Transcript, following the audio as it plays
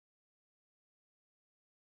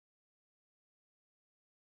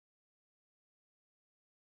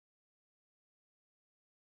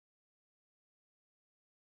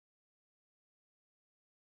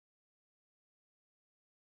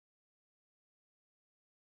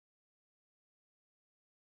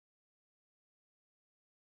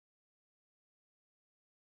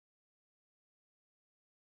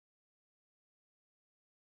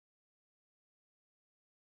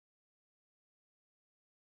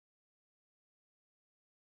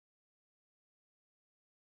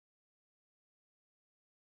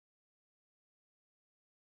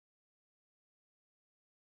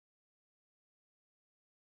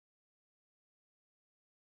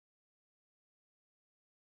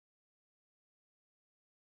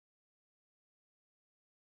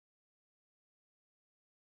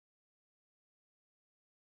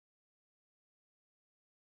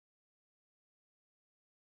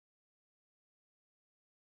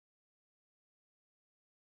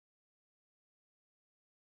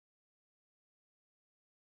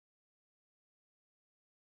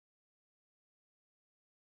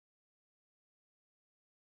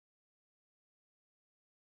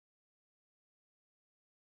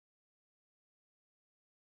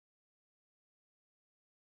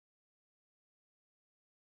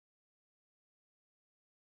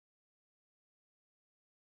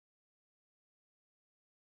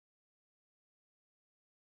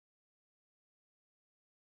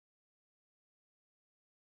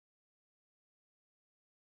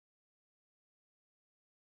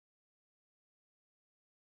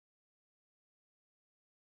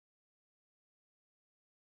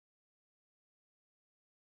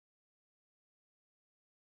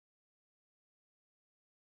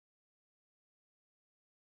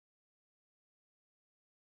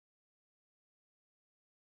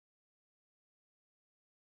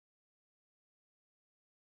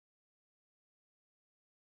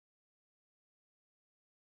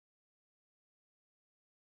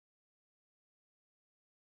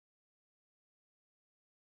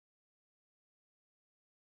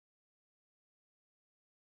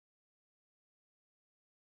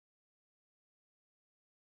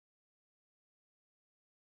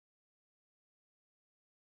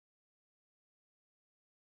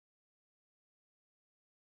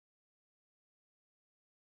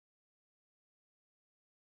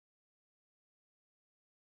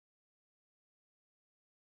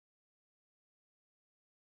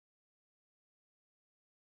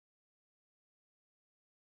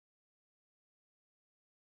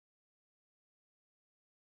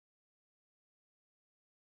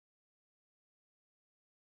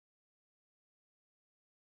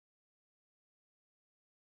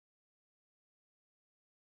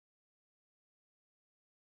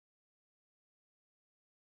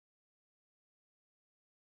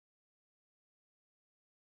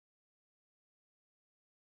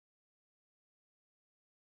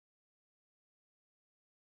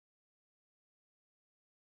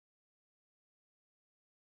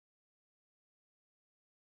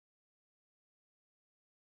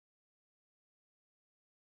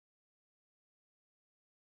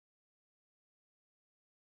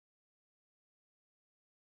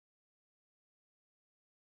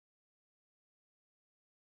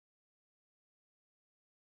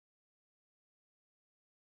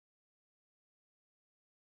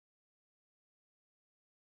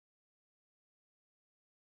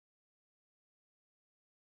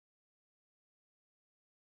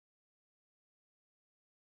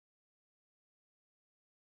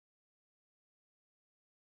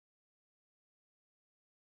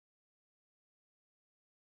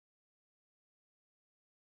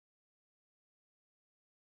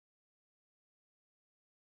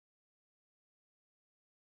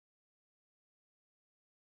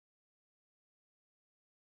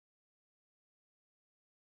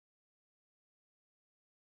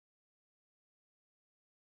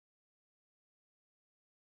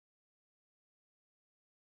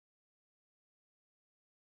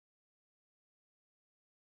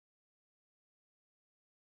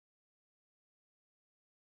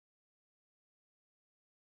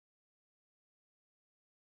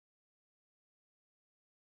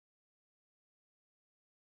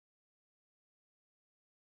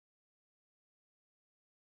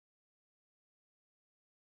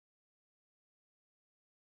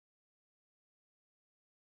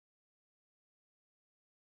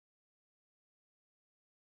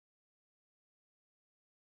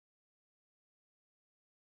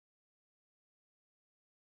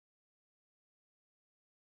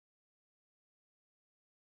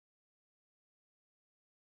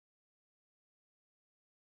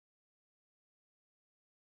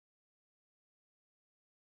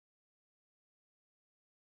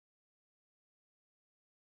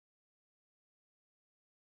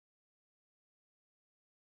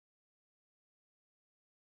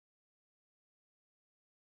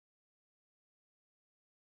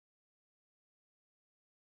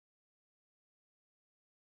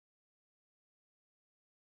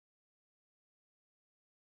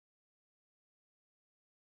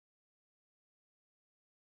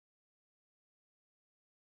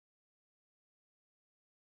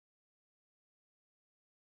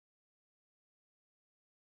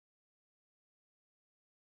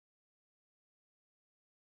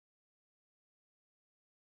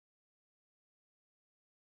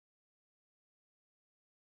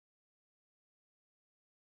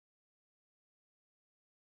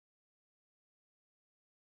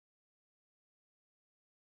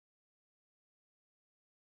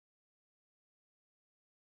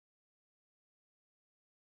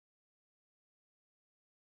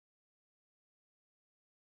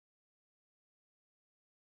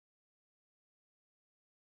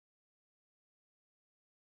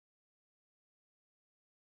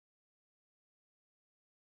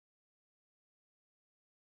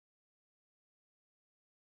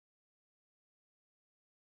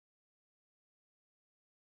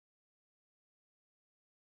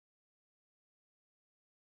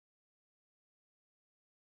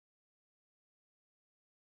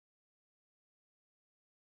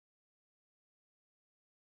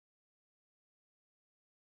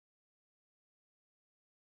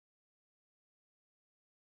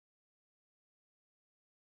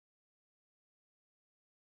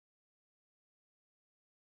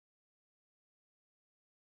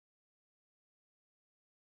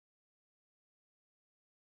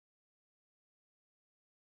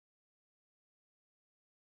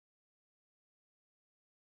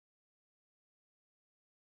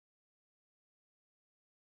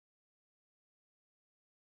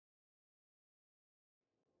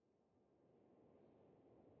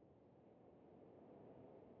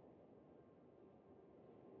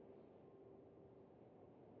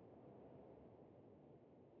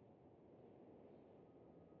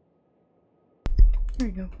There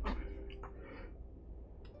we go.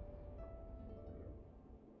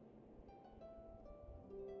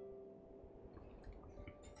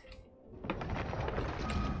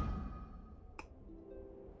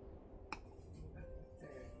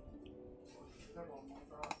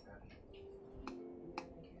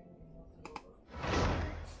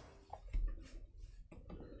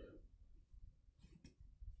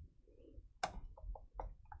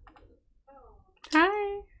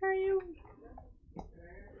 Hi, how are you?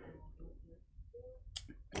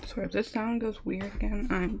 So if this sound goes weird again,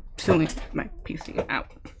 I'm pulling my PC out.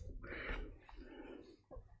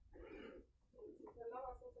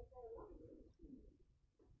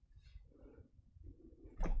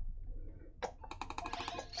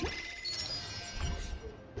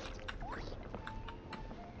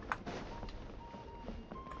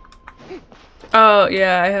 Oh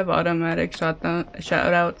yeah, I have automatic shout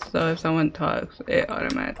outs, so if someone talks, it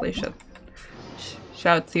automatically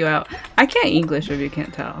shouts you out. I can't English if you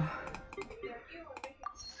can't tell.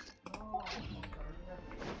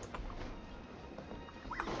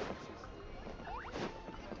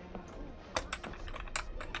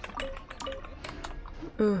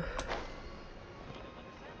 Ugh.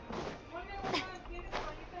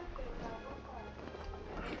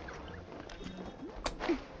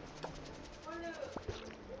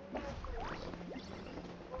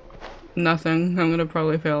 Nothing. I'm gonna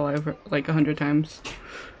probably fail like 100 times.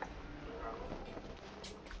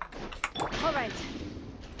 All right.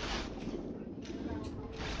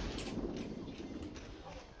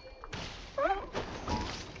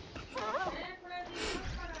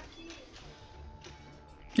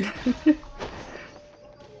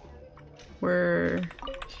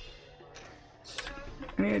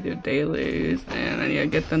 I need to do dailies and I need to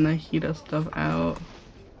get the Nahida stuff out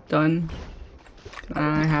done.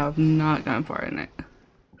 I have not gone far in it.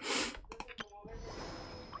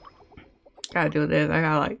 Gotta do this. I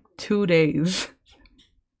got like 2 days.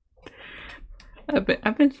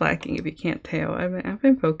 I've been slacking if you can't tell. I've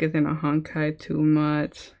been focusing on Honkai too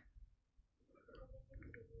much.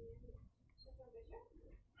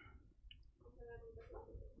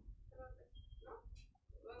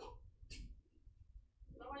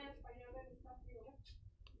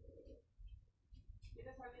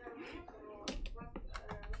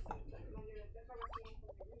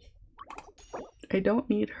 I don't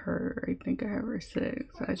need her. I think I have her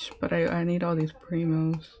 6. But I need all these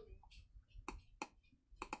primos.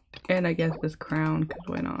 And I guess this crown, because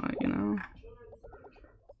why not, you know?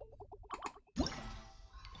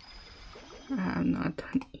 I'm not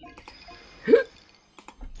done eating.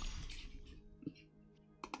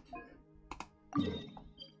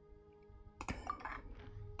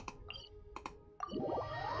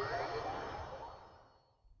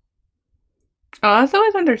 Oh, that's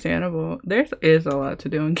always understandable. There is a lot to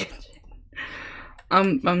do in kitchen.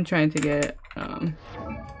 I'm trying to get I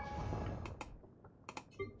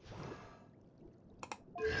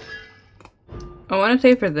want to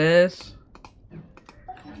say for this,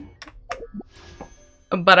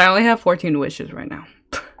 but I only have 14 wishes right now,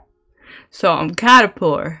 so I'm kind of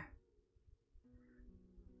poor.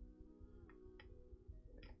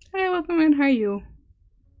 Hey, welcome in. How are you?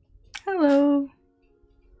 Hello.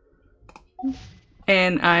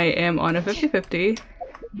 And I am on a 50-50.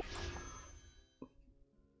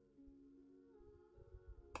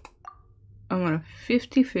 I'm on a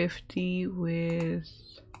 50-50 with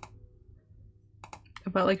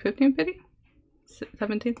about like 15 pity?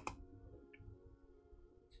 17?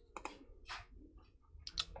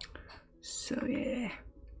 So yeah.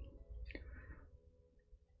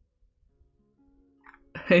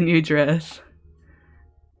 A new dress.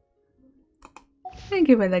 Thank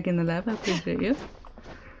you for liking the lab. I appreciate you.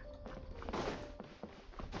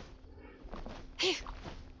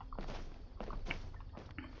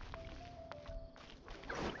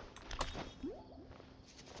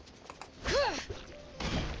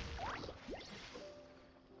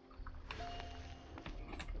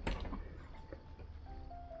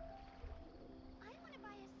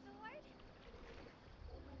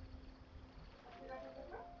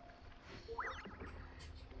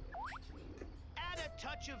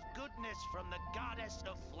 Of goodness from the goddess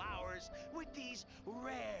of flowers with these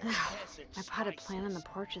rare desert My potted plant on the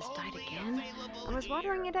porch has died again. I was here.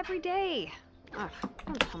 watering it every day. Ugh,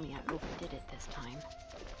 don't tell me I overdid it this time.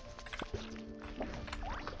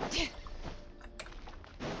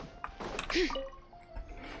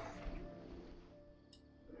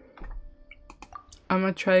 I'm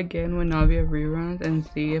gonna try again when Navia reruns and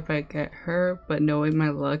see if I get her, but knowing my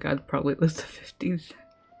luck, I'd probably lose the 50s.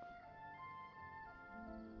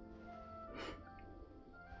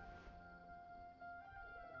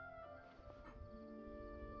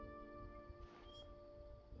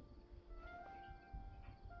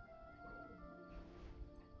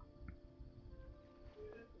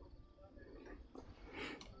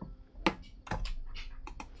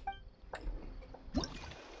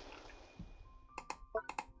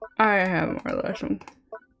 I have more or less.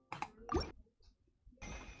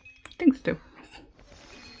 Things to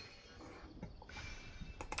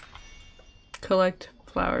collect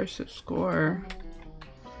flowers to score.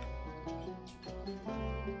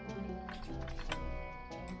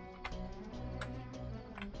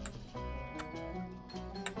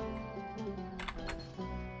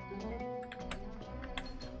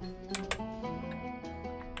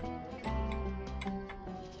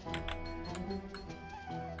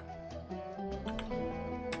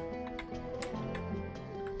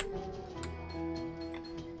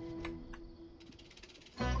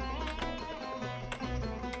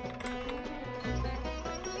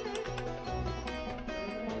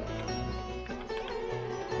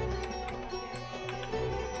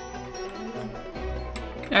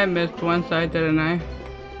 I missed one side, didn't I?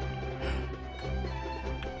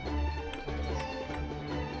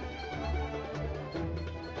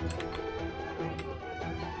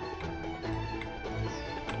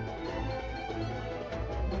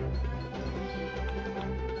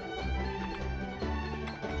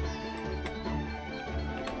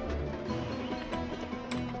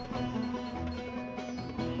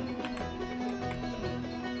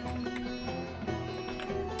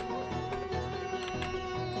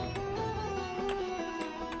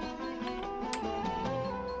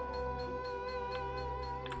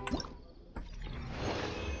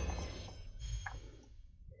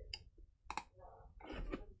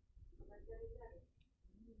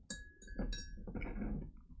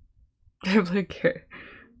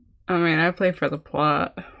 I mean, I play for the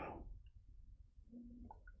plot.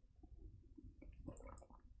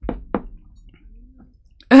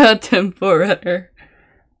 Temple Runner.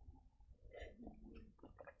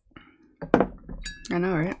 I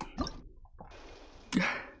know, right?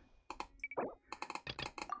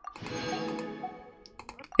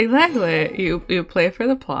 Exactly. You play for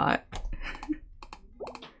the plot.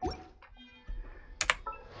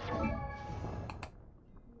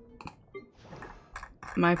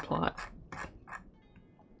 My plot.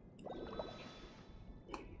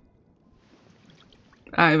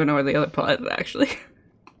 I don't even know where the other plot is actually.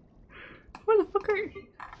 Where the fuck are you?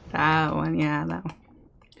 That one, yeah, that one.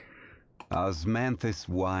 Osmanthus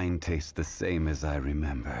wine tastes the same as I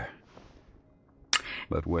remember.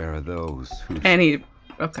 But where are those who... And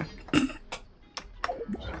okay. Still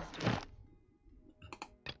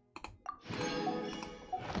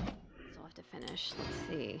have to finish. Let's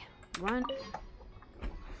see. Run.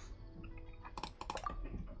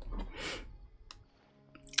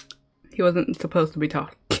 He wasn't supposed to be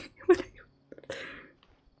talking.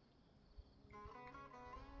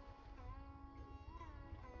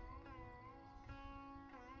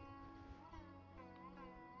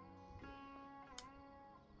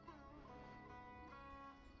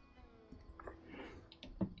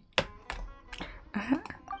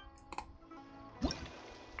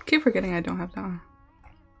 Keep forgetting I don't have that one.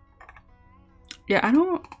 Yeah, I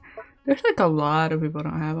don't. There's like a lot of people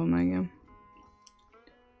don't have them again.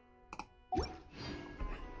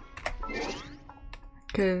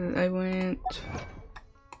 Cause I went.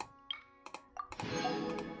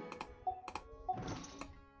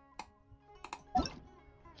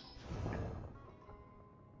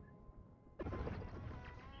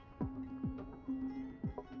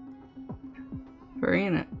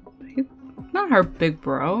 Farina. He's not her big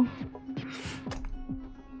bro.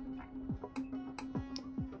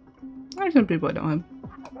 Why some people don't have?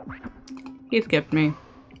 He skipped me.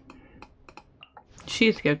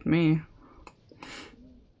 She skipped me.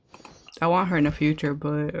 I want her in the future,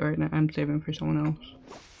 but right now I'm saving for someone else.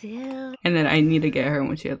 Silly. And then I need to get her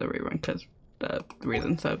when she has a rerun because the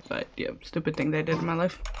reasons of stupid things I did in my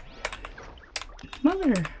life.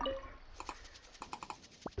 Mother.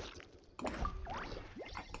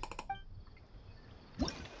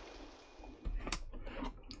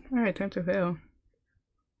 Alright, time to fail.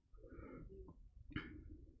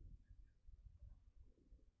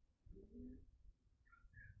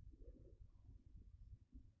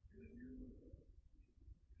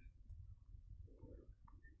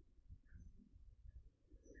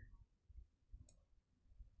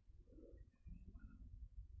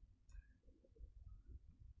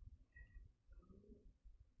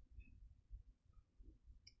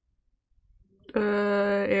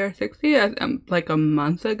 AR-60 like a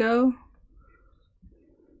month ago.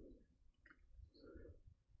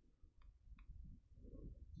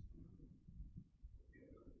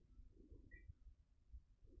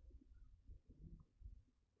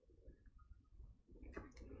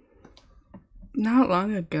 Not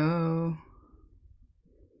long ago.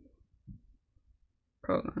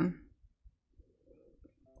 Hold on.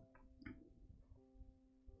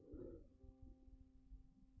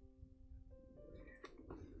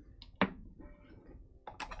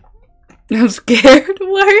 I'm scared.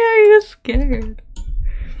 Why are you scared?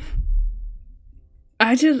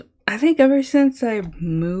 I think ever since I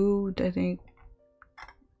moved, I think,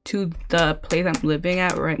 to the place I'm living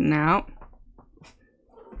at right now,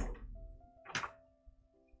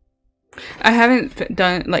 I haven't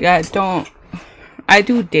done, like, I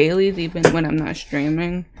do dailies even when I'm not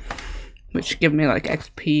streaming, which give me like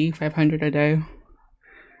XP 500 a day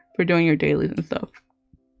for doing your dailies and stuff.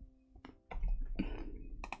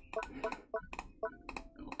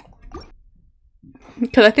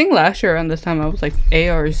 Because I think last year around this time I was like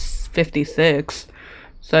AR 56,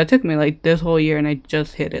 so it took me like this whole year and I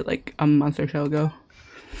just hit it like a month or so ago.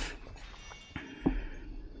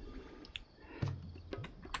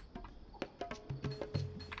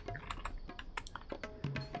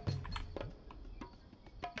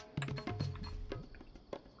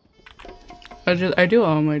 I do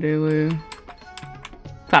all my daily.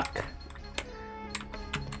 Fuck.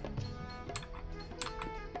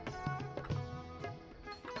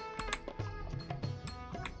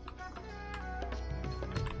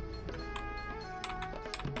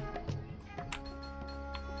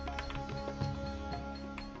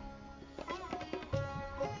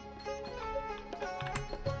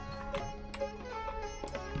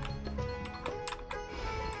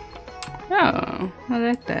 Oh, I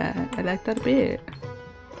like that. I like that a bit.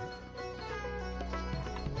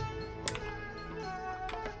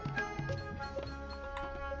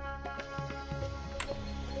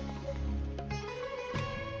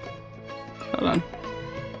 Hold on.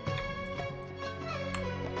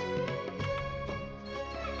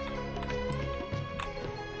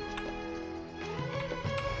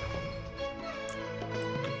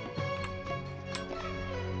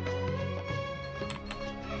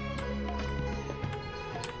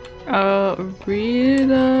 Read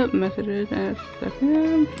the messages and second.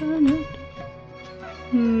 I'm trying not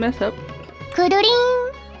to mess up.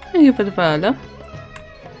 Kudorin! Thank you for the follow.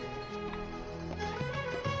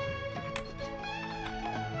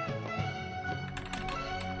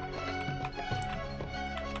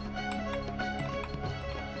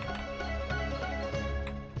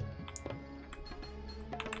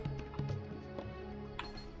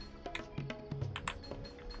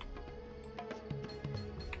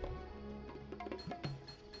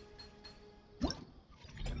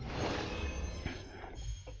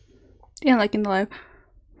 Yeah, liking the live.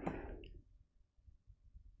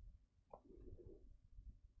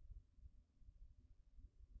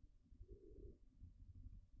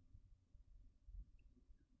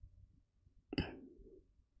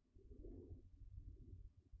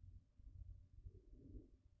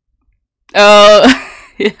 Oh,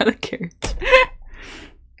 yeah, the carrots.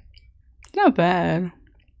 Not bad.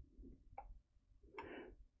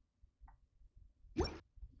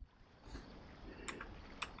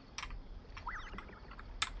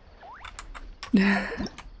 Add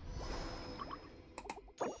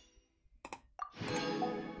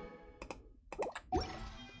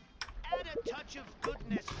a touch of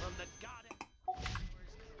goodness from the goddess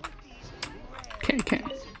with these Okay.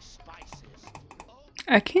 rare spices.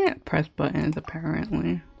 I can't press buttons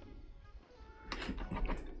apparently.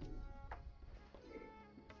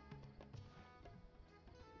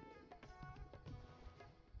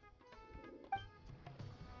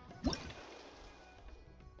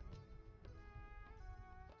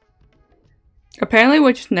 Apparently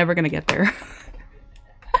we're just never gonna get there.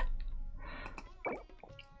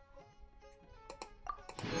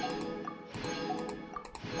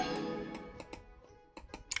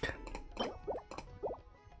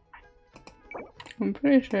 I'm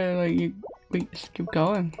pretty sure like we just keep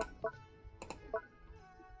going.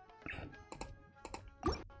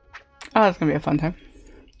 Oh, it's gonna be a fun time.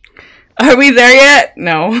 Are we there yet?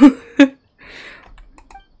 No.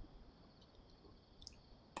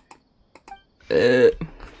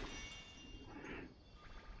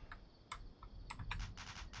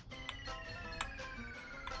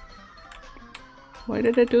 Why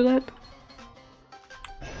did it do that?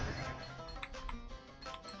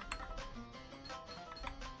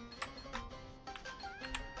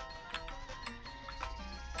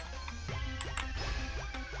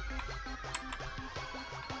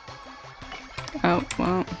 Oh,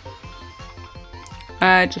 well.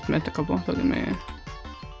 I just missed a couple, so give me.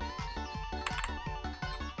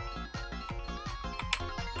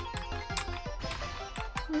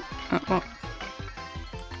 Oh, well.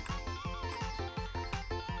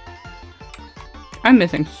 I'm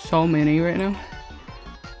missing so many right now.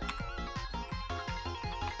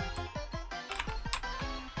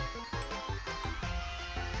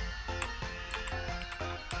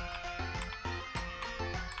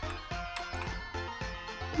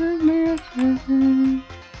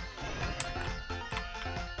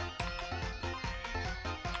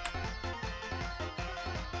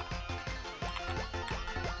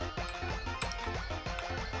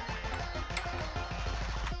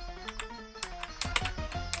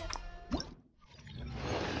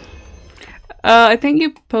 I think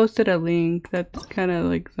you posted a link. That's kind of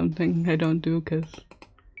like something I don't do because.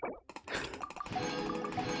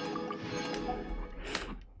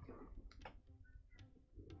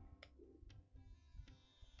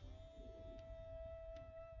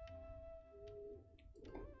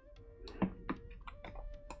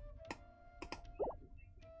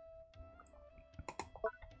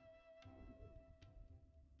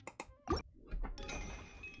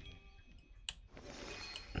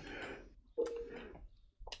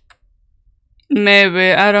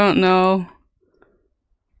 Maybe, I don't know.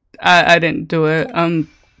 I didn't do it.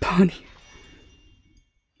 Pony.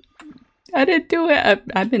 I didn't do it.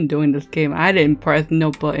 I've been doing this game. I didn't press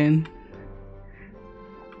no button.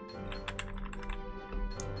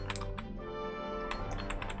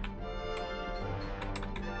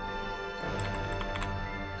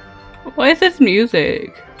 What is this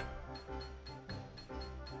music?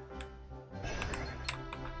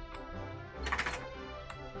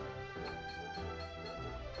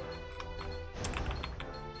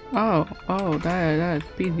 Oh, that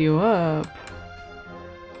speeds you up.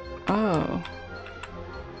 Oh.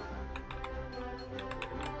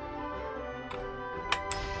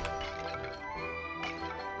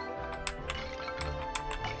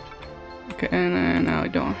 Okay, and then now I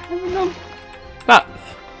don't have enough. Fuck.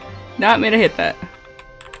 Not me to hit that.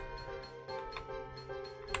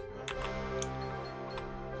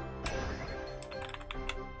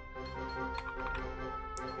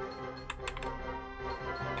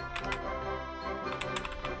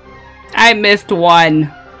 I missed one.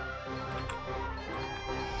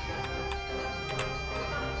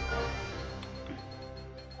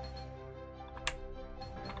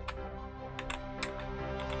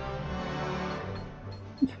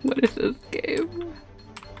 What is this game?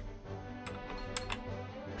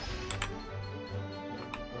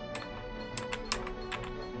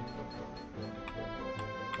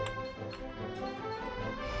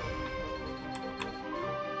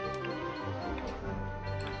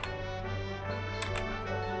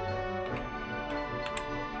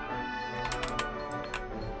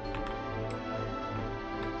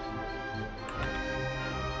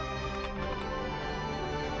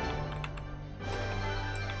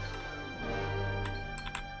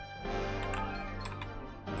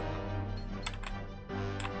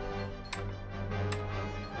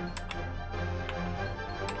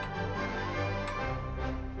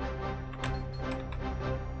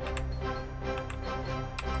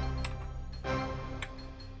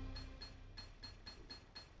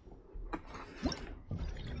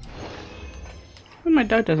 Oh, my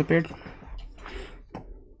dog disappeared.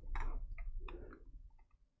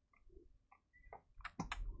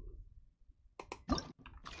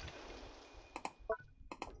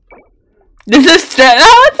 This is stress.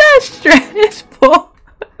 Oh, it's not stressful.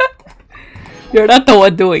 You're not the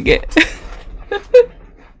one doing it.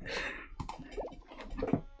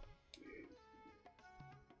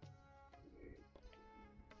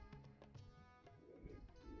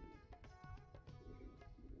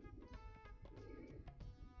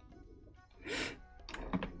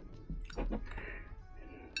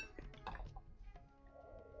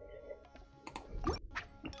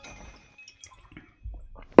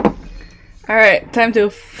 Alright, time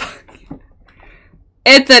to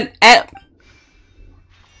It's an F.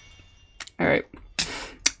 Alright.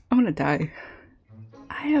 I'm gonna die.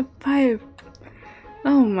 I have 5.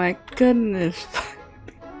 Oh my goodness.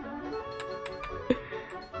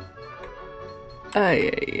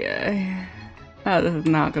 Ay. Oh, this is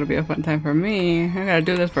not gonna be a fun time for me. I gotta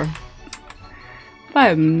do this for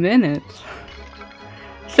 5 minutes.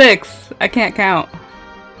 6. I can't count.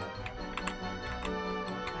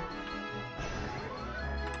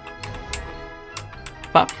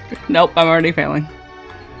 Fuck. Nope, I'm already failing.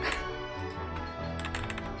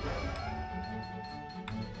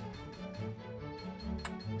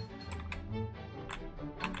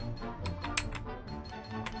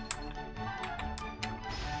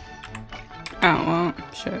 Oh, well,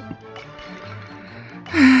 shit.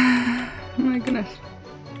 Oh my goodness.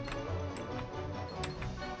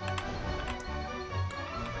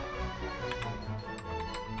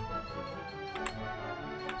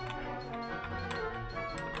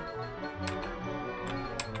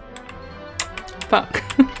 Fuck.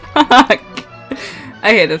 Fuck. I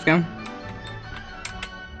hate this game.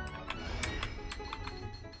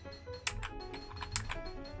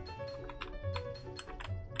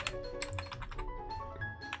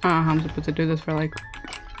 I'm supposed to do this for like...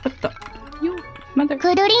 What the... You mother...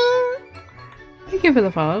 Thank you for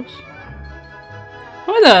the follows.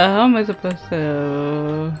 How the hell am I supposed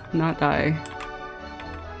to... not die?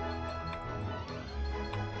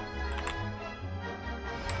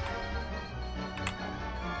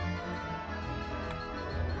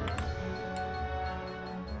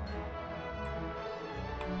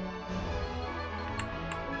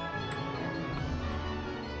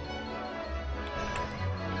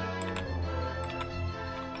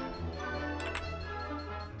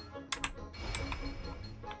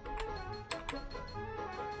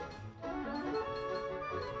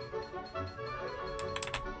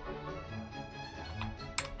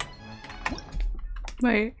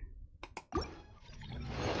 Wait.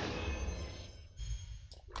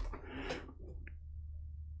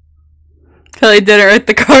 Kelly did it with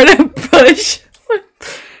the card and push.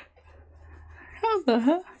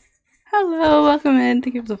 Hello. Hello, welcome in.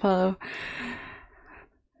 Thank you for the follow.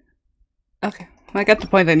 Okay, I got the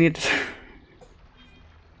point I needed.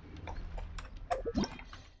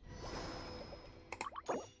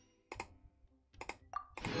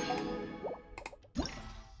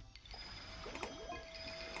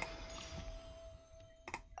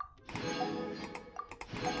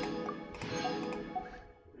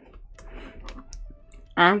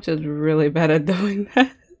 I'm just really bad at doing that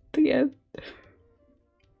at the end.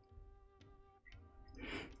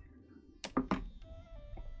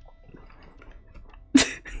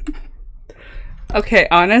 Okay,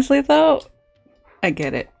 honestly though, I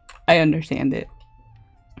get it. I understand it.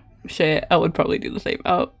 Shit, I would probably do the same.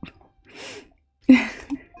 Oh.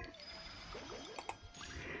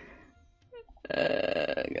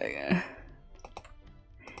 Okay.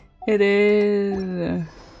 It is...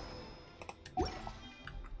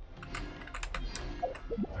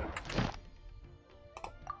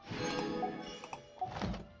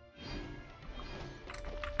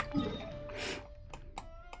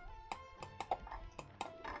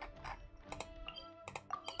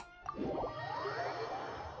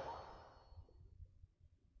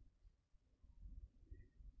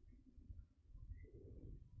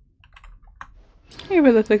 Hey,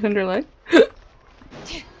 for the 600 like.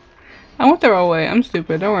 I went the wrong way. I'm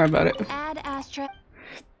stupid. Don't worry about it. Add Astra.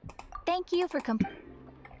 Thank you for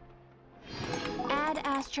Add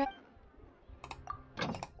Astra.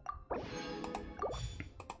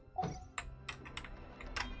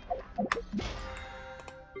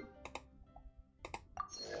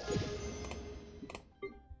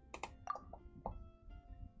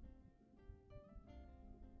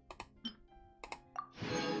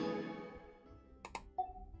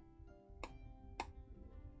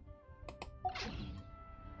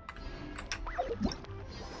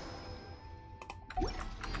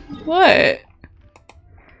 What?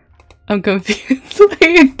 I'm confused. Why are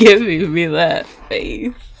you giving me that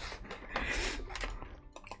face?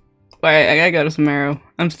 Alright, I gotta go to some arrow.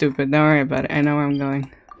 I'm stupid. Don't worry about it. I know where I'm going.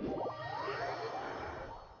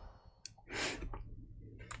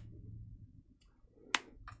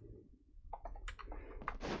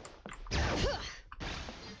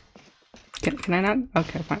 Can I not?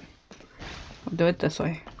 Okay, fine. I'll do it this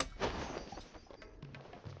way.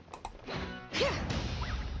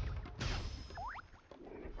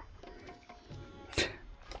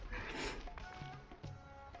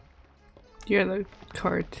 You're the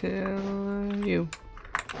cartel. You.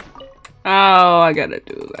 Oh, I gotta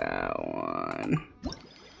do that one.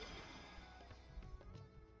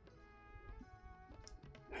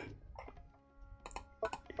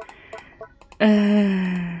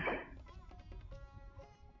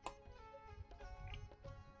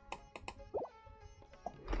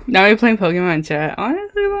 Now we're playing Pokemon chat.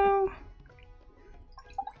 Honestly though.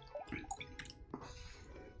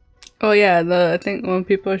 Oh yeah, I think when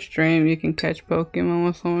people stream you can catch Pokemon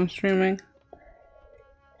when someone's streaming.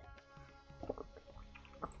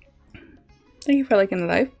 Thank you for liking the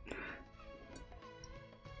live.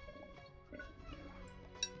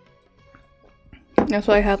 That's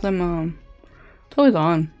why I have them it's always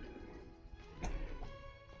on.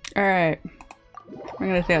 Alright. I'm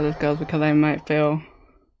gonna see how this goes because I might fail.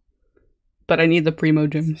 But I need the Primo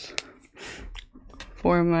gems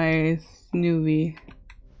for my Snoovy.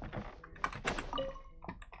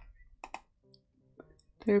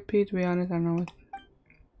 Therapy, to be honest, I don't know what.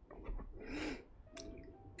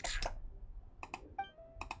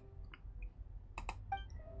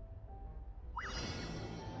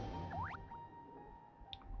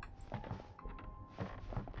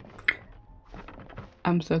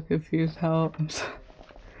 I'm so confused how I'm so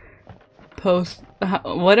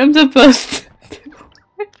what I'm supposed to do.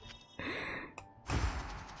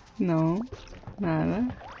 No,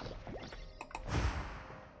 nada.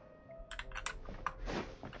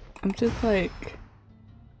 I'm just like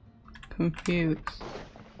confused.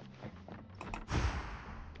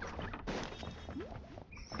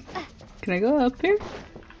 Can I go up here?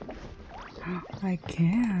 I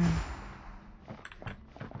can.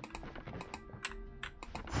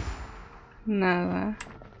 Nada.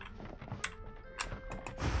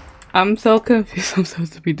 I'm so confused. I'm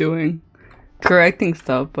supposed to be doing correcting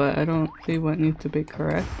stuff, but I don't see what needs to be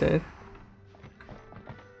corrected.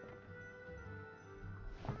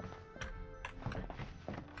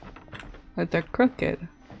 Like they're crooked.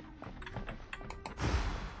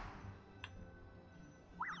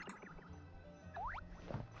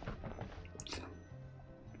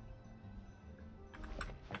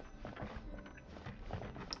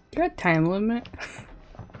 there a time limit?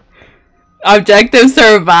 Objective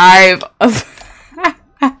survive.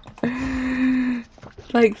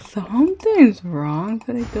 Like something's wrong,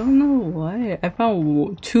 but I don't know what. I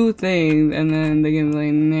found 2 things, and then the game's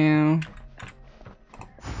like, no,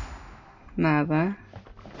 nada.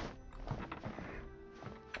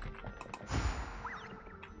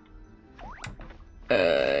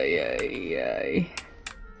 Yeah.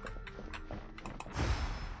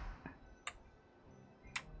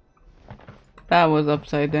 That was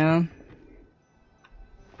upside down.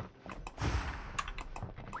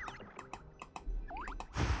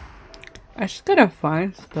 I just gotta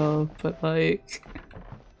find stuff, but like,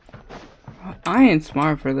 I ain't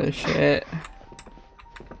smart for this shit.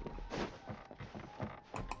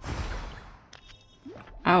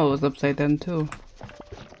 I was upside down too.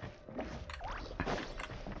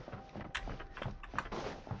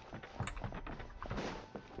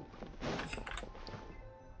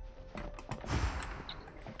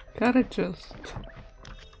 Gotta just...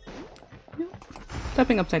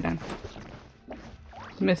 Stepping upside down.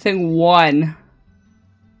 Missing 1.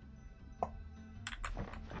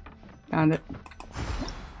 Found it.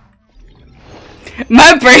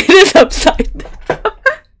 My brain is upside down.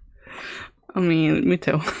 I mean, me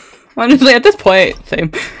too. Honestly, at this point,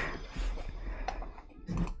 same.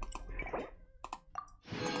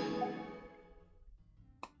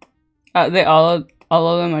 They all of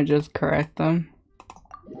them, I just correct them.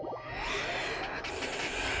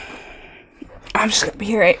 I'm just gonna be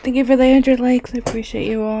here. Right? Thank you for the 100 likes. I appreciate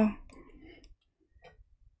you all.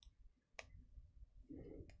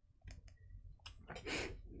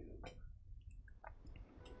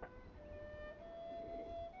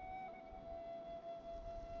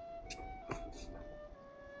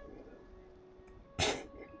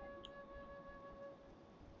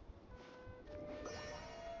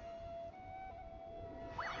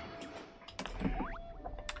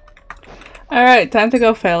 Alright, time to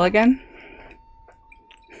go fail again.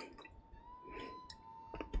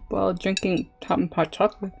 Well, drinking hot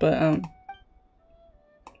chocolate, but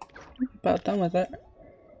about done with it.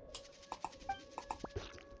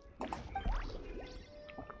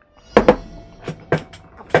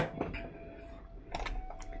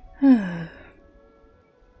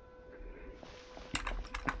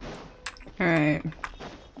 Alright.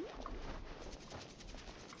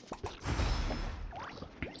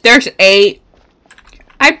 There's 8.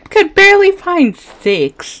 I could barely find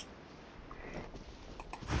 6.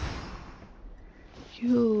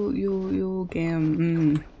 You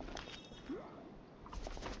game.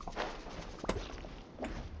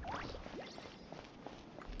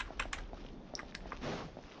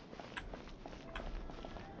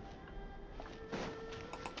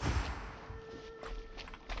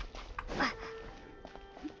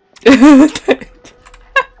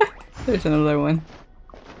 There's another one.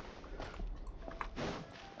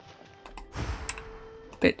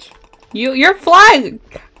 Bitch. You're flying!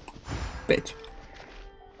 Bitch.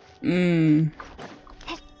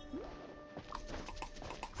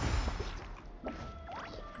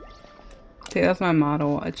 See, that's my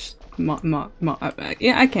model watch.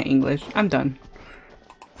 Yeah, I can't English. I'm done.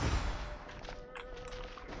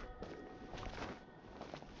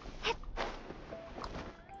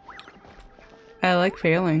 I like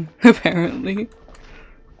failing, apparently.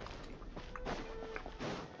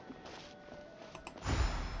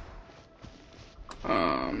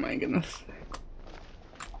 Oh my goodness.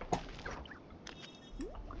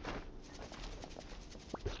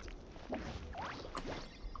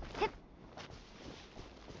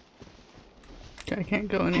 I can't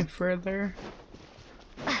go any further.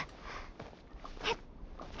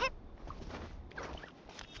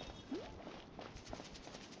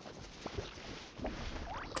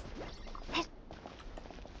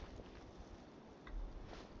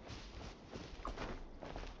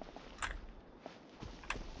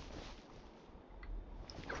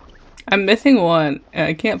 I'm missing 1 and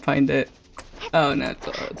I can't find it. Oh no,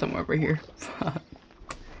 it's somewhere over here.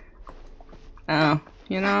 Oh,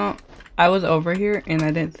 you know, I was over here and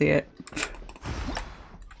I didn't see it.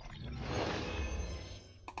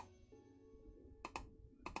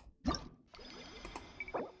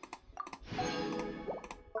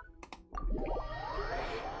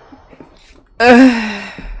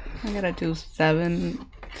 I gotta do 7,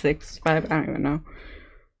 6, 5, I don't even know.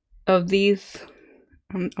 Of these,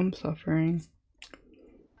 I'm suffering.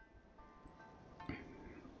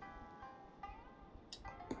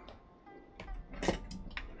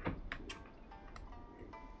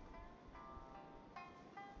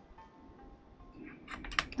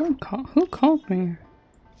 Who called me?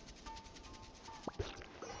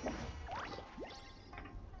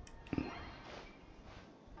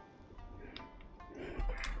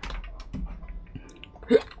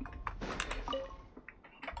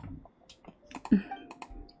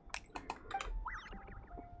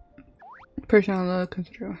 Personal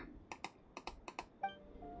consider.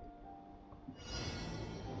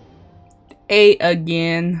 8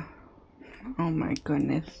 again. Oh my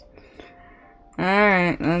goodness.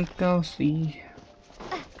 Alright, let's go see.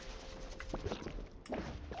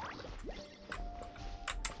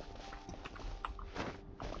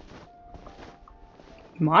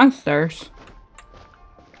 Monsters?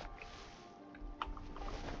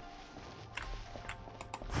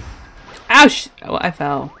 Ouch! Oh, I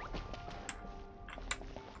fell.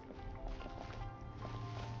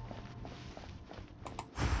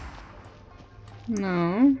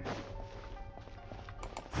 No.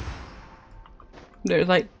 There's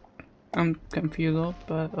like, I'm confused,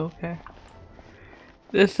 but okay.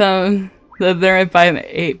 This they're at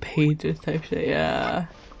 8 pages type shit, yeah.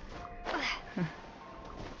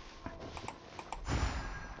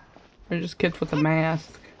 They're just kids with a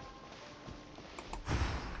mask.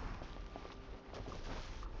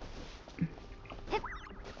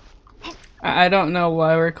 I don't know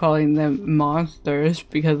why we're calling them monsters,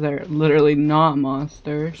 because they're literally not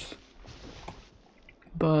monsters.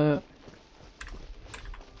 But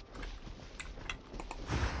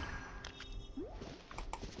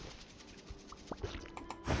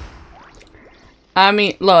I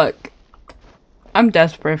mean, look, I'm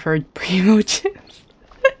desperate for primo chips.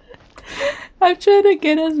 I'm trying to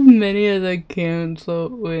get as many as I can, so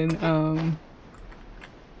when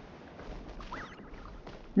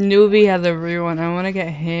Nuvi has a real I want to get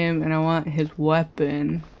him, and I want his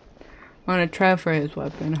weapon. I want to try for his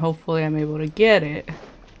weapon. Hopefully I'm able to get it.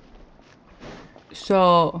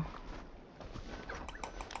 So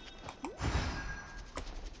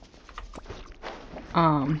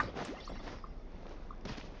sorry,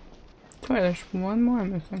 there's one more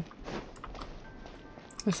missing.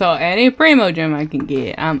 So any primo gem I can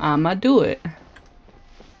get, I'ma do it.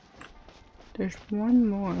 There's one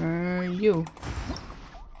more. You.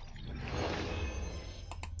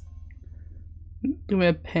 Give me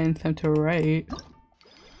a pen, time to write.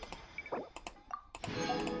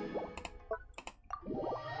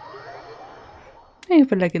 Thank you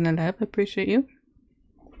for liking the lab. I appreciate you.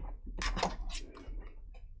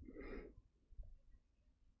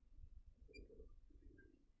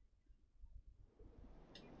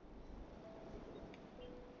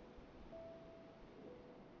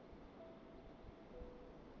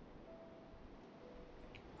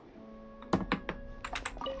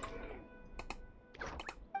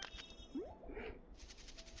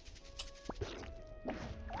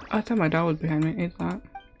 I thought my dog was behind me. It's not.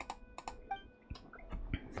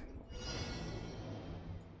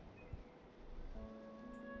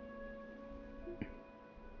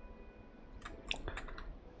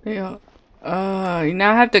 Yeah. You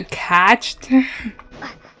now have to catch them.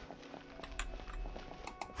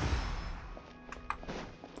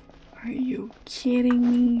 Are you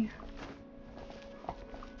kidding me?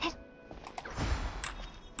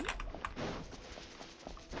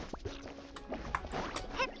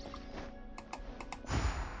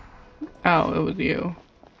 Oh, it was you.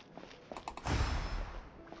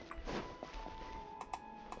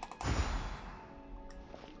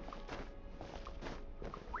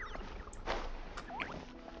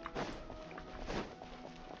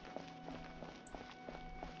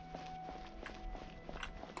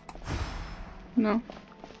 No.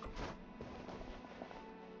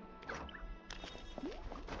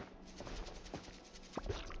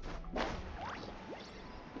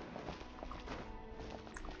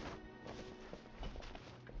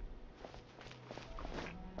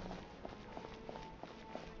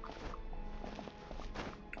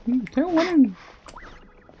 They're winning.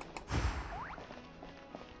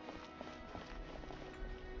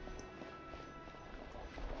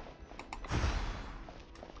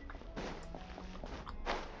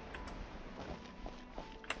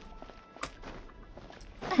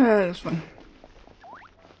 That's fun.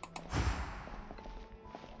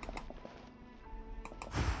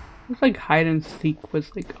 It's like hide and seek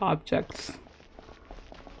with like objects.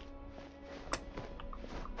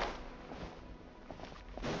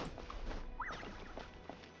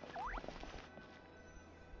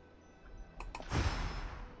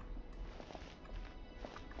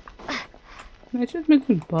 Am I just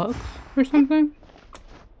missing bugs or something?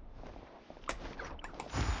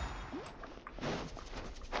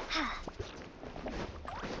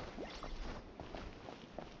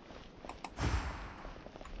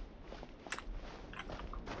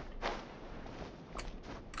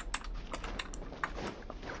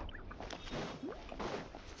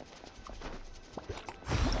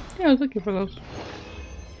 Yeah, I was looking for those.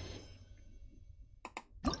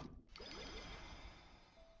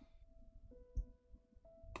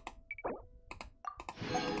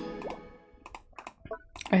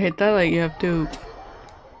 I hate that like you have to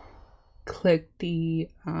click the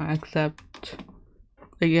accept.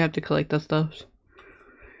 Like you have to collect the stuff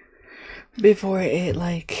before it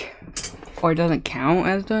like, or it doesn't count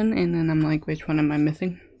as done, and then I'm like, which one am I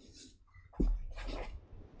missing?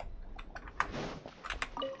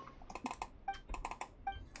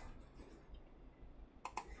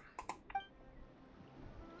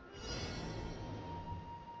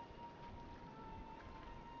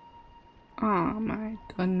 Oh my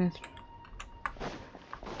goodness.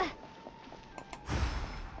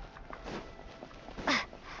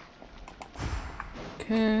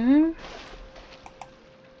 Okay.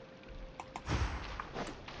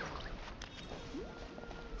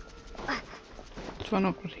 This one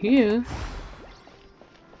over here.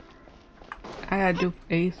 I gotta do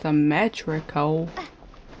asymmetrical.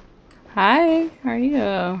 Hi, how are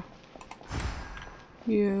you?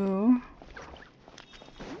 You.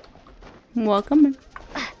 Welcome in.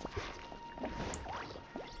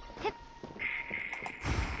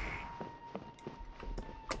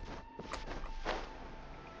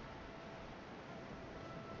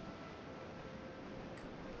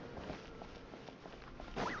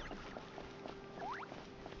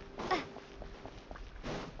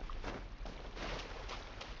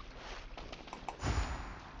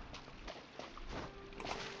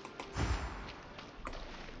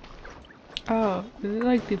 Oh, is it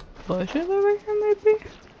like these bushes over here maybe?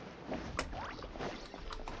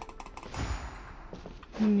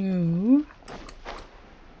 No.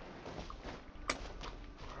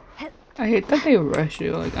 I hate that they rush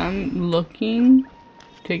you. Like I'm looking,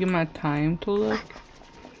 taking my time to look,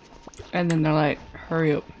 and then they're like,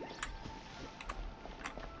 hurry up.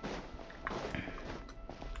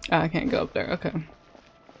 Oh, I can't go up there, okay.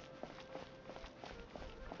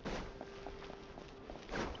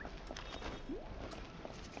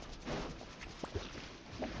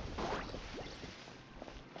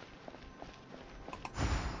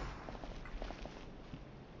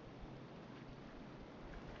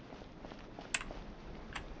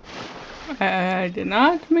 I did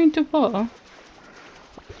not mean to fall.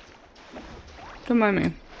 Don't mind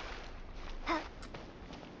me.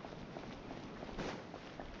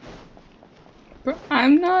 Bro,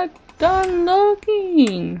 I'm not done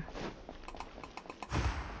looking.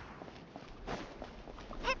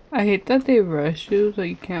 I hate that they rush you so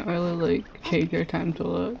you can't really like take your time to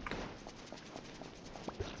look.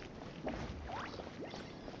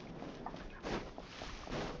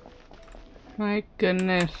 My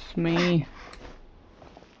goodness me.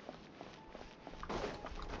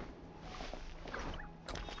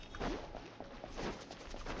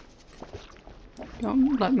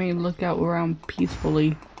 Don't let me look out around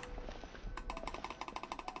peacefully.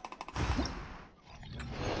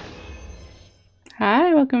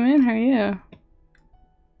 Hi, welcome in. How are you?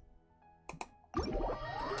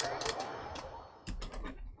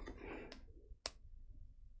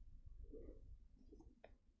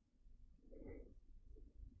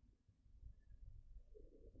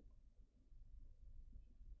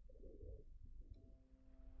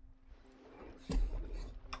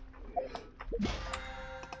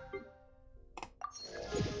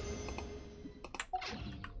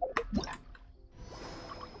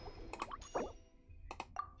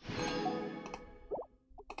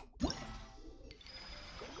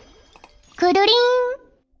 Kuduring!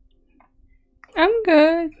 I'm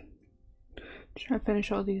good. Try to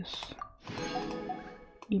finish all these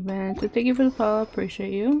events. Thank you for the follow.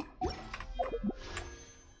 Appreciate you.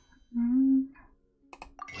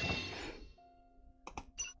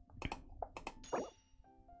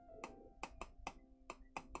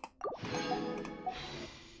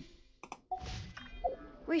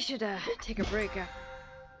 We should take a break after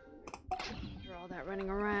all that running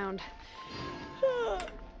around.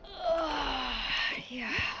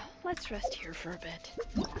 Yeah, let's rest here for a bit.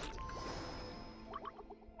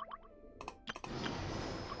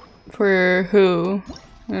 For who?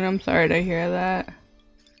 And I'm sorry to hear that.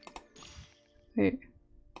 Wait.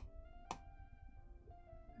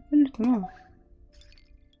 Finish them all.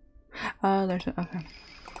 Oh, there's a, okay.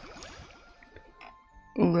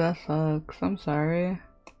 Ooh, that sucks. I'm sorry.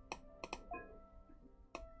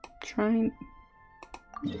 Trying.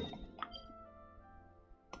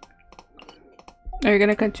 Are you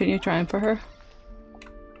gonna continue trying for her?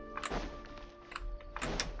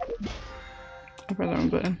 I pressed the wrong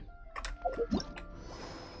button.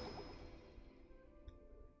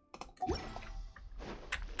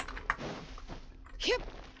 Yep.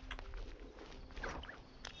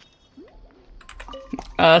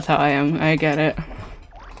 Oh, that's how I am. I get it.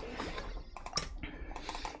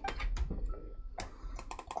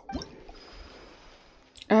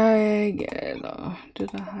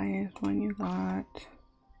 one you got.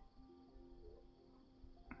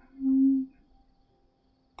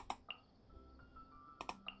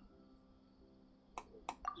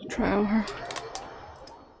 Try her.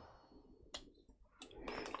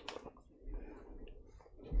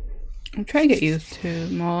 I'm trying to get used to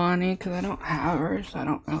Milani because I don't have her, so I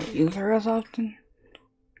don't really use her as often.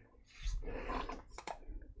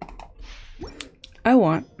 I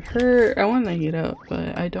want her. I want Nahida,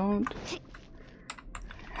 but I don't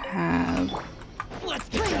have. Let's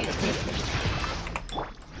bring it.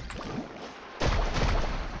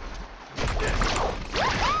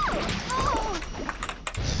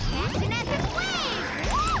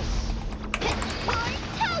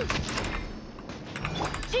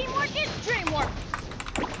 Teamwork is dreamwork.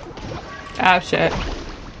 Ah, shit.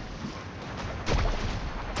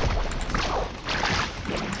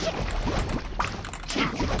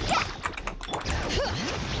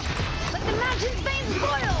 Let the mountain's veins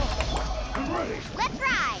boil. Let's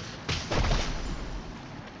ride.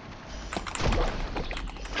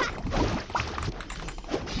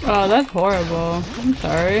 Oh, that's horrible. I'm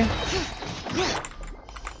sorry.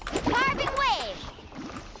 Carving wave.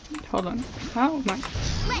 Hold on. How am I?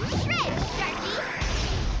 Let's shred, Sharky.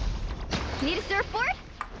 Need a surfboard?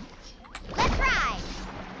 Let's ride.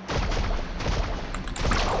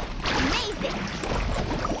 Amazing.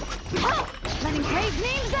 Oh, letting Crave's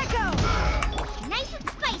names echo. Nice and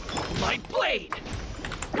spicy. My blade!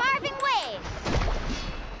 Carving wave.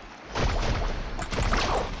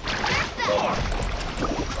 Surf them.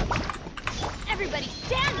 Everybody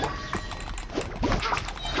stand up.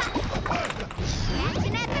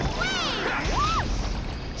 Action at the wave.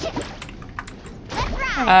 Let's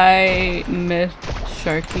ride. I missed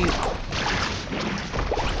Sharky.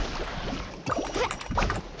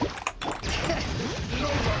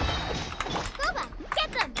 Scuba, get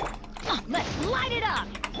them. Let's light it up.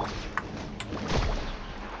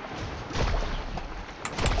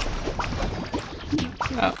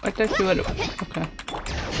 Oh, I thought you would. Okay.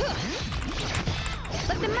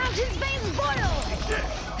 Let the mountain's veins boil.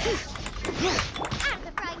 Out of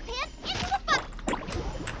the frying pan into the fun.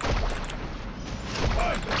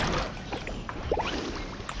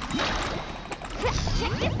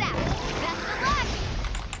 Check this out. Best of luck.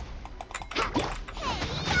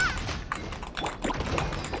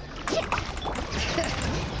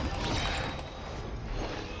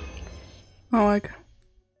 Oh my god.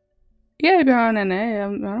 Yeah, if you're on an A, I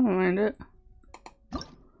don't mind it.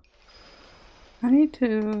 I need to.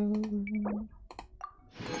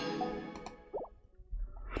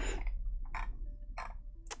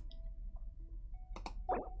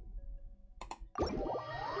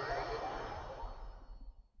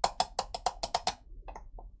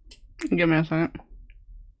 Give me a second.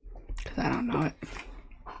 Because I don't know it.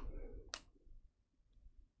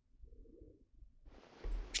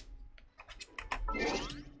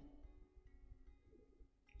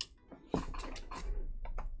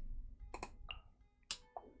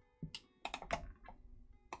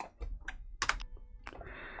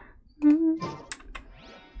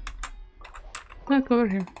 Look over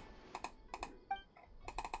here.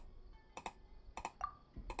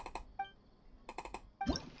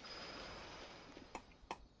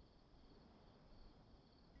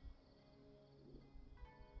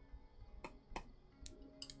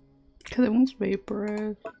 Because it wants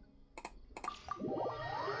vaporize.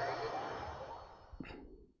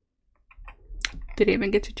 Didn't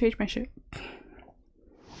even get to change my shit.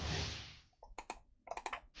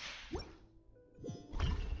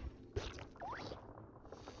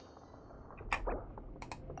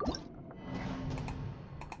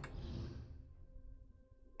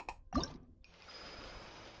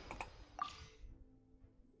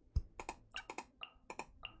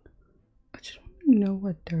 I just want to know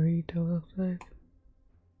what Dorito looks like.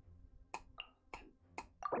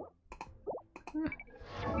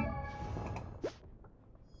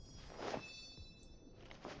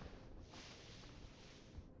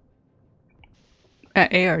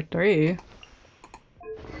 At AR3.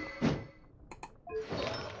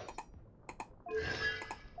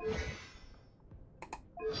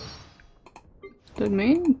 The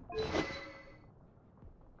main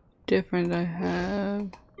difference I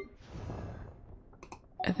have,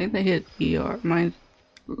 I think they hit ER. Mine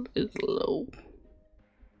is low.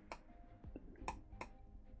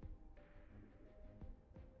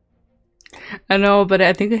 I know, but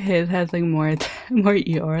I think his has like more more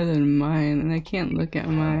ER than mine, and I can't look at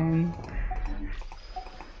mine.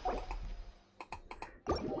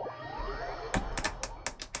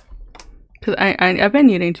 Cause I've been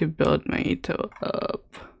needing to build my Ito up.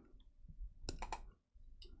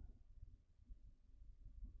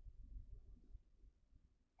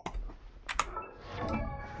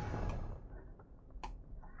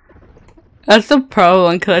 That's the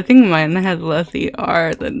problem, because I think mine has less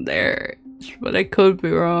ER than theirs. But I could be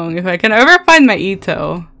wrong. If I can ever find my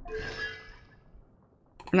Ito.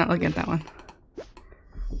 I'm not looking at that one.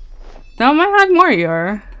 No, mine has more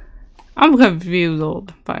ER. I'm confused.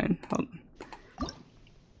 Hold. Fine. Hold on.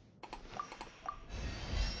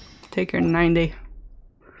 Take your 90.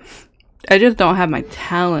 I just don't have my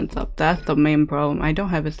talents up. That's the main problem. I don't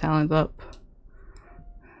have his talents up.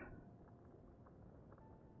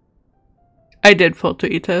 I did pull 2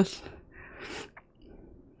 Itos.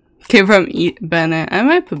 Came from Bennett. I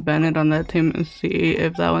might put Bennett on that team and see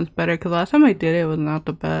if that one's better. Because last time I did it was not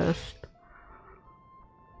the best.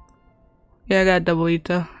 Yeah, I got double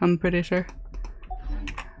Ito. I'm pretty sure.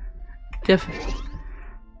 Jeff.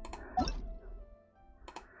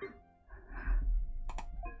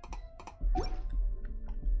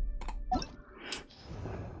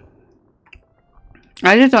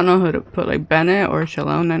 I just don't know who to put, like Bennett or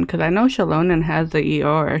Shalonen, because I know Shalonen has the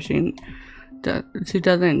ER. She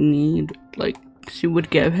doesn't need, like, she would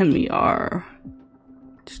give him ER.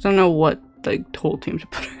 Just don't know what, like, whole team to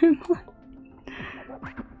put him on.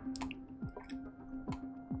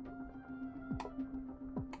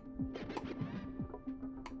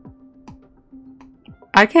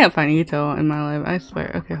 I can't find Ito in my life, I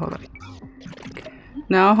swear. Okay, hold on.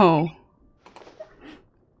 No.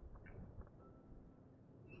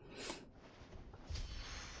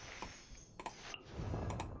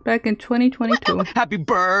 Back in 2022. Happy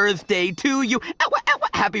birthday to you.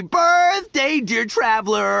 Happy birthday, dear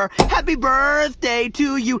traveler. Happy birthday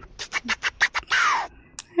to you.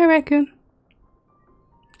 Hey, Raccoon.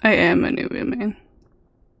 I am a newbie, man.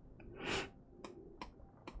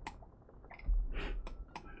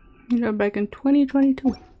 You know, back in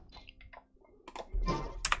 2022.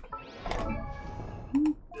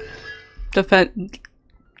 The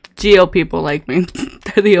Geo people like me.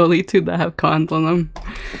 They're the only 2 that have cons on them.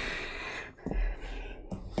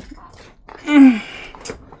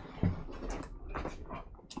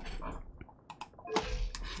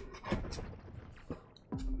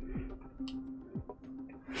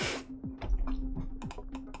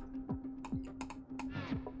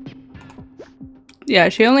 Yeah,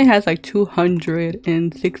 she only has like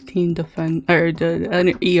 216 defense or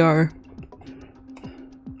the ER.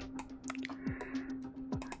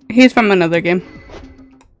 He's from another game.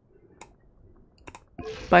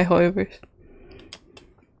 By Hoivers.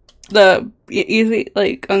 You see,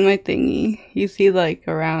 like, on my thingy, you see, like,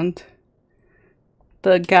 around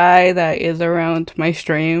the guy that is around my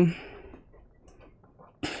stream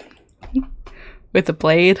with a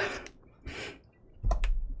blade.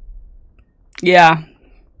 Yeah.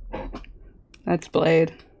 That's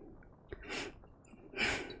Blade.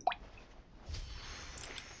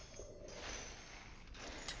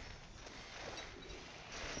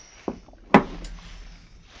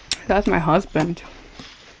 That's my husband.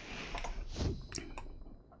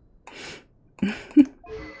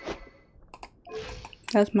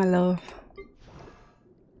 That's my love.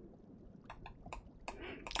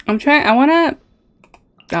 I wanna...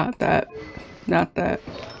 Not that.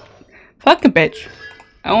 Fuck a bitch.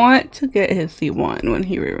 I want to get his C1 when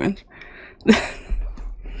he reruns.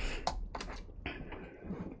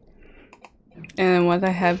 And once I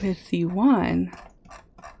have his C1,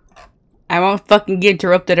 I won't fucking get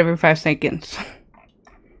interrupted every 5 seconds.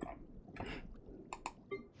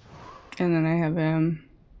 And then I have him.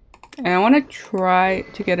 And I want to try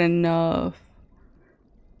to get enough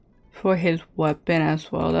for his weapon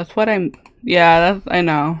as well. That's what I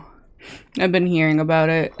know. I've been hearing about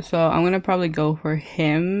it. So I'm going to probably go for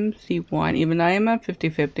him, C1. Even though I am at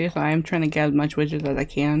 50-50, so I am trying to get as much witches as I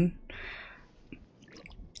can.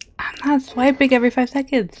 I'm not swiping every 5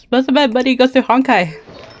 seconds. Most of my money goes to Honkai.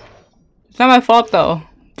 It's not my fault though.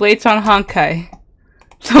 Blade's on Honkai.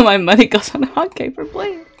 So my money goes on Honkai for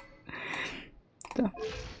Blade. So.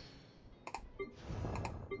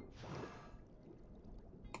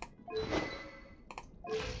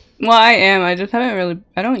 Well, I am. I just haven't really...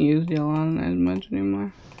 I don't use Yolanda as much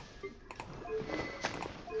anymore.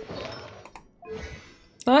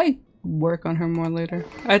 I'll like work on her more later.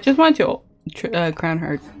 I just want to crown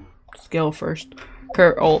her skill first.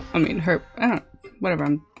 Her ult. I mean, her... I don't... Whatever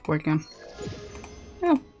I'm working on.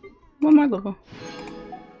 Oh. One more level.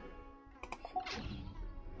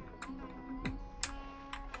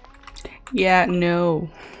 Yeah, no.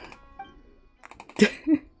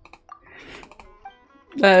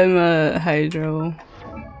 I'm a hydro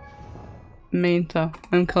main, so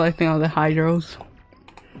I'm collecting all the hydros.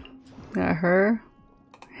 Got her,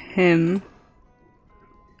 him.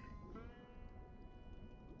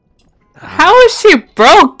 How is she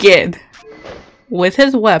broken? With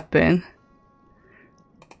his weapon,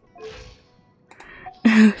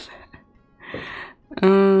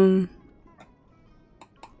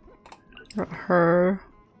 Her.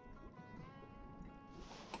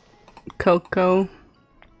 Coco.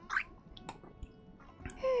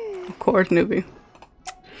 Of course, newbie.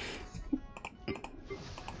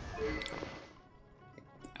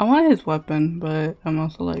 I want his weapon, but I'm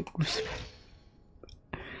also like...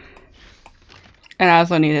 And I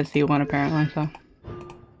also need a C1 apparently, so...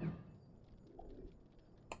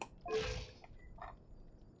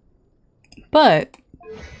 But...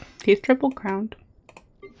 He's triple crowned.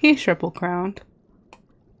 He's triple crowned.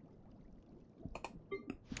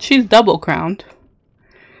 She's double crowned.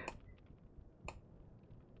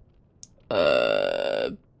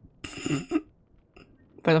 Where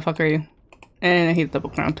the fuck are you? And he's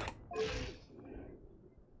double crowned.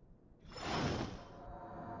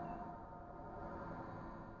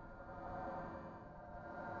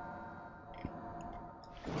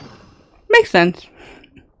 Makes sense.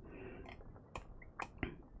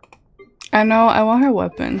 I know, I want her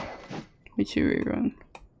weapon. We should rerun.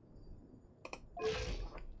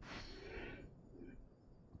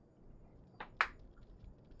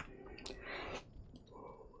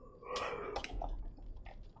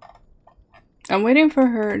 I'm waiting for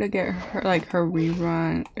her to get her like her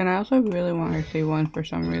rerun, and I also really want her C1 for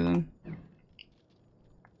some reason.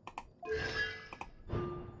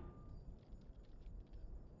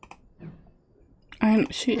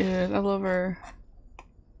 She is. I love her.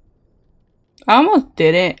 I almost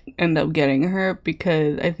didn't end up getting her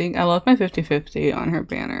because I think I lost my 50-50 on her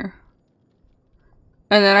banner.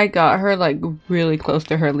 And then I got her like really close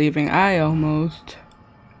to her leaving. I almost.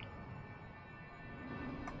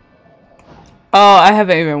 Oh, I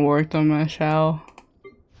haven't even worked on my shell.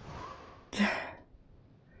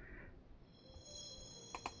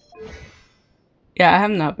 Yeah, I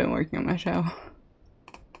have not been working on my shell.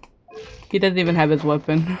 He doesn't even have his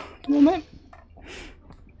weapon. Moment.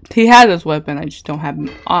 He has his weapon, I just don't have him.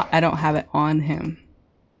 I don't have it on him.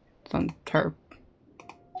 It's on turf.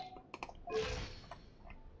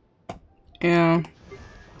 Yeah.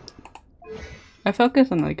 I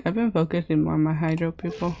focus on like I've been focusing more on my hydro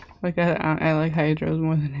people. Like I like hydros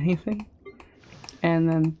more than anything. And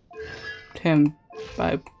then him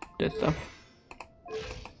by this stuff.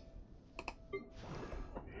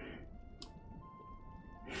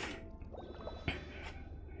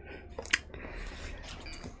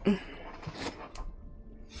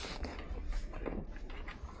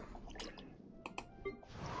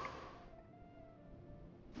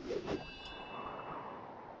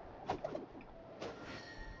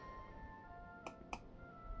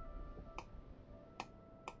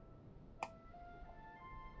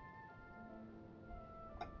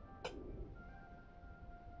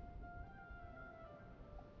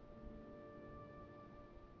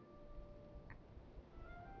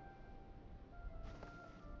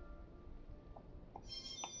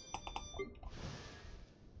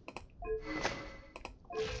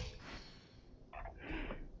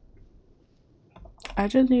 I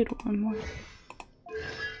just need one more.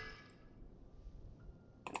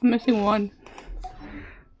 I'm missing one.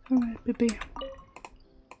 Alright, baby.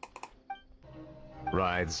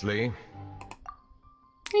 Ridesley.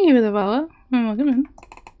 Thank you for the follow. Welcome in.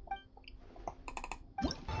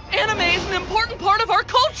 Anime is an important part of our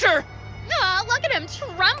culture! Aw, look at him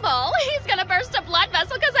tremble. He's gonna burst a blood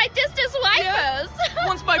vessel because I dissed his waifus. Yeah.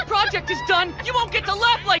 Once my project is done, you won't get to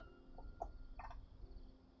laugh like—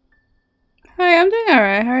 Hi, I'm doing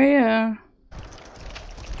alright. How are you?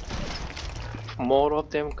 More of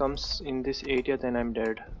them comes in this area than I'm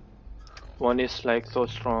dead. One is like so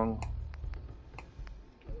strong.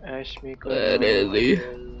 Ash maker. Where is he?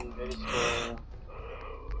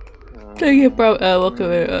 Thank you, bro.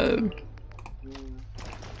 Welcome in.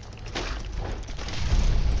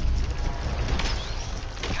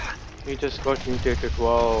 He just got mutated.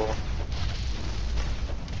 Wow.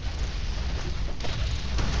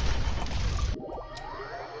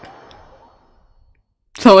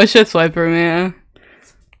 So it's just Swiper, man.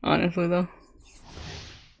 Honestly, though.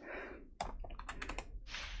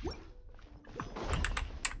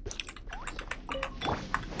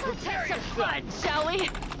 Let's have some fun, shall we?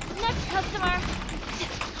 Next customer.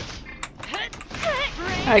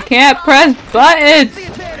 I can't press buttons! The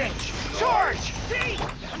advantage! Charge!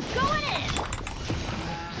 I'm going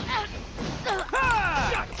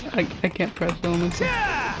in. I can't press elements.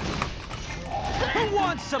 Who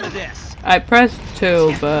wants some of this? I pressed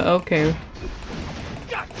 2, but okay.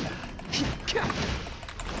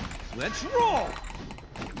 Let's roll!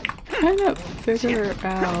 Trying to figure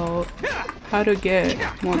out how to get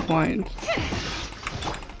more points.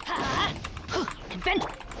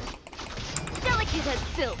 Silly Weak as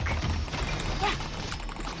silk.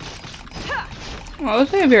 Well, I would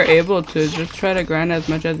say if you're able to, just try to grind as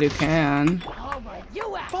much as you can.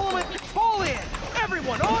 Follow it! Fall in!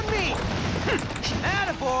 Everyone on me!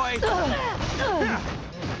 Attaboy!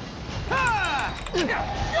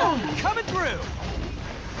 Coming through!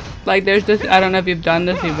 Like, there's this, I don't know if you've done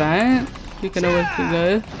this event. You can always do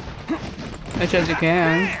this. As much as you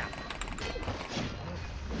can.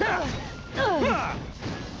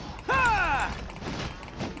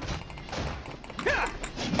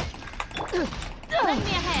 Lend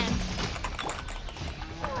me a hand.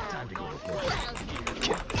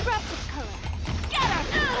 Drop this color. Get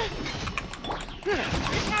her!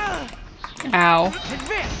 Ow.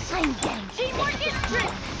 Advance! Teamwork is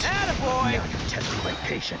strength. Attaboy! Now you're testing my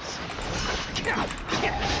patience.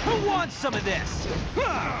 Who wants some of this?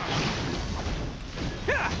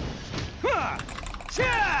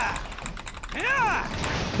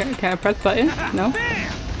 Can I press button? No?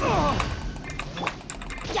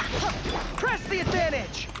 Press the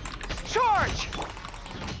advantage! Charge!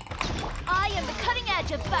 I am the cutting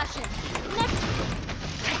edge of fashion. Next.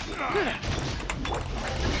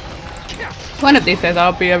 One of these days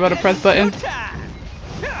I'll be able to press button. Time!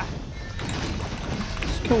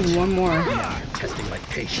 Let's kill one more. Testing my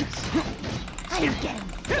patience. I'm getting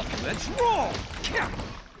sick. Let's roll!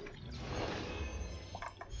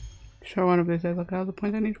 Sure, one of these days I'll get all the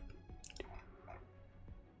points I need.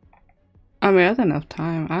 I mean, that's enough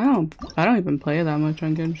time. I don't even play that much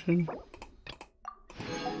on Genshin.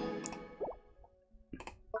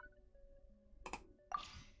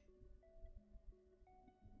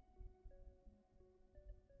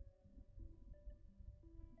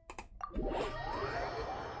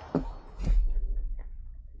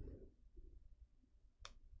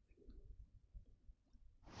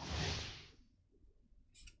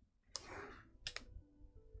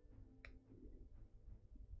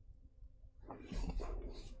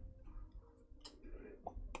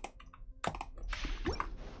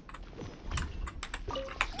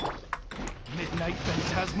 Midnight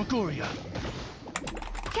Phantasmagoria.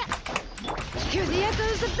 Hear the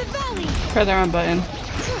echoes of the valley. Press the wrong button.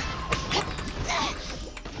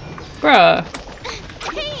 Bruh.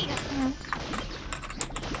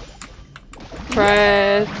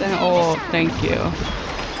 Press and ult. Thank you.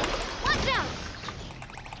 Watch out!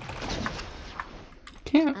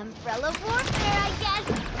 Can't Umbrella warfare, I guess.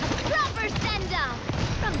 Proper send off.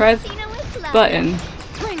 From press Tina with love. button.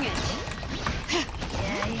 Bring it.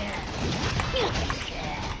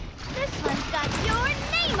 This one's got your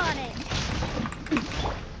name on it.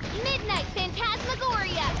 Midnight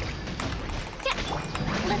Phantasmagoria.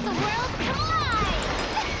 Let the world come alive.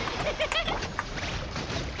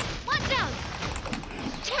 Watch out.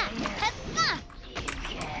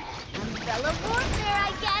 Umbrella warfare,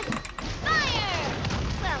 I guess. Fire.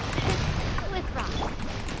 Well, with rock.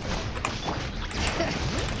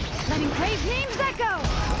 Letting praise names echo.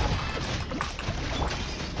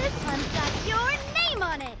 This one's got your name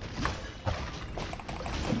on it.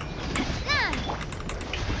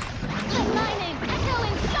 Let my name echo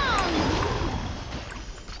in song.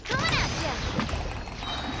 Coming at ya.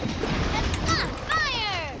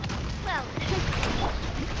 Fire. Well.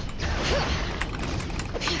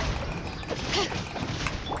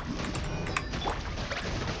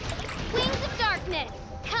 Wings of darkness.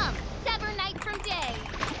 Come, sever night from day.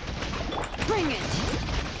 Bring it.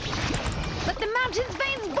 Let the mountain's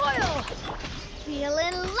veins boil.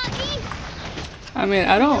 Feeling lucky? I mean,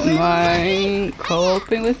 I don't mind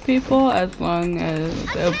co-oping with people as long as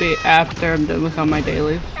it'll be after I'm done with all my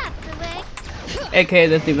dailies. That's the way. AKA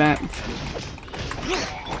this event.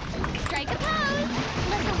 Strike a pose.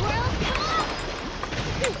 Let the world come up.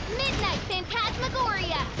 Midnight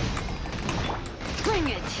Phantasmagoria. Bring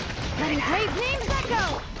it. Letting praise names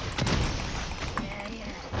echo.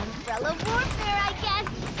 Umbrella warfare, I guess.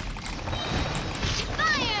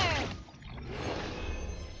 Fire!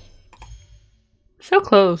 So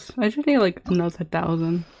close. I just need like another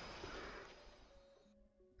 1,000.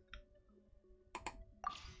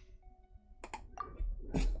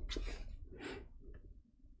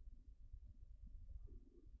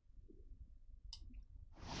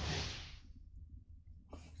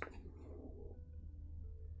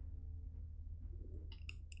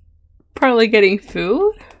 Probably getting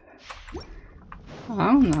food? I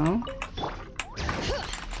don't know.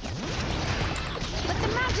 Let the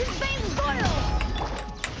mountain's veins boil.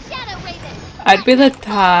 Shadow Raven! I'd be the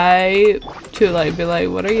type to like be like,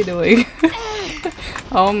 what are you doing?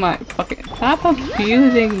 Oh my fucking, stop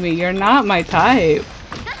abusing me. You're not my type.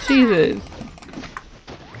 Jesus.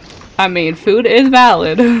 I mean, food is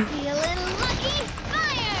valid. Feeling lucky?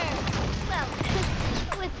 Fire! Well,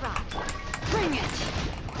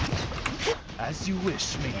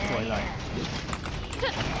 mein Fräulein.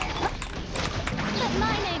 Let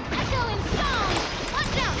my name echo in song!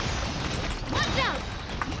 Watch out! Watch out!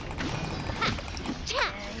 Ha! Cha!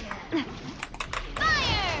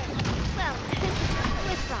 Fire! Well,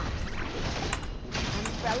 with rocks.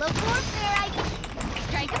 Umbrella warfare, I...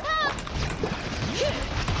 Strike a pop!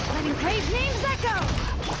 Letting praise names echo!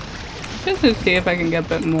 Just to see if I can get a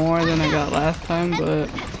bit more than I got last time, but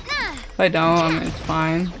if I don't, I mean, it's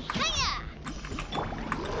fine. Hiya!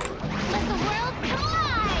 Let the world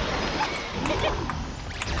collide!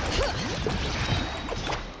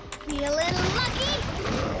 Feeling lucky?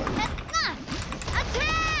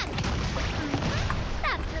 Attack!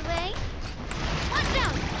 That's the way. Watch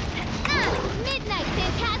out! Midnight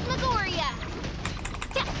Phantasmagoria!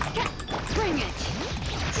 Bring it!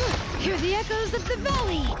 Hear the echoes of the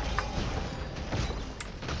valley!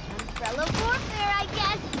 Umbrella warfare, I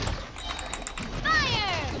guess.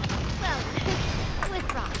 Fire! Well, with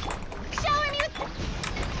rock. Showing you.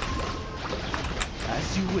 As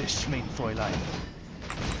you wish, mein Fräulein.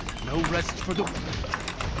 No rest for the...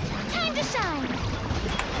 Time to shine.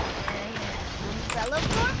 Umbrella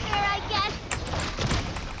warfare, I guess.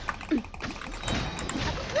 A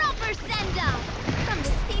proper send-off from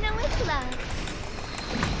the Cena with love.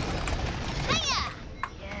 Hiya!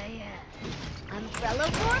 Umbrella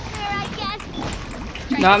warfare, I guess.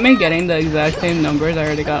 Not me getting the exact same numbers I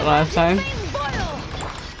already got last time. Hey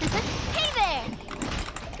there!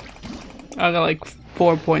 I got like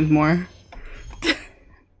 4 points more.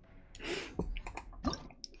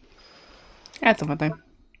 That's a fun thing.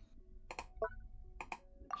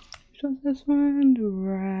 So this one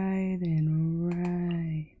right and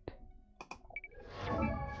right.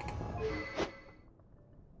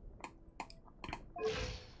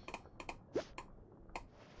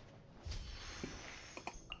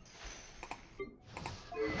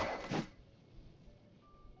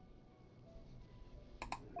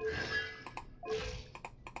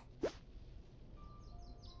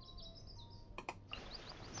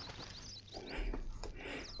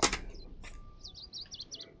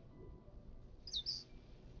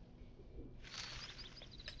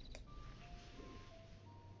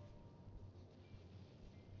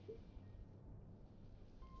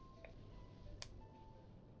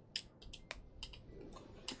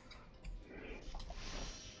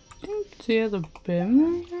 See as a bit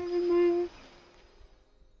more in my...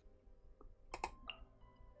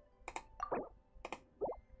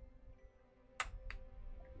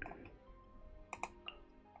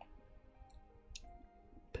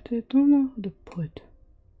 But I don't know how to put.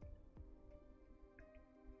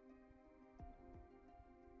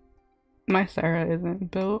 My Sarah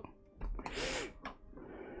isn't built.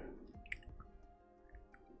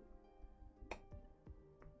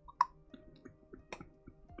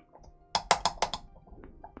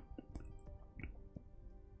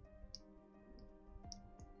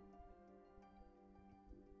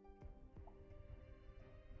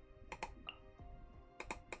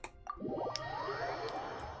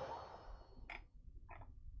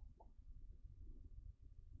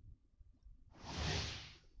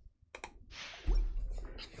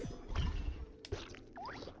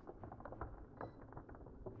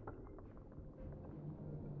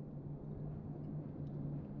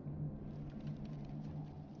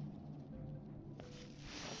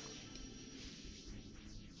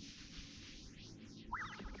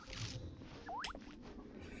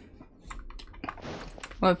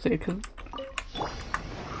 Let's see, cause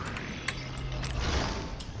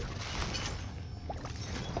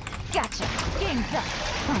Gotcha! Game's up!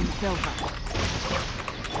 From Silva.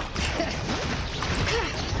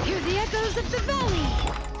 Hear the echoes of the valley!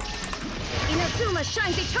 Inazuma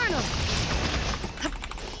shines eternal!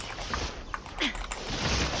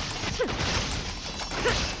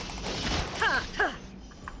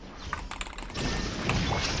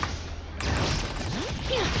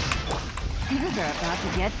 Things are about to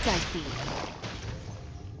get dicey.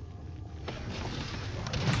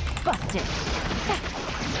 Busted!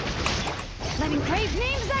 Letting praise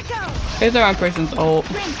names echo! it's the wrong person's ult.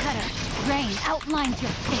 Rain cutter! Rain outlines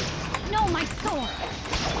your fate! Know my sword!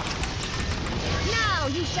 Now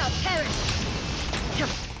you shall perish!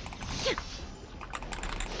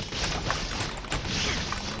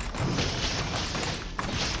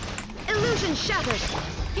 Illusion shattered!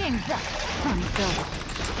 Game's up! From Silva.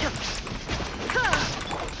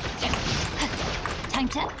 Time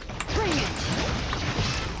to bring it!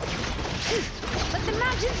 Let the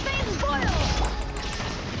mountain's veins boil!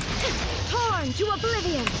 Torn to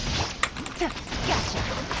oblivion! Gotcha!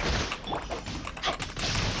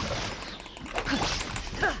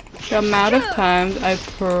 The amount of times I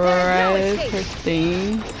press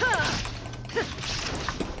thing.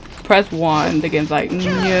 Press 1, the game's like,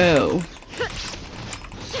 no.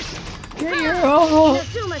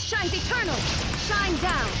 Inazuma shines eternal. Shine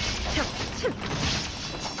down.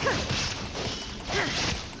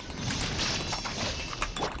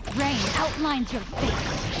 Rain outlines your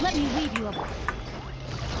face. Let me weave you a...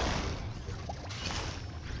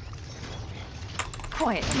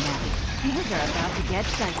 Quiet now. Things are about to get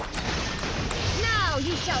dicey. Now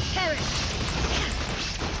you shall perish.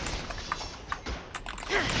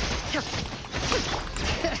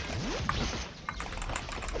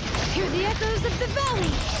 Hear the echoes of the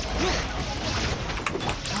valley.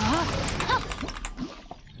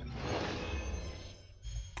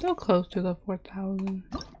 So close to the 4,000.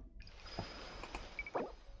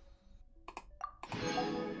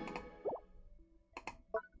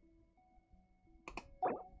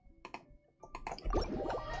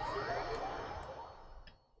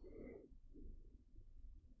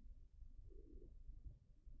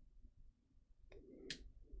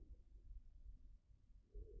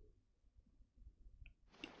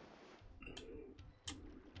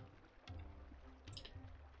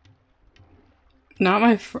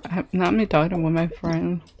 Not me talking with my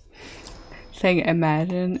friend. Saying,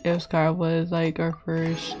 imagine if Scar was like our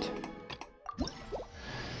first.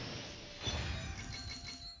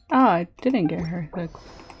 Oh, I didn't get her. Like,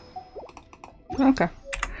 okay.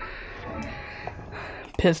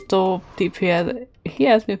 Pistol DPS. He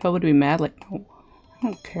asked me if I would be mad. Like, no, I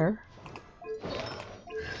don't care.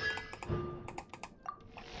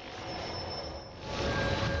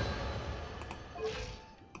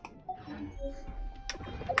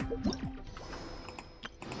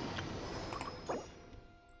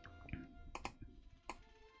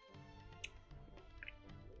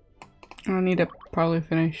 I need to probably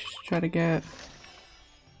try to get.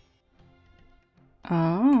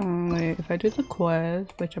 Oh, wait, if I do the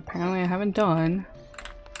quest, which apparently I haven't done,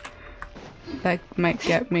 that might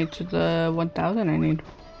get me to the 1,000 I need.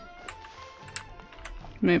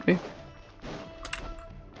 Maybe.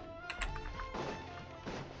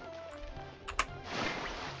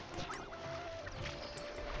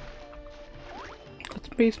 Let's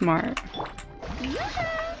be smart.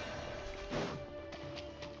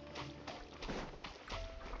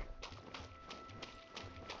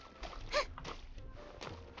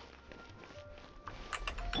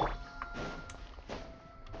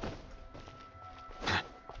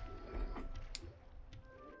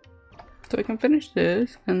 So I can finish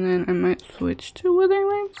this, and then I might switch to Withering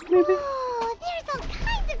Wings, maybe? Oh, there's all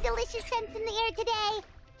kinds of delicious scents in the air today.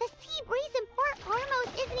 The sea breeze and port Ormos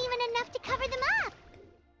isn't even enough to cover them up.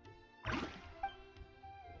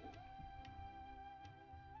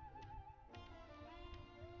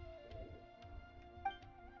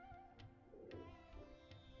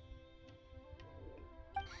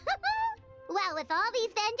 Well, with all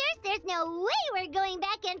these vendors, there's no way we're going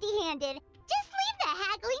back empty-handed. Just leave the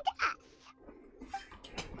haggling to us.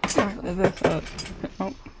 Alright, this up.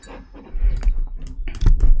 Oh.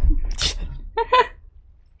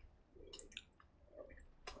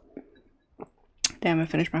 Damn, I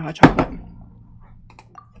finished my hot chocolate.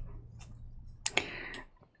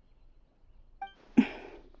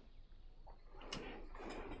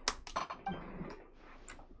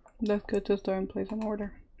 That's good to start and place an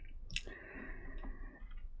order.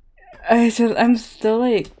 I'm still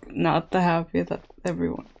like not the happiest that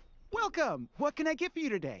everyone Welcome! What can I get for you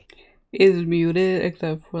today? is muted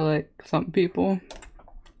except for like some people.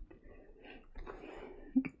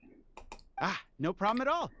 Ah, no problem at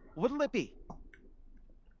all. What'll it be?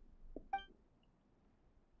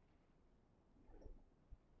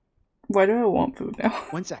 Why do I want food now?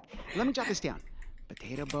 One sec. Let me jot this down.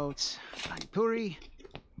 Potato boats, pani puri.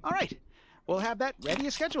 All right. We'll have that ready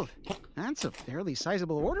as scheduled. That's a fairly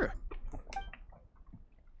sizable order.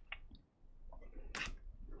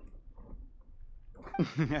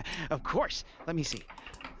 Of course. Let me see.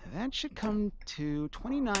 That should come to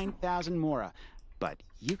 29,000 mora, but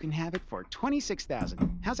you can have it for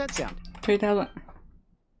 26,000. How's that sound? 3,000.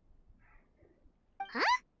 Huh?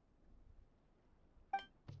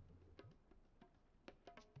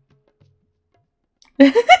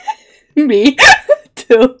 Me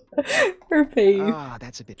too. Her face. Ah,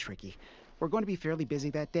 that's a bit tricky. We're going to be fairly busy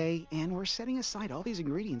that day, and we're setting aside all these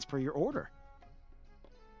ingredients per your order.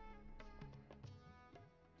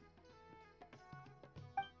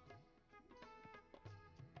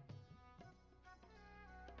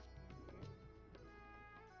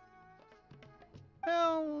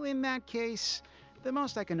 Well, in that case, the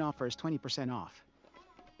most I can offer is 20% off.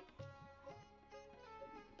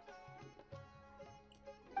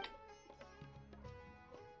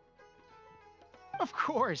 Of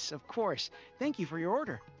course, of course. Thank you for your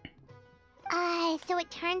order. So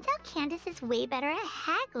it turns out Candace is way better at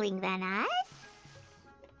haggling than us?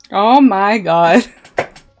 Oh my god.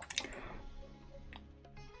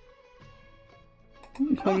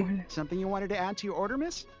 Oh, something you wanted to add to your order,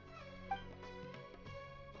 miss?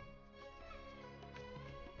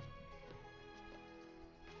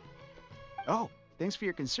 Oh, thanks for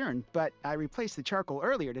your concern, but I replaced the charcoal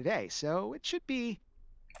earlier today, so it should be...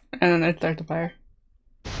 And then I start the fire.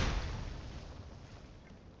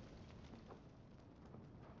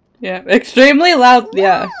 Yeah, extremely loud,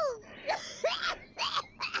 yeah.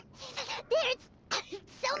 There's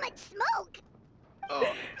so much smoke!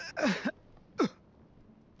 Oh.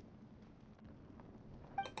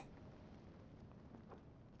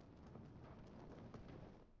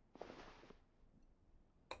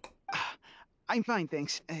 I'm fine,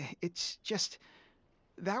 thanks. It's just...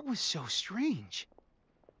 That was so strange.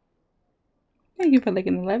 Thank you for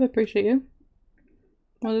liking the live, I appreciate you.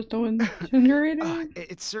 While it's doing ginger eating.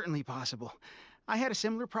 It's certainly possible. I had a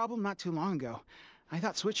similar problem not too long ago. I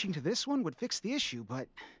thought switching to this one would fix the issue, but...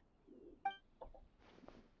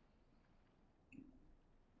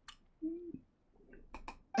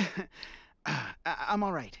 I'm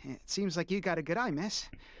alright. It seems like you got a good eye, miss.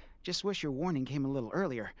 Just wish your warning came a little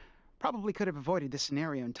earlier. Probably could have avoided this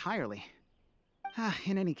scenario entirely.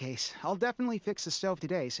 In any case, I'll definitely fix the stove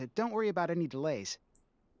today, so don't worry about any delays.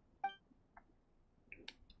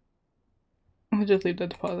 I'll just leave that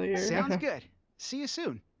deposit here. Sounds good. See you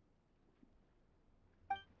soon.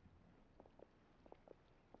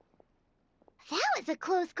 That was a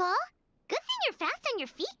close call. Good thing you're fast on your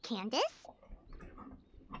feet, Candace.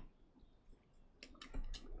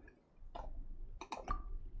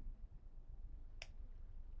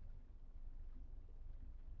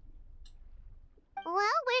 Well,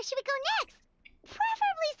 where should we go next?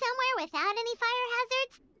 Preferably somewhere without any fire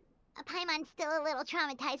hazards. Paimon's still a little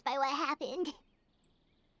traumatized by what happened.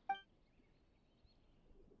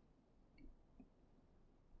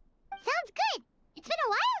 Sounds good. It's been a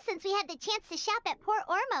while since we had the chance to shop at Port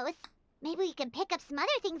Ormos. Maybe we can pick up some other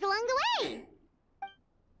things along the way.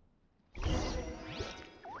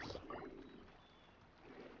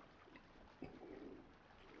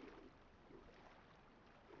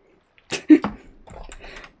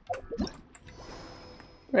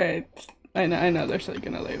 Right. I know they're still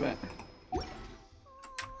gonna leave it.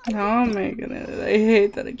 Oh my goodness. I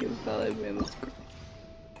hate that it keeps telling me this.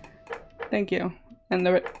 Thank you. And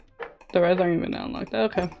the rest aren't even unlocked.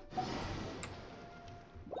 Okay.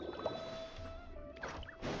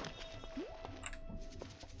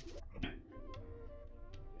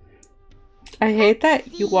 I hate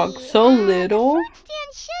that you walk so little. The fruit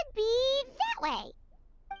stand should be that way.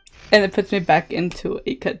 And it puts me back into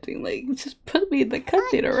a cutscene. Like, just put me in the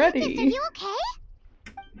cutscene already. Candace, are you okay?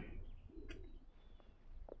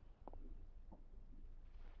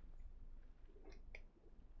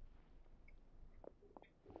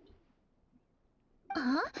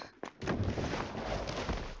 Huh?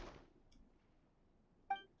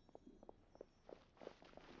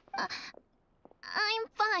 I'm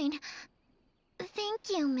fine. Thank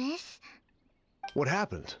you, miss. What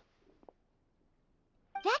happened?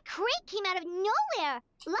 That crate came out of nowhere.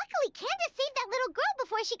 Luckily, Candace saved that little girl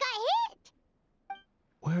before she got hit.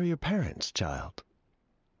 Where are your parents, child?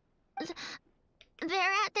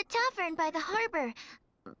 They're at the tavern by the harbor.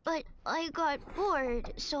 But I got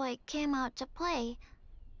bored, so I came out to play.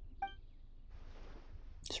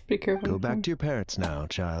 Just be careful. Go back to your parents now,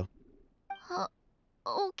 child.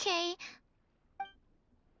 Okay.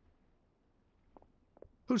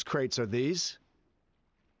 Whose crates are these?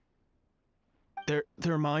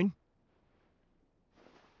 They're mine?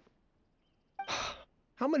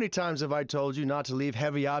 How many times have I told you not to leave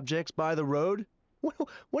heavy objects by the road?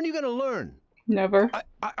 When are you gonna learn? Never.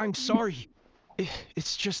 I'm sorry.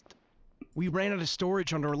 It's just... we ran out of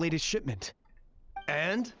storage on our latest shipment.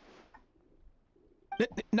 And?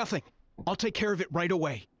 Nothing. I'll take care of it right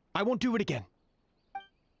away. I won't do it again.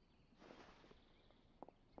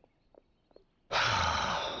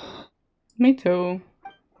 Me too.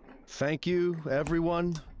 Thank you,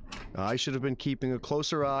 everyone. I should have been keeping a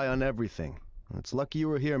closer eye on everything. It's lucky you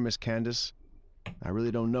were here, Miss Candace. I really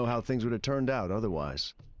don't know how things would have turned out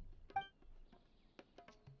otherwise.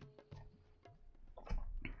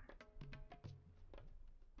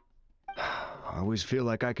 I always feel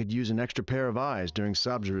like I could use an extra pair of eyes during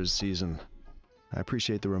Sabzura's season. I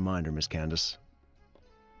appreciate the reminder, Miss Candace.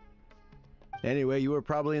 Anyway, you were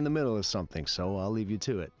probably in the middle of something, so I'll leave you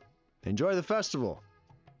to it. Enjoy the festival!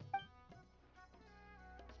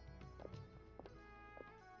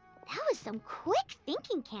 That was some quick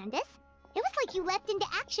thinking, Candace. It was like you leapt into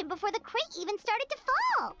action before the crate even started to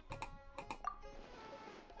fall.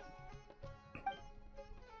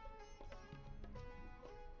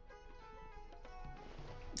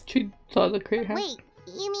 She saw the crate happen. Wait,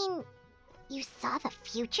 you mean you saw the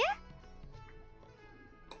future?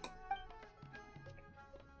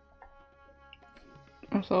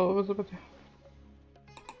 I saw what was about to.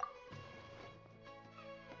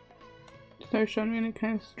 Start showing me any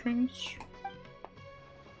kind of strange.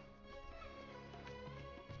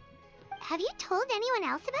 Have you told anyone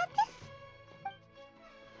else about this?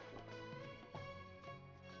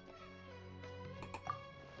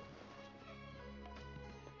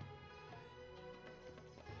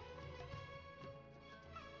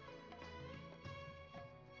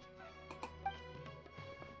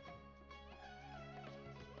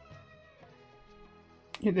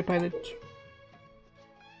 Hit the pilot.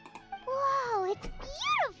 Whoa, it's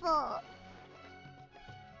beautiful!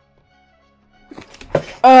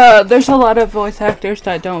 There's a lot of voice actors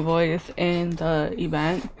that don't voice in the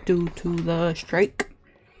event due to the strike.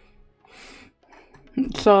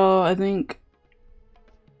 So I think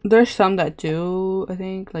there's some that do, I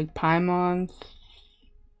think, like Paimons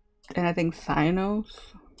and I think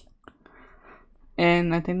Sinos.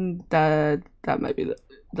 And I think that might be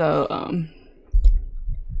the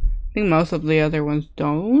I think most of the other ones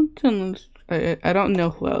don't, unless I don't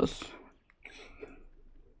know who else.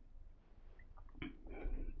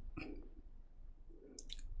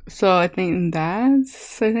 So I think I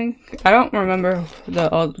don't remember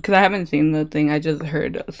because I haven't seen the thing. I just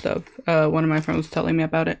heard stuff. One of my friends was telling me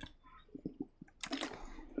about it.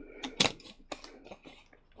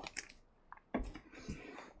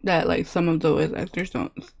 That like some of the voice actors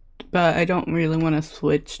don't, but I don't really want to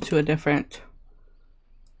switch to a different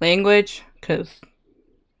language because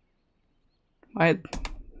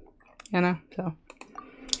so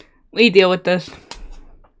we deal with this.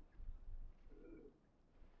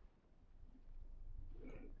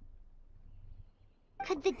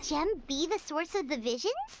 Could the gem be the source of the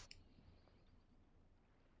visions?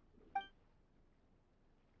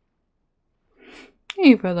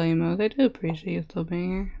 Hey, Brother Emos, I do appreciate you still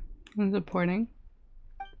being here and supporting.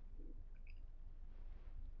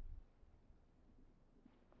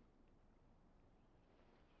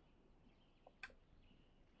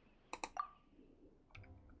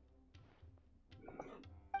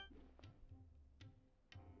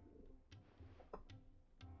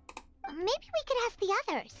 Maybe we could ask the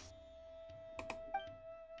others.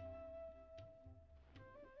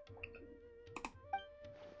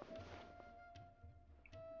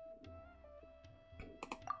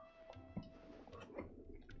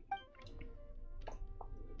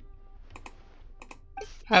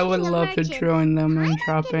 I would love to join them in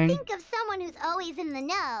shopping. Think of someone who's always in the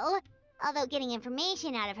know. Although getting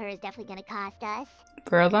information out of her is definitely gonna cost us.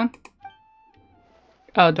 Girlon?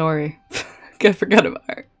 Oh, Dory. I forgot about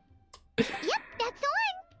her. Yep, that's the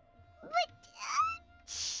one. But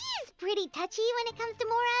she's pretty touchy when it comes to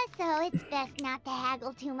Mora, so it's best not to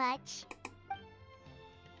haggle too much.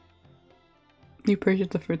 You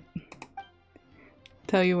purchased the fruit.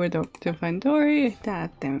 Tell you where to find Dory.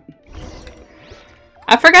 God damn it.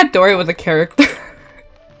 I forgot Dory was a character.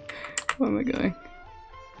 Where am I going?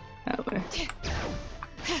 That way.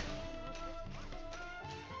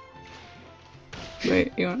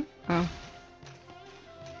 Wait, you want? Oh.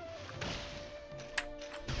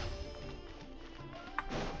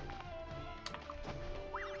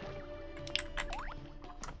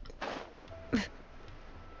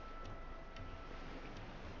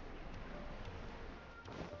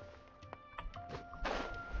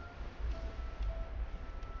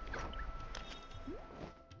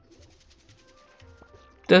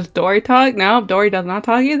 Does Dory talk? No, Dory does not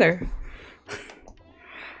talk either.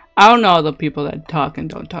 I don't know the people that talk and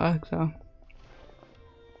don't talk, so.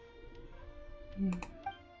 Dory!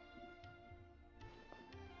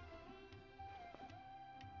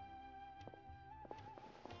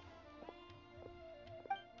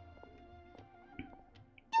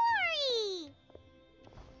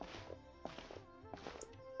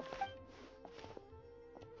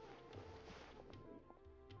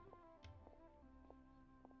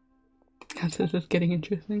 This is getting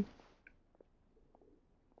interesting.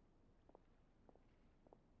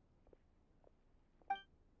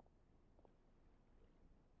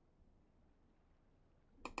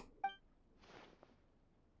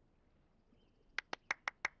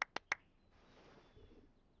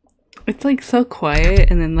 It's like so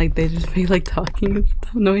quiet and then like they just be like talking and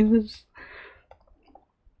stuff noises.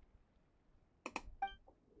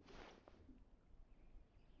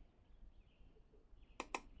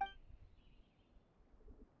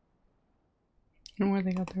 know where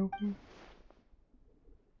they got their open.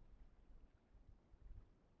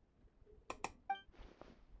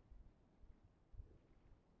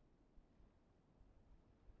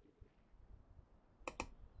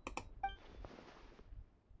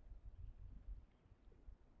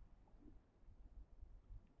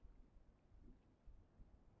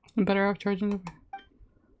 I'm better off charging the.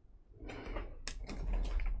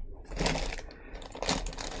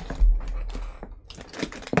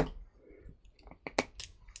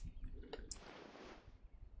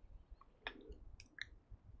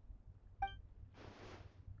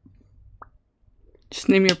 Just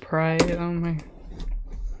name your pride. Oh my.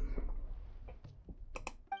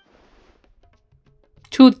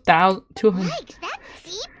 2,200. Yikes, that's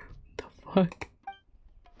steep. The fuck?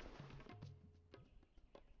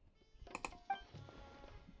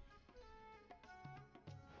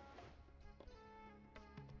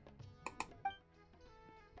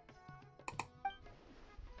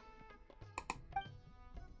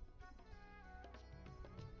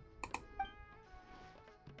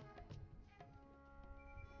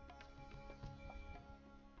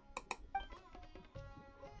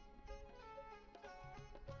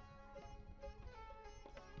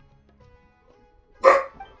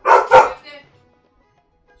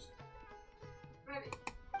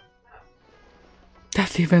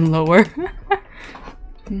 That's even lower.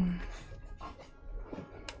 Hmm.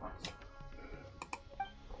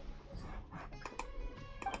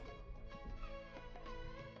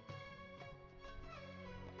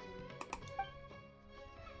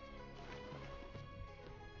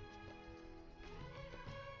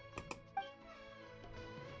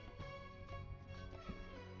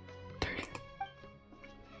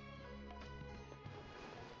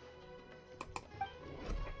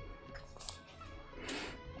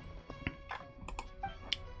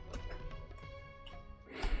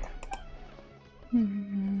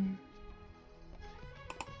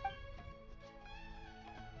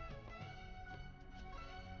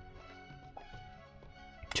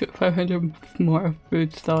 500 more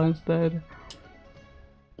food stall instead.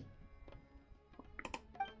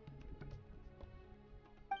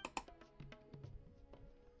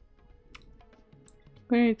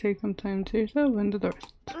 Why don't you take some time to yourself and do the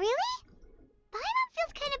rest? Really? Paimon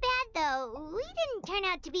feels kind of bad, though. We didn't turn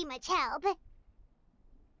out to be much help.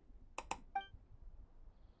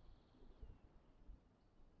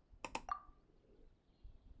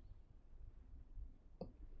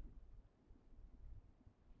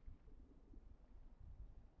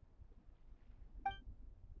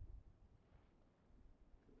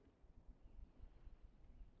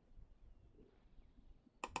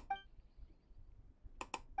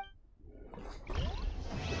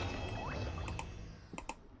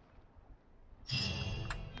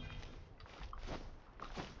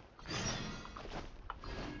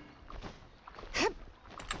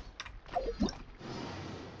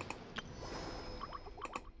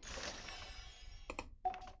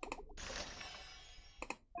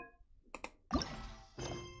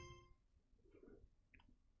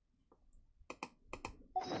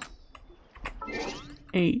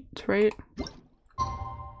 Eight, right?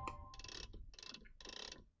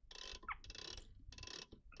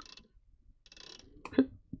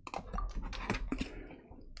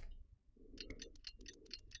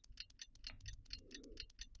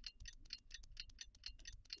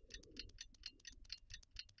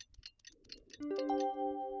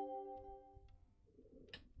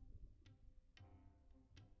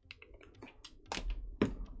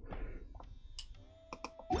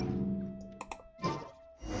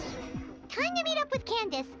 Time to meet up with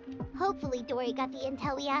Candace. Hopefully Dory got the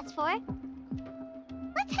intel we asked for.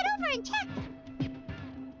 Let's head over and check.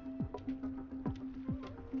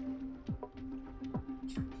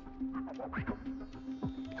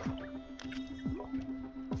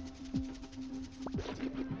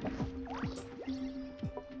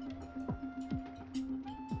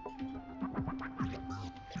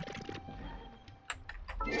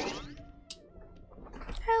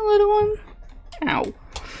 Hey, little one. Ow.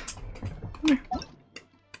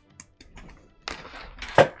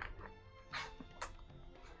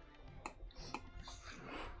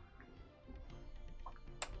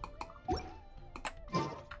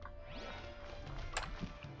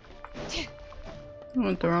 I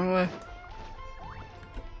went the wrong way.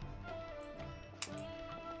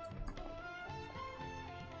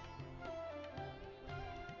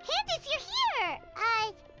 Candace, you're here!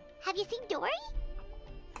 Have you seen Dory?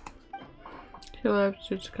 She left,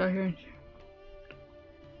 she just got here.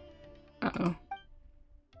 Uh-oh.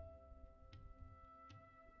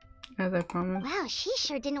 As I promised. Wow, she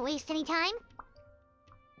sure didn't waste any time.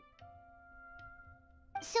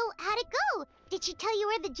 How'd it go? Did she tell you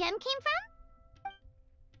where the gem came from?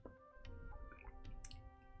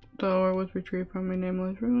 The ore was retrieved from a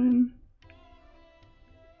nameless ruin.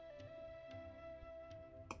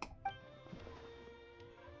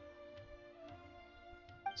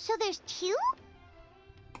 So there's two?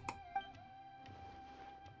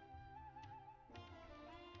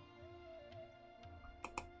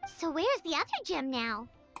 So where's the other gem now?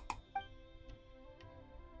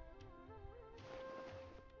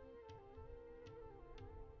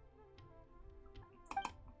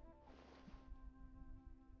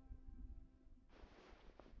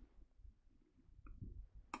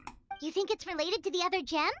 You think it's related to the other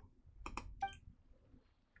gem?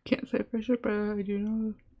 Can't say for sure, but I do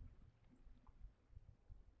know.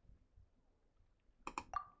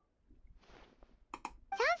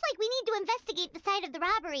 Sounds like we need to investigate the site of the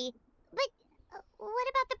robbery. But what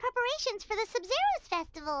about the preparations for the Sub-Zero's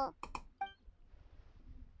festival?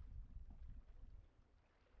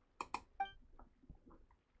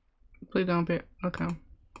 Please don't be. Okay.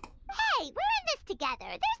 Hey, we're in this together.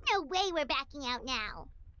 There's no way we're backing out now.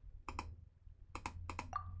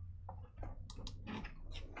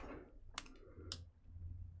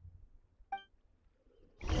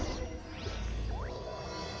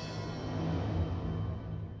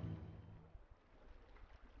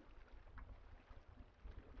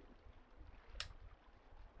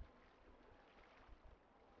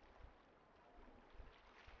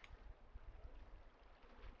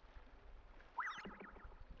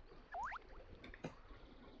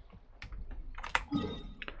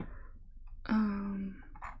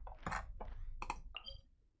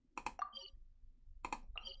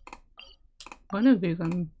 One of these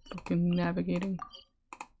I'm fucking navigating.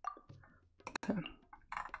 Okay.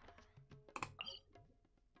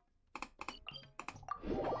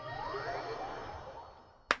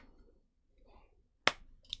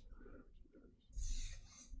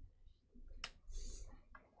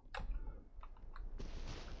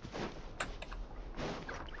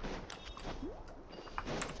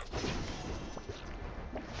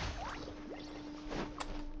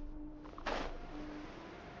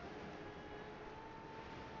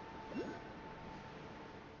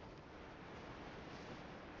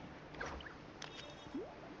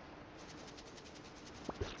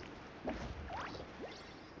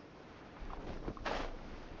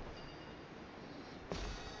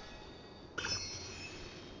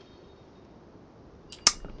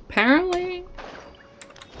 Apparently,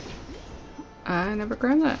 I never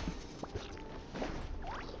grabbed that.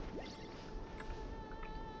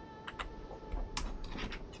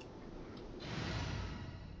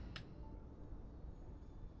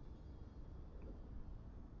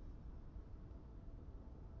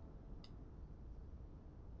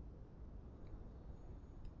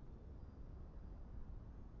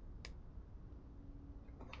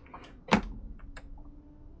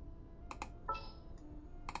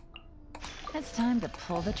 It's time to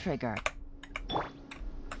pull the trigger.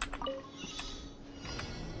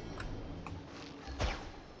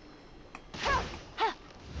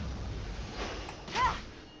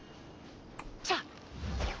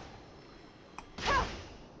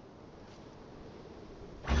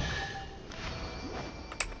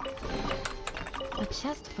 A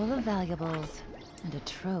chest full of valuables and a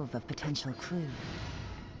trove of potential clues.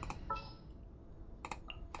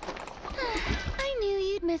 I knew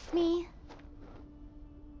you'd miss me.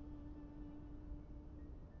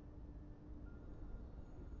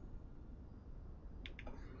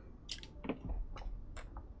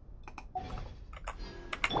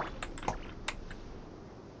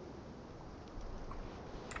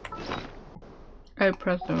 I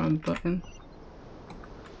pressed the wrong button.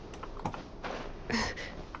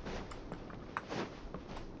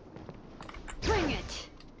 Bring it!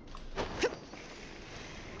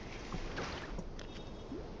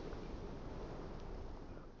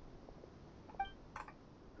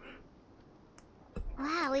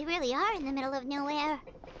 Wow, we really are in the middle of nowhere.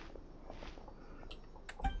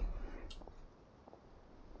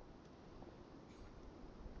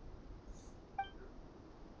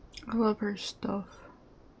 I love her stuff.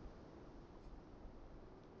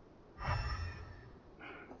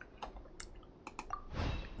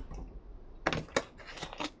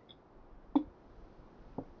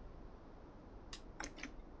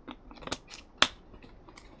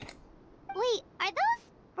 Wait, are those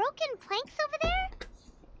broken planks over there?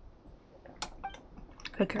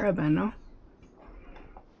 A caravan, no?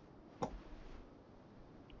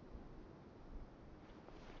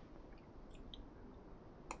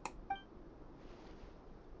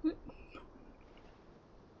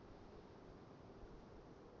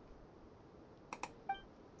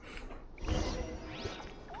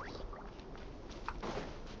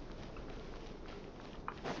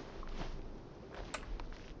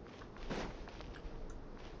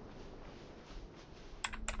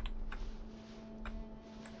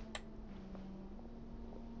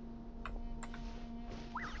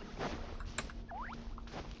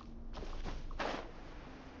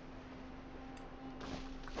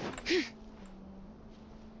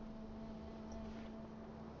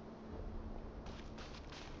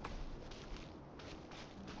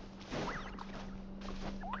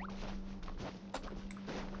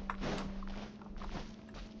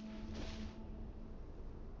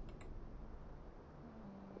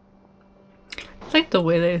 It's like the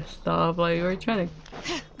way they stop, like we're trying to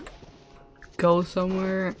go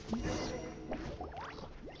somewhere.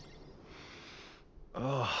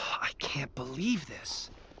 Oh, I can't believe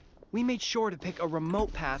this. We made sure to pick a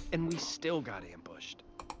remote path and we still got ambushed.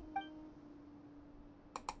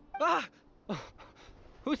 Ah!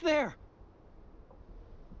 Who's there?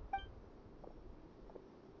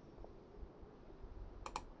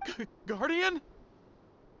 Guardian?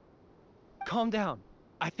 Calm down.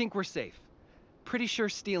 I think we're safe. Pretty sure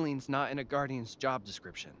stealing's not in a Guardian's job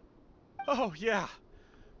description. Oh, yeah.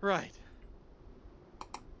 Right.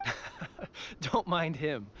 Don't mind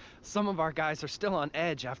him. Some of our guys are still on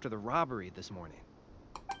edge after the robbery this morning.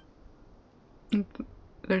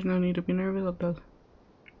 There's no need to be nervous about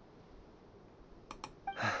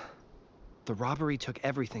that. The robbery took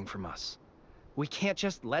everything from us. We can't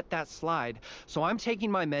just let that slide, so I'm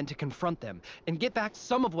taking my men to confront them and get back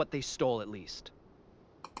some of what they stole at least.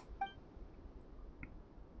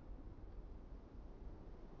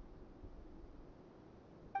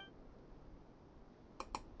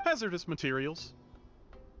 Hazardous materials.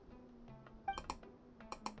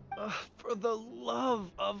 For the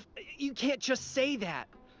love of... You can't just say that.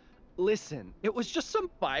 Listen, it was just some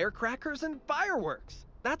firecrackers and fireworks.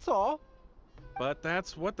 That's all. But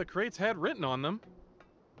that's what the crates had written on them.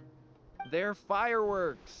 They're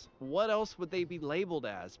fireworks. What else would they be labeled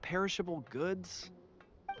as? Perishable goods?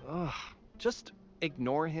 Ugh, just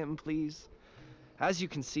ignore him, please. As you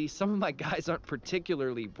can see, some of my guys aren't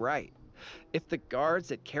particularly bright. If the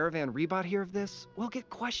guards at Caravan Rebot hear of this, we'll get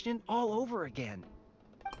questioned all over again.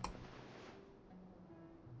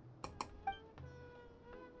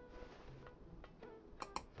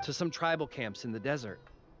 To some tribal camps in the desert.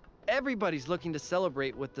 Everybody's looking to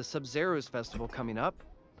celebrate with the Sub-Zero's festival coming up.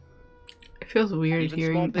 It feels weird Even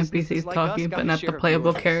hearing NPCs like talking, us got but a not share the of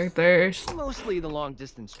playable yours. characters. Mostly the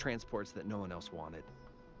long-distance transports that no one else wanted.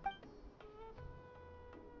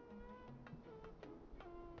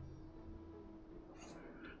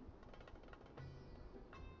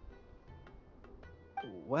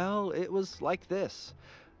 Well, it was like this.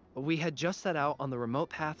 We had just set out on the remote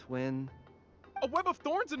path when... A web of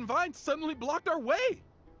thorns and vines suddenly blocked our way!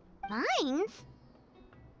 Vines?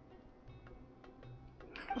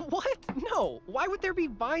 What? No! Why would there be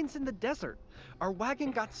vines in the desert? Our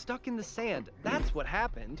wagon got stuck in the sand. That's what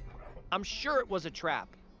happened. I'm sure it was a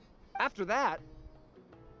trap. After that...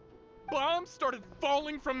 Bombs started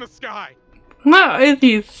falling from the sky! What is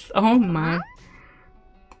these? Oh my.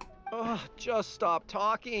 Ugh, just stop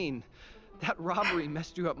talking. That robbery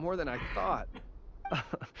messed you up more than I thought.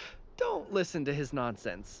 Don't listen to his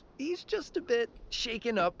nonsense. He's just a bit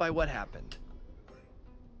shaken up by what happened.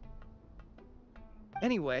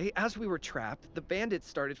 Anyway, as we were trapped, the bandits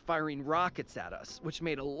started firing rockets at us, which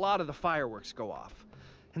made a lot of the fireworks go off.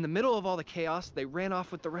 In the middle of all the chaos, they ran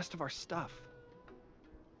off with the rest of our stuff.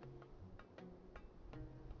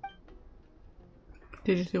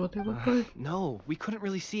 Did you see what they looked like? No, we couldn't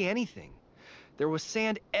really see anything. There was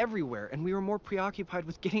sand everywhere, and we were more preoccupied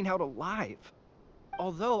with getting out alive.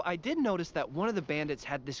 Although, I did notice that one of the bandits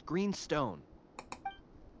had this green stone.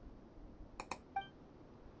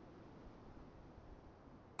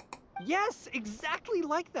 Yes, exactly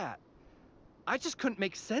like that. I just couldn't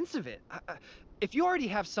make sense of it. If you already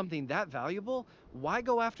have something that valuable, why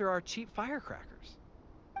go after our cheap firecrackers?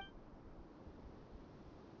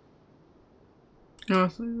 No,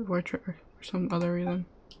 it's for some other reason.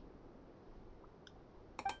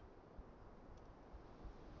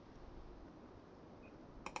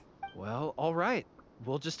 Well, all right.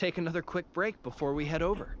 We'll just take another quick break before we head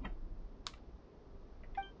over.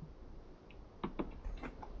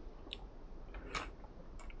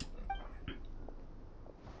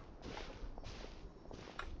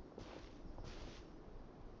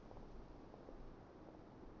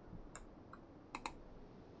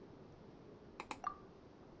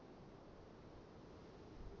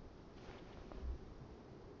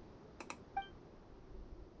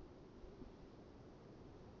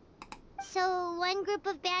 So one group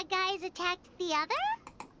of bad guys attacked the other?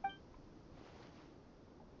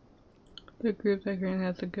 The group that Grant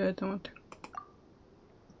had the good, don't want to.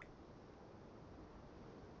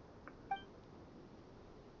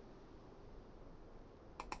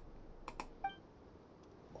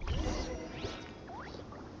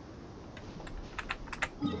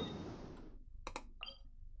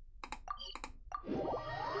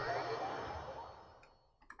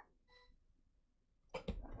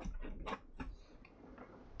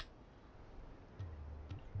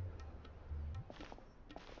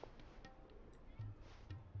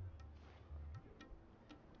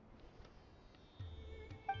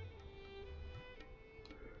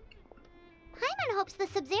 hopes the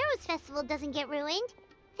Sub-Zero's festival doesn't get ruined.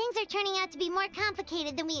 Things are turning out to be more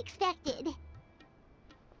complicated than we expected.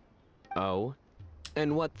 Oh?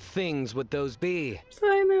 And what things would those be?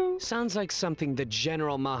 I know. Sounds like something the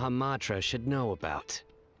General Mahamatra should know about.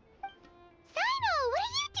 Sino, what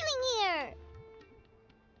are you doing here?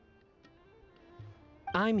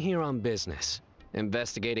 I'm here on business,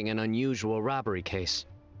 investigating an unusual robbery case.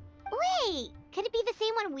 Wait, could it be the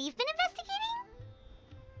same one we've been investigating?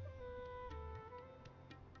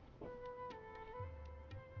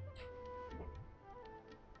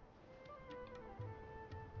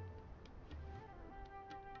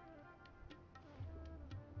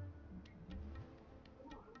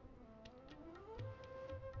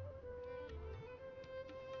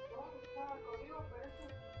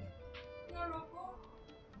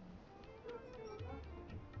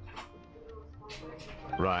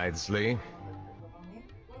 Ridesley.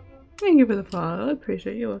 Thank you for the follow. I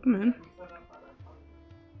appreciate you. Welcome in.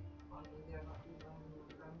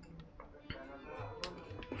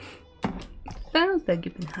 Sounds like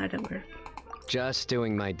you've been hard at work. Just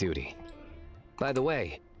doing my duty. By the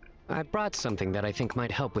way, I brought something that I think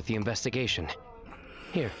might help with the investigation.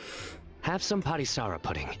 Here, have some patisara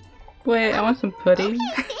pudding. Wait, I want some pudding.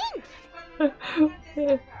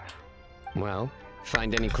 Well,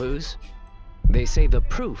 find any clues? They say the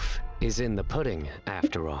proof is in the pudding,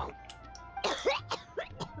 after all. Did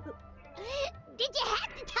you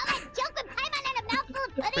have to tell that joke when Paimon had a mouthful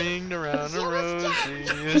of pudding? Ring around the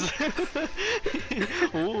roses.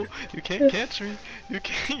 Oh, you can't catch me. You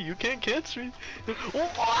can't catch me.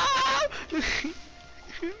 Oh,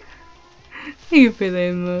 You feel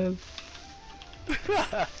that move.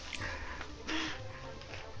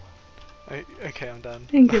 Okay, I'm done.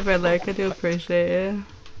 Thank you for like. I do appreciate it.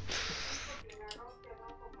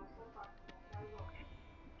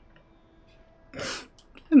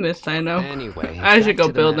 I miss Sino. Anyway, I should back go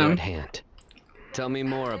to the build matter them. at hand. Tell me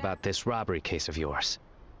more about this robbery case of yours.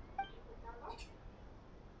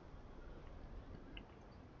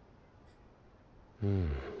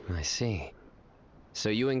 I see. So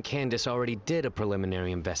you and Candace already did a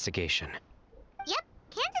preliminary investigation. Yep,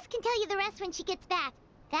 Candace can tell you the rest when she gets back.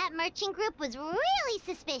 That merchant group was really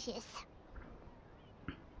suspicious.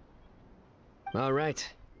 All right.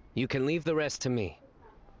 You can leave the rest to me.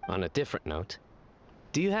 On a different note,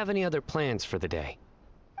 do you have any other plans for the day?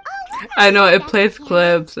 Oh, I know, it plays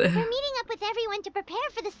clips. We're meeting up with everyone to prepare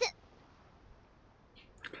for the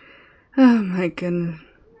Oh my goodness.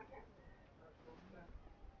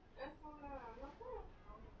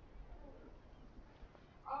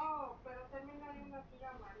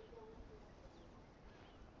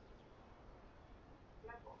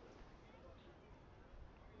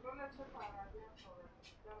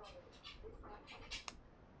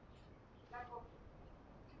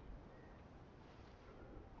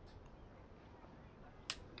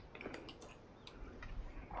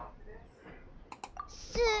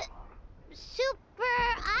 super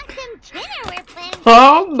awesome dinner we're planning.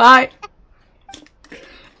 Oh my.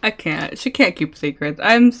 I can't. She can't keep secrets.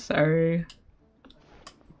 I'm sorry.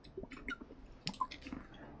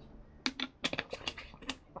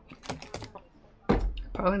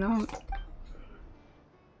 Probably not.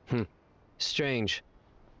 Strange.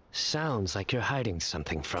 Sounds like you're hiding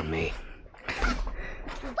something from me.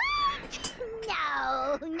 What?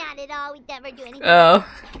 No, not at all. We'd never do anything. Oh.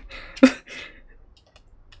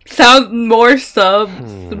 Sounds more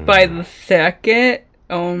subs by the second.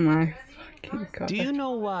 Oh my fucking god. Do you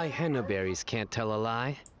know why henna berries can't tell a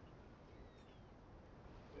lie?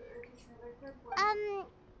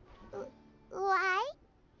 Why?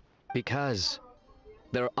 Because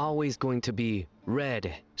they're always going to be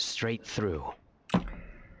red straight through.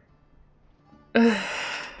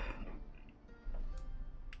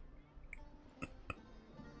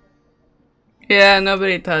 Yeah,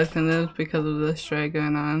 nobody talks in this because of the strike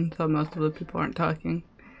going on, so most of the people aren't talking.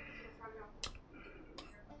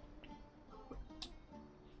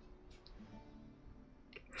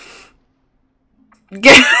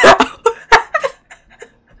 Get out!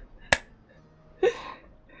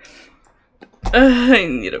 I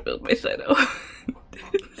need to build my Sino.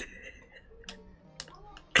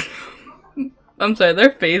 I'm sorry,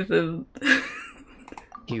 their faces.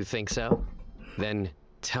 You think so? Then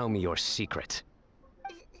tell me your secret.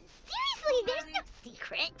 Seriously, there's no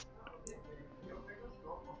secret.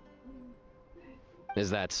 Is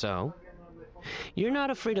that so? You're not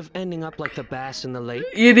afraid of ending up like the bass in the lake?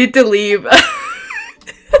 You need to leave.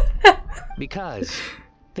 Because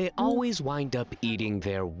they always wind up eating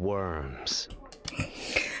their worms.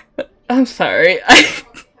 I'm sorry.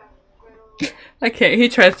 I can't. He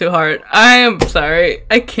tries too hard. I am sorry.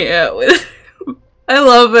 I can't with I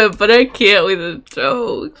love it, but I can't with the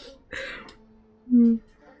jokes.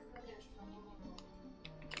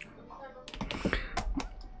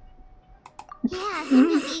 Yeah,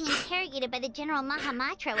 somehow being interrogated by the General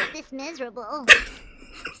Mahamatra was this miserable.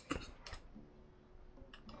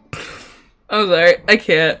 I'm sorry, I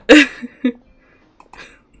can't.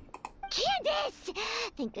 Candace!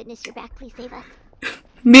 Thank goodness you're back. Please save us.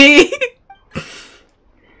 Me?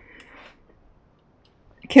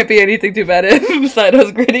 Can't be anything too bad beside us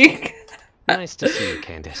grinning. Nice to see you,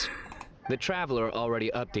 Candace. The Traveler already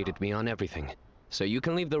updated me on everything, so you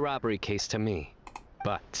can leave the robbery case to me.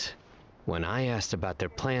 But when I asked about their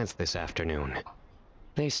plans this afternoon,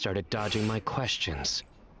 they started dodging my questions.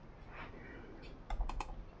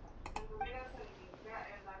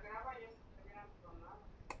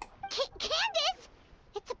 Candace!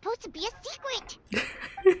 It's supposed to be a secret!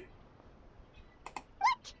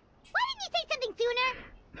 What? Why didn't you say something sooner?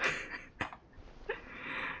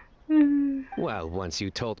 Well, once you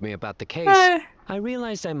told me about the case, I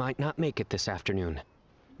realized I might not make it this afternoon.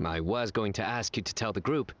 I was going to ask you to tell the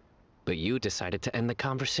group, but you decided to end the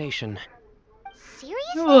conversation.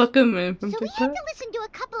 Seriously? Welcome in from So we had to listen to a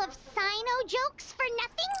couple of Sino jokes for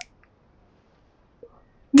nothing?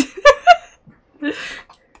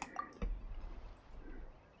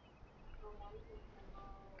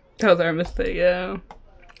 That was our mistake, yeah.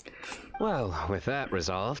 Well, with that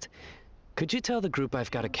resolved, could you tell the group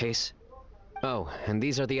I've got a case? Oh, and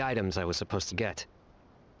these are the items I was supposed to get.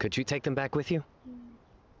 Could you take them back with you?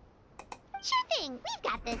 Sure thing, we've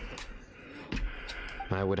got this.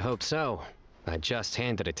 I would hope so. I just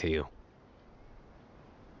handed it to you.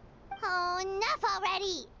 Oh, enough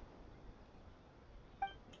already!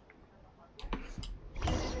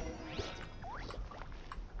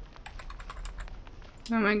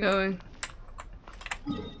 Where am I going?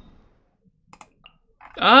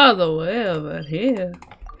 All the way over here.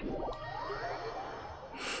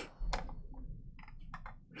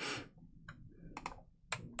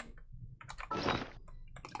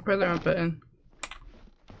 Further on button.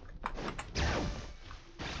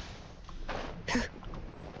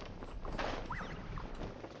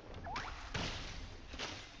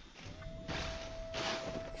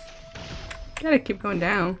 Gotta keep going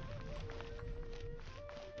down.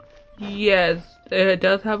 Yes, it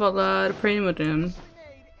does have a lot of primo gems.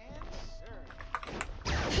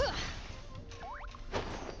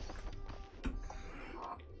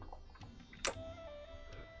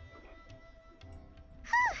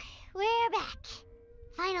 We're back.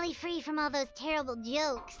 Finally free from all those terrible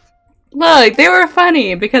jokes. Look, they were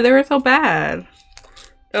funny because they were so bad.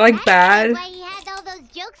 They're like bad. That's why he had all those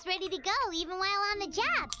jokes ready to go even while on the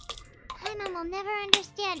job. Paimon will never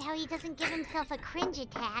understand how he doesn't give himself a cringe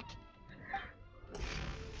attack.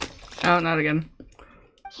 Oh, not again.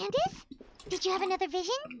 Candace? Did you have another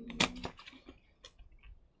vision?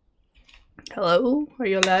 Hello? Are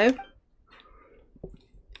you alive?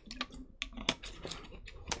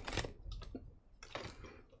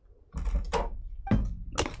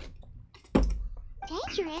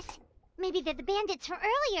 Dangerous? Maybe they're the bandits from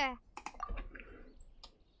earlier.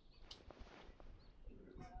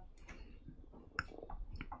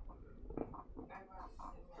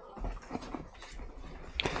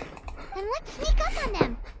 Then let's sneak up on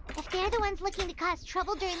them. If they're the ones looking to cause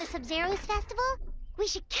trouble during the Sub-Zero's festival, we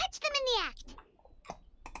should catch them in the act.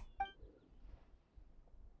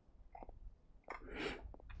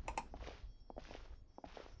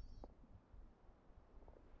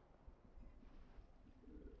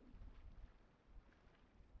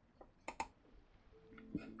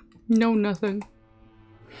 No, nothing.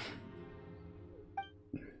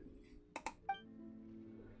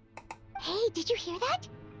 Hey, did you hear that?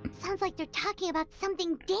 Sounds like they're talking about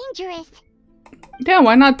something dangerous. Yeah,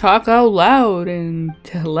 why not talk out loud and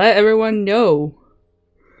to let everyone know?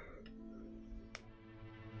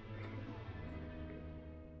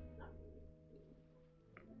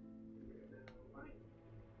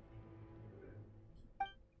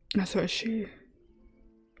 That's what she...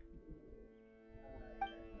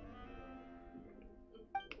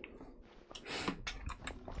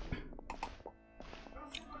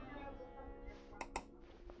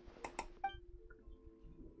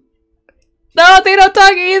 No, they don't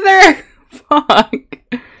talk either! Fuck.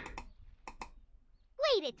 Wait,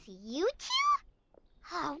 it's you two?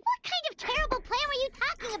 Oh, what kind of terrible plan were you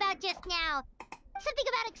talking about just now? Something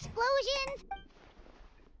about explosions?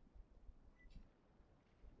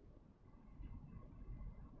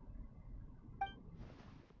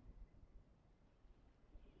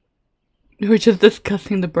 We were just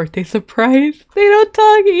discussing the birthday surprise. They don't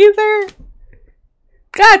talk either.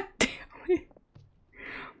 God damn it.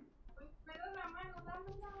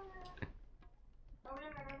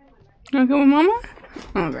 Wanna go with mama?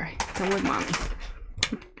 Alright, come with mommy.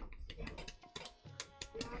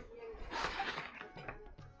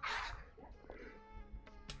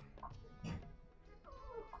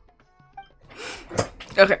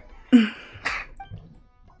 Okay.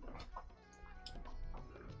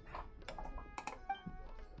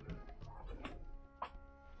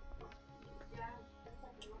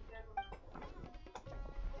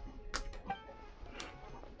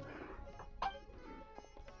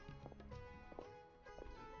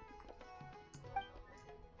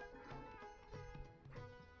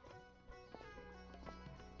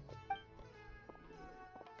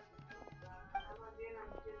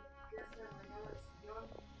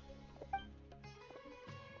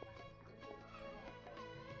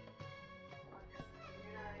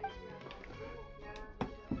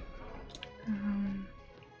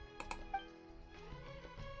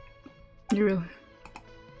 You really?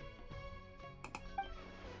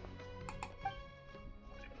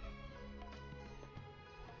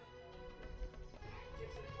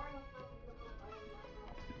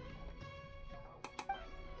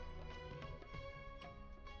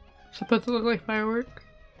 Supposed to look like fireworks?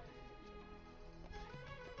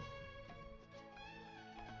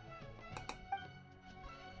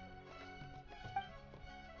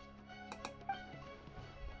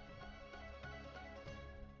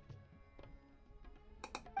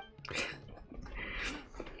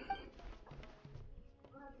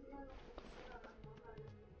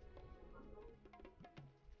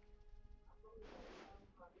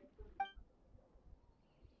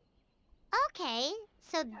 Okay,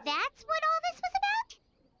 so that's what all this was about?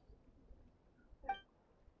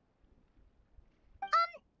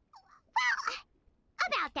 Well,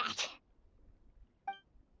 about that.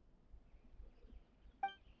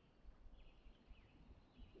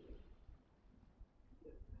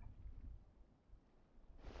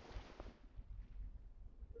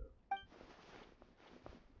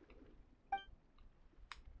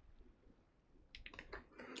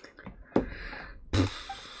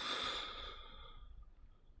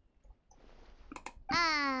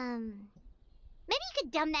 Maybe you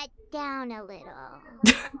could dumb that down a little.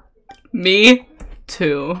 Me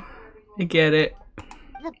too. I get it.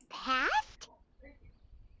 The past?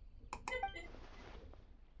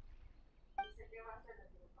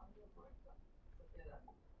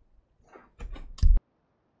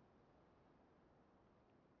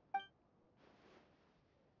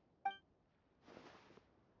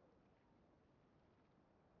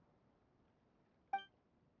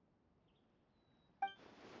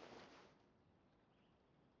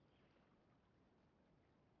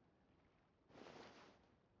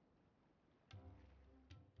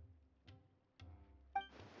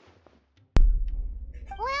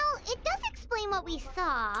 Well, it does explain what we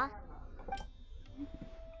saw.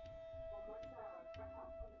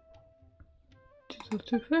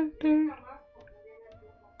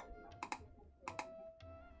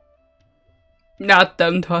 Not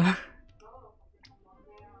them talk.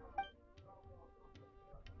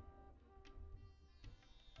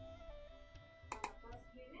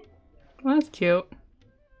 Well, that's cute.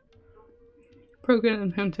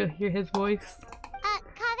 Program him to hear his voice.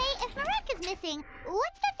 Kave, if Marek is missing,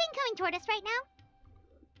 what's that thing coming toward us right now?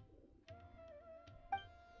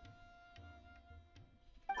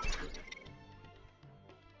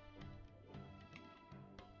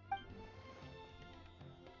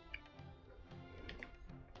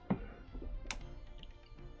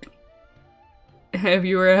 If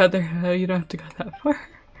you were other, you don't have to go that far.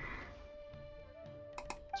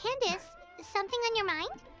 Candace, something on your mind?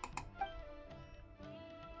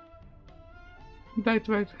 Back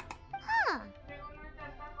to back. Huh.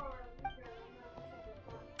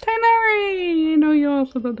 Tainari! I know you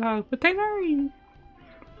also the dog, but Tainari!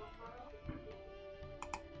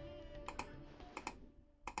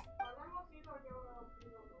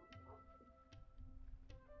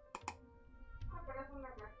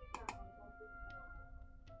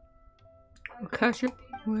 I'll catch your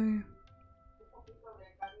way.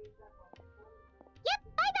 Yep,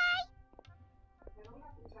 bye-bye!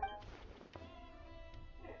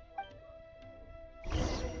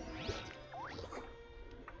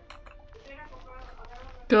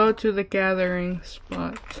 Go to the gathering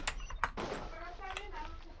spot.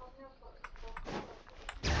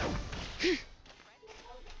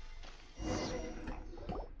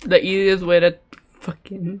 The easiest way to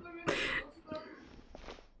fucking...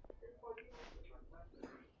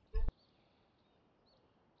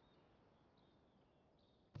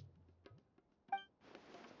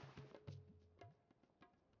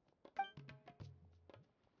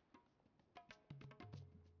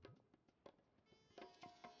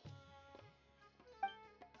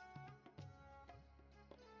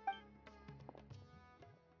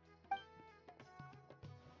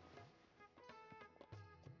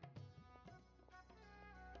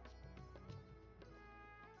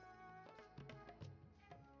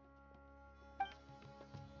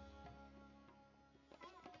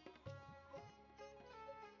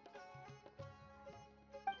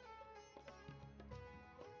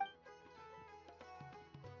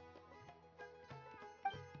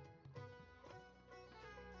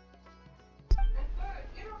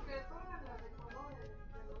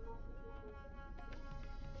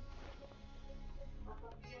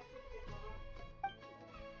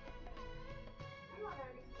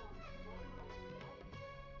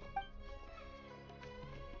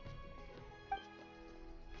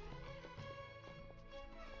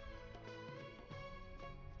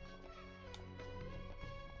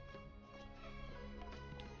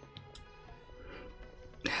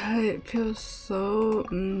 It feels so.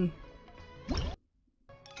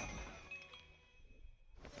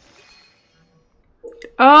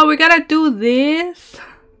 Oh, we gotta do this.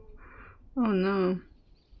 Oh no.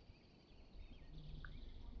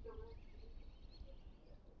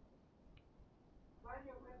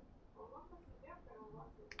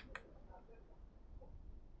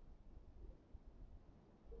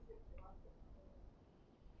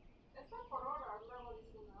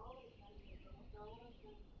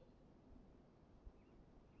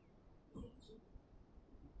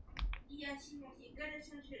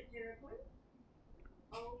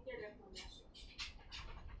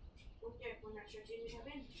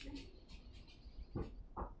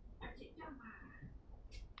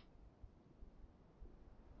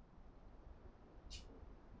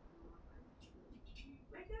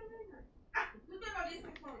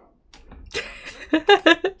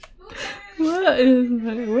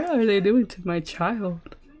 What are they doing to my child?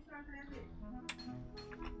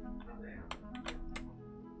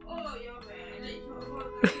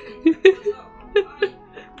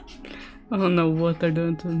 I don't know what they're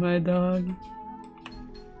doing to my dog.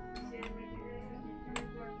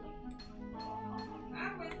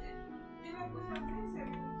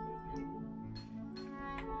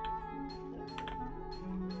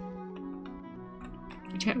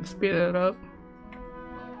 Can't speed it up.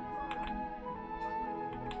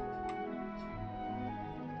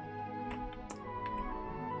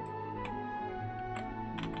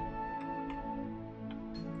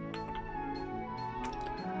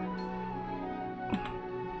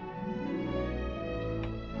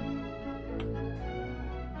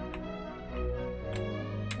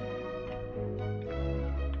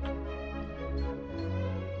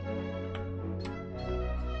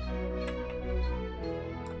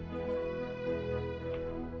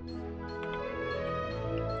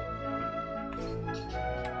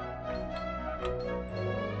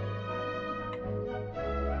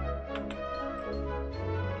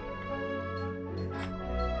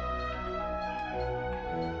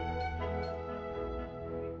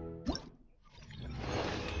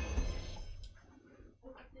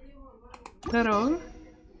 That all?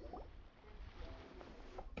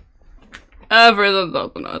 Everyone's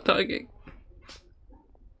also not talking.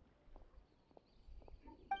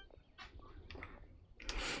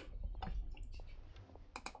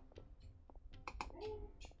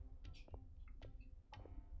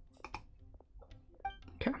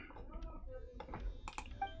 Okay.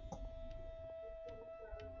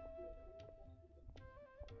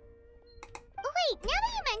 Wait, now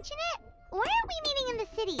that you mention it, why aren't we meeting in the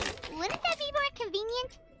city? Wouldn't that be more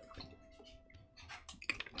convenient?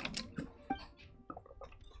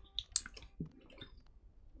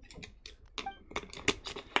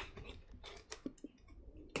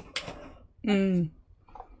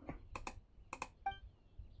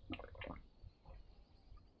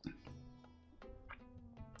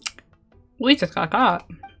 We just got caught.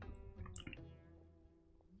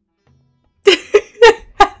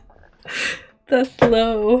 That's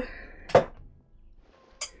slow.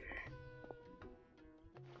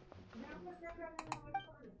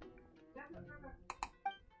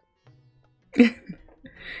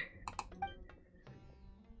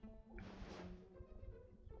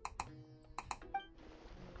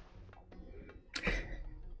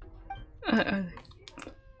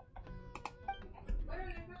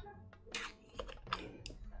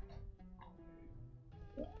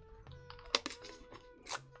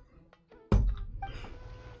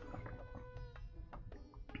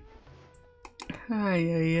 Ay,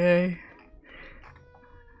 ay, ay.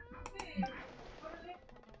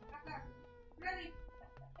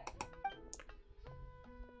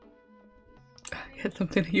 I had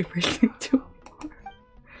something that you're listening to.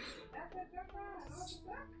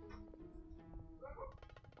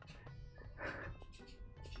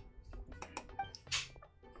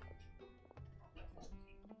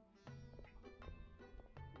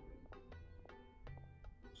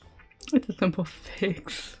 It's a simple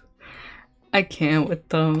fix. I can't with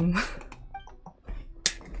them.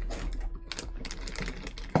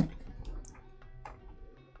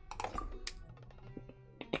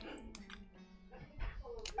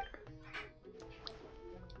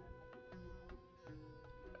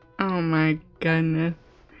 Oh my goodness.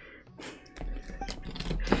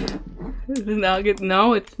 This is not good.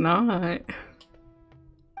 No, it's not.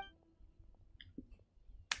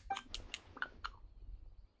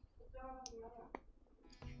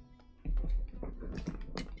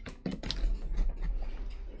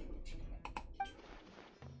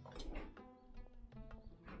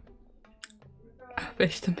 I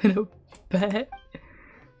placed them in a bed.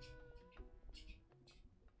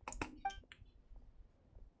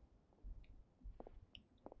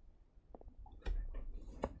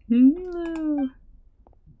 No.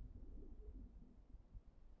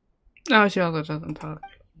 Oh, she also doesn't talk.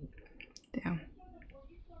 Damn.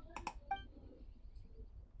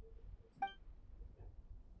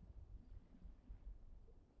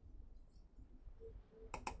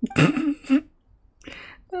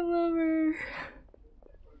 I love her.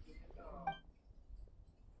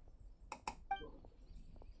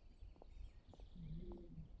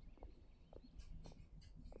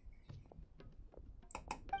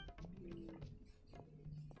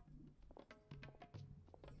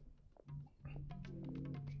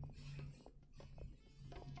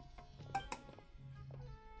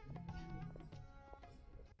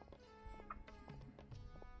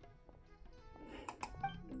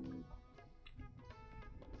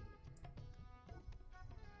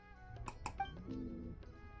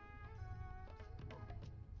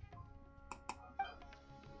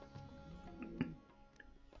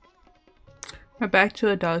 We're back to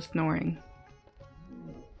a dog snoring.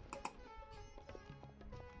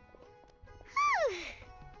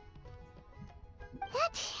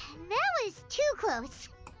 That was too close.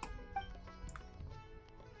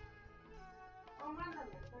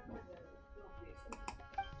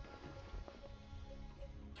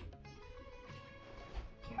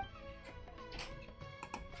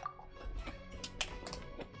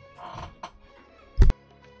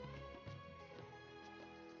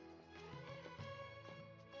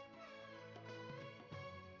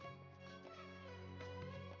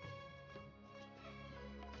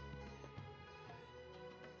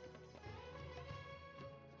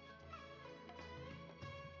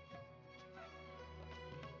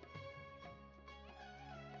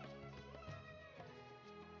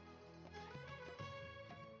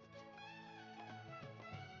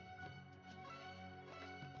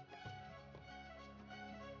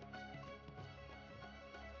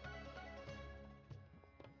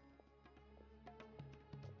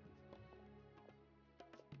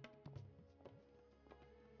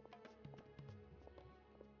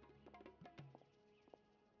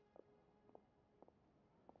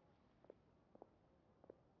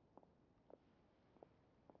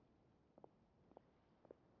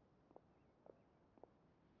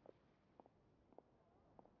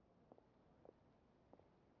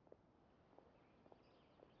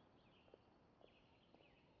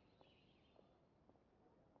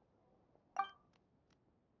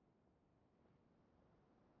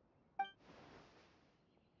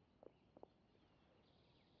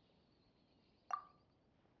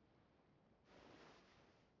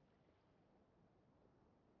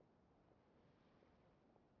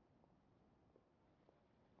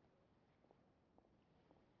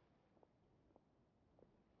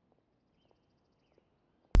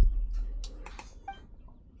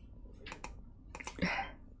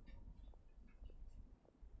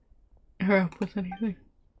 Her up with anything.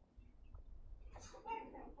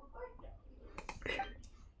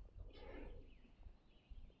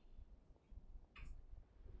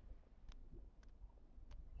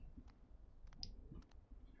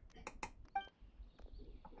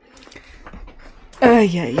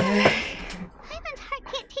 Yeah. Hyman's heart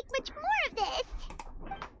can't take much more of this.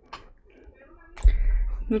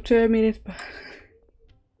 No 3 minutes.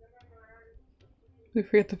 We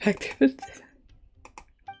forget the back to it.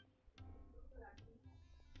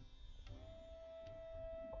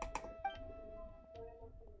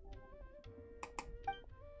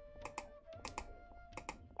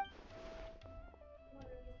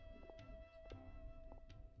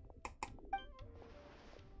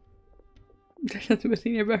 There's nothing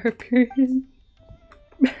missing about her period.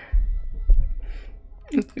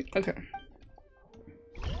 Okay.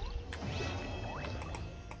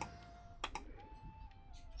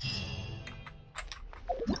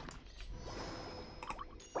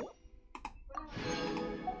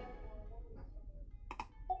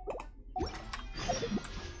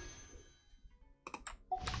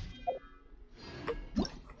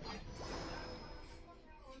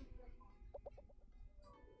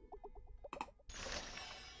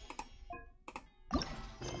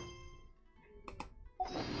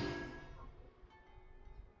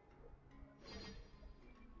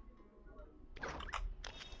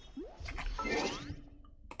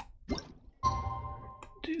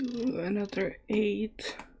 Do another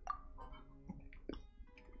 8.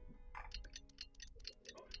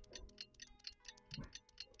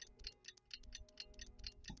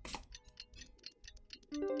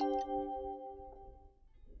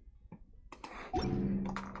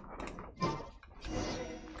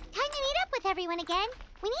 Everyone again.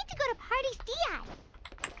 We need to go to Party Stiad.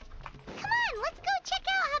 Come on, let's go check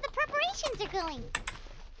out how the preparations are going.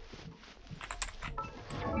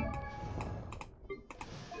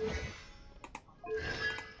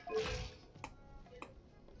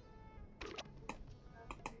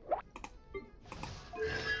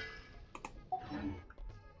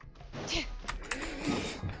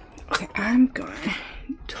 I'm going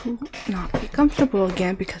to not be comfortable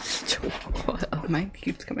again because mine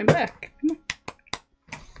keeps coming back.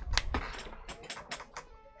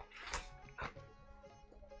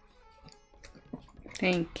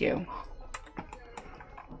 Thank you.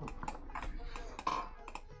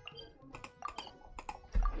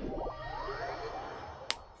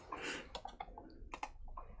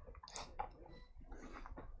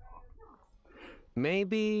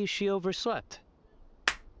 Maybe she overslept.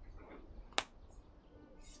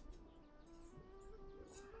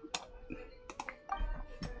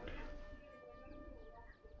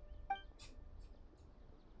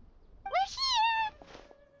 We're here!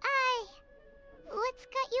 What's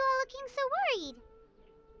got you all looking so worried?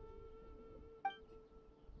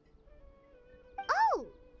 Oh,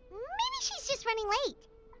 maybe she's just running late.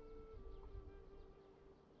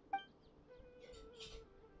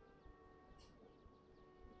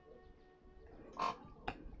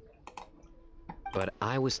 But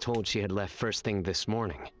I was told she had left first thing this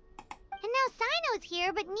morning. And now Sino's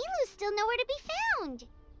here, but Nilu's still nowhere to be found.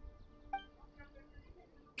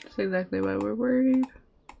 That's exactly why we're worried.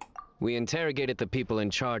 We interrogated the people in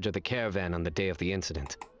charge of the caravan on the day of the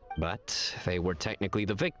incident, but they were technically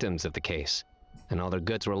the victims of the case, and all their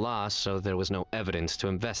goods were lost, so there was no evidence to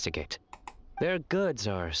investigate. Their goods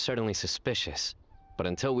are certainly suspicious, but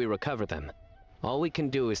until we recover them, all we can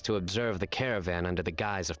do is to observe the caravan under the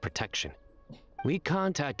guise of protection. We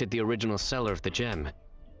contacted the original seller of the gem.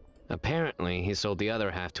 Apparently, he sold the other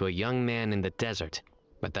half to a young man in the desert,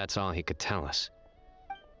 but that's all he could tell us.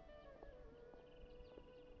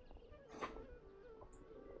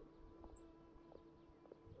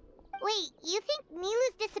 Wait, you think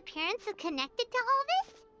Nilu's disappearance is connected to all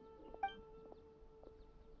this?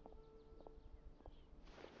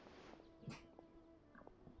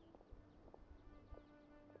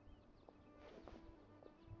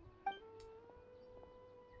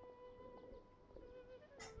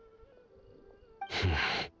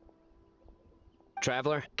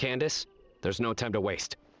 Traveler, Candace, there's no time to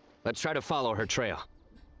waste. Let's try to follow her trail.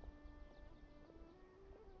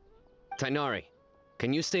 Tainari,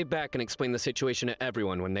 can you stay back and explain the situation to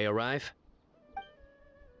everyone when they arrive?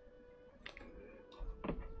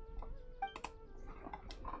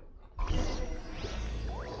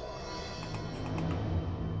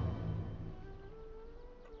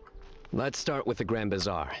 Let's start with the Grand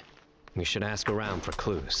Bazaar. We should ask around for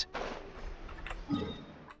clues.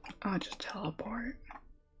 I'll just teleport.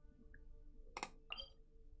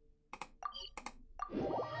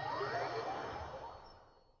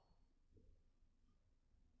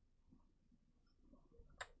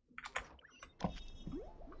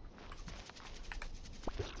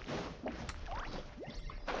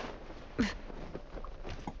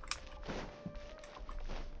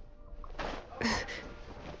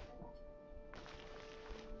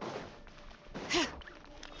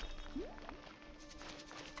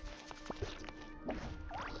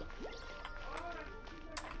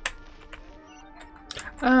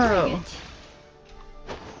 Oh.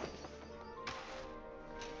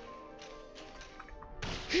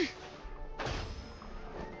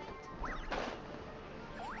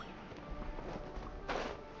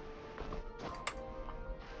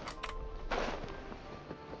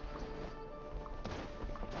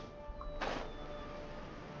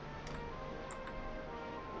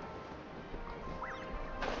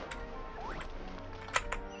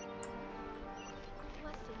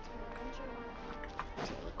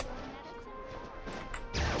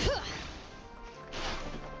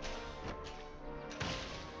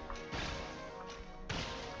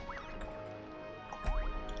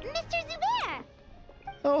 Mr. Zubair!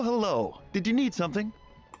 Oh, hello. Did you need something?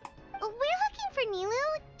 We're looking for Nilu.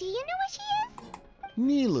 Do you know where she is?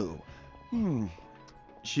 Nilu.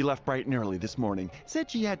 She left bright and early this morning. Said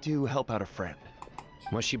she had to help out a friend.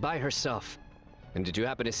 Was she by herself? And did you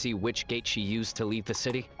happen to see which gate she used to leave the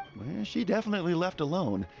city? Well, she definitely left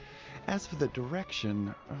alone. As for the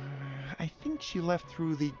direction, I think she left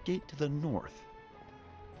through the gate to the north.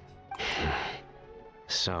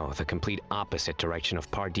 So, the complete opposite direction of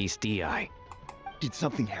Pardis Di. Did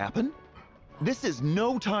something happen? This is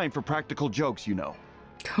no time for practical jokes, you know.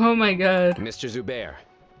 Oh my god. Mr. Zubair,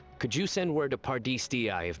 could you send word to Pardis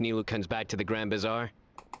Di if Nilu comes back to the Grand Bazaar?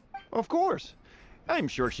 Of course. I'm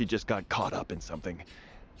sure she just got caught up in something.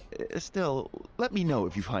 Still, let me know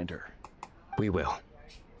if you find her. We will.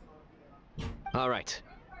 All right.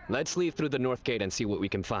 Let's leave through the north gate and see what we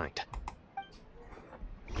can find.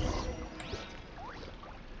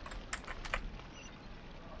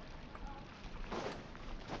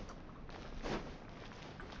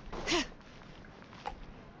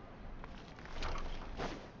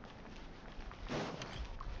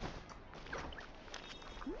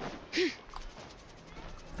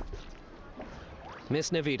 Miss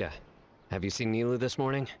Nahida, have you seen Nilu this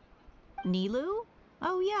morning? Nilu?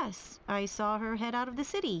 Oh yes, I saw her head out of the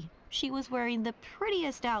city. She was wearing the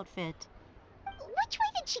prettiest outfit. Which way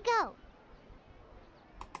did she go?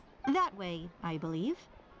 That way, I believe.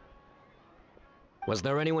 Was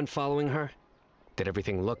there anyone following her? Did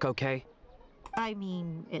everything look okay? I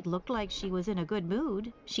mean, it looked like she was in a good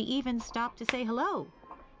mood. She even stopped to say hello.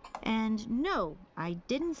 And no, I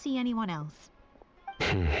didn't see anyone else.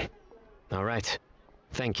 All right.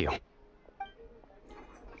 Thank you.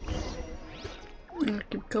 I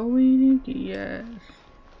keep going. Yes.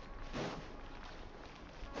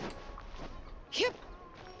 Yep.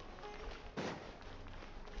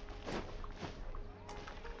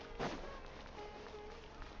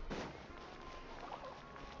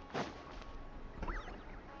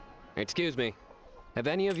 Excuse me. Have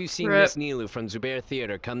any of you seen Rip. Miss Nilu from Zubair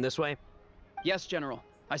Theater come this way? Yes, General.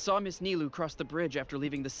 I saw Miss Nilu cross the bridge after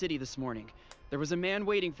leaving the city this morning. There was a man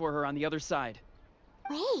waiting for her on the other side.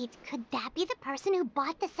 Wait, could that be the person who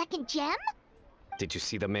bought the second gem? Did you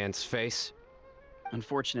see the man's face?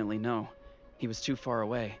 Unfortunately, no. He was too far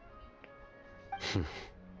away.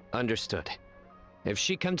 Understood. If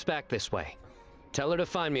she comes back this way, tell her to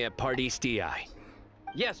find me at Pardis DI.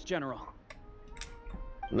 Yes, General.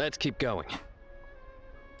 Let's keep going.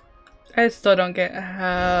 I still don't get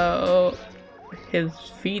how his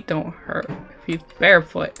feet don't hurt if he's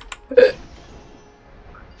barefoot.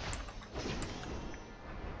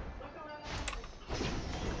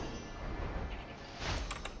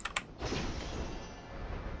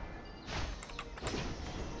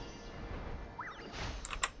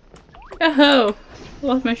 Oh,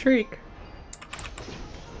 lost my shriek.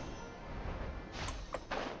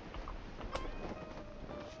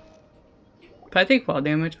 If I take fall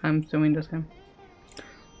damage, I'm suing this game.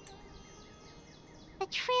 The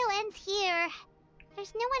trail ends here.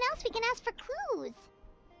 There's no one else we can ask for clues.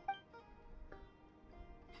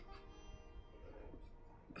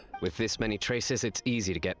 With this many traces, it's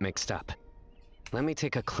easy to get mixed up. Let me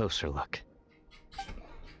take a closer look.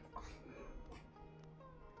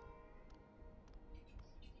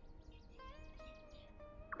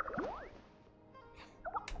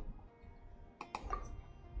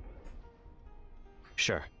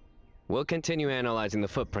 Sure. We'll continue analyzing the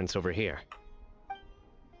footprints over here.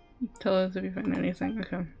 Tell us if you find anything.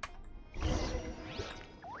 Okay.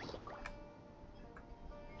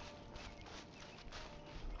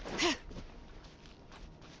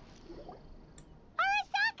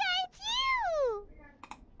 Arasaka, it's you!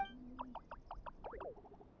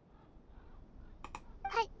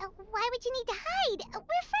 Why would you need to hide?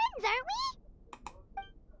 We're friends, aren't we?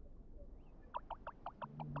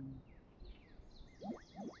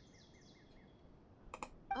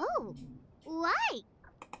 Oh, why?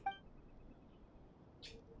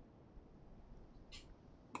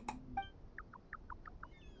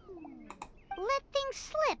 Let things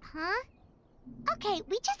slip, huh? Okay,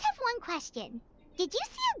 we just have one question. Did you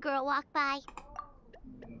see a girl walk by?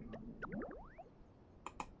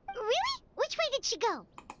 Really? Which way did she go?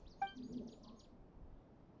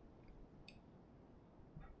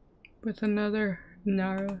 With another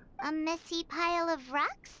Nara. A messy pile of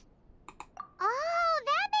rocks? Oh,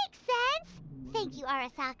 that makes sense! Thank you,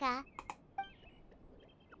 Arasaka.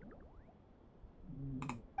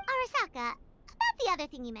 Arasaka, about the other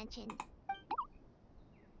thing you mentioned.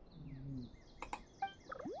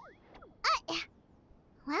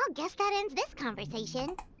 Well, guess that ends this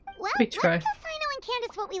conversation. Well, We let's try. tell Sino and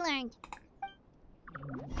Candace what we learned.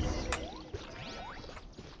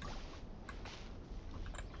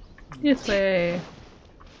 This way.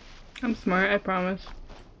 I'm smart, I promise.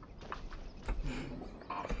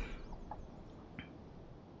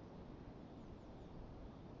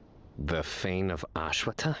 The Fane of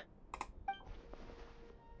Ashwata?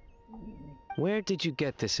 Where did you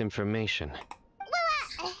get this information?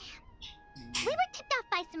 Well, we were tipped off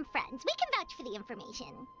by some friends. We can vouch for the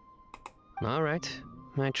information. All right,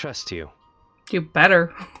 I trust you. You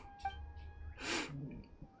better.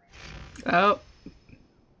 Oh.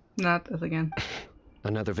 Not this again.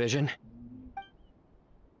 Another vision?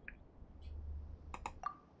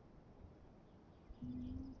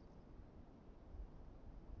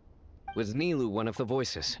 Was Nilu one of the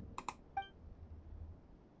voices?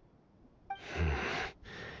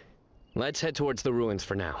 Let's head towards the ruins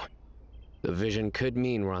for now. The vision could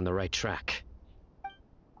mean we're on the right track.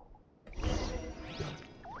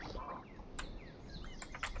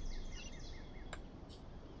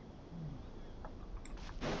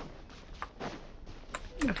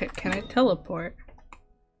 Okay, can I teleport?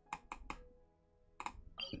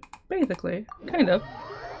 Basically, kind of.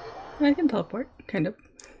 I can teleport, kind of.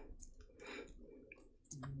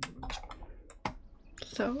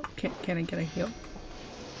 So, can I get a heal?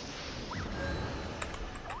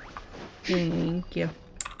 Thank you.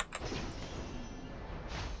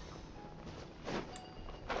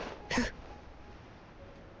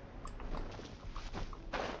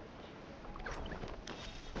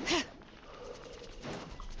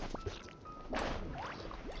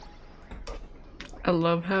 I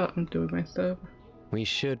love how I'm doing my stuff. We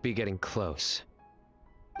should be getting close.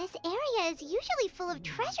 This area is usually full of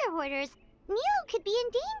treasure hoarders. Nilo could be in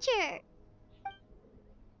danger.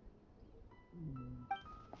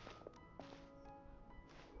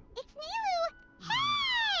 It's Nilo!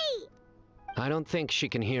 Hey! I don't think she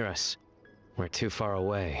can hear us. We're too far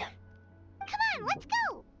away. Come on, let's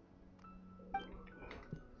go!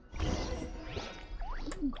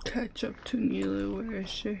 Catch up to Nilo, where is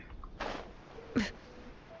she?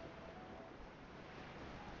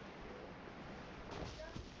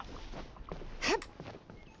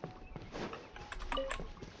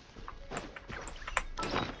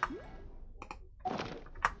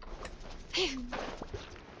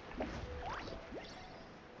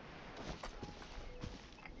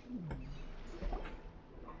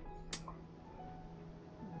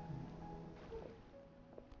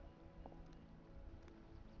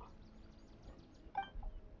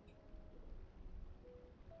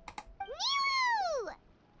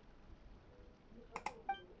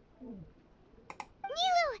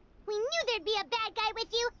 We knew there'd be a bad guy with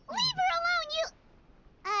you. Leave her alone, you...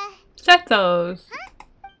 Shut those.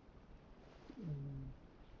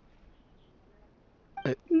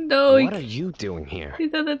 No. What are you doing here? He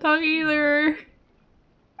doesn't talk either.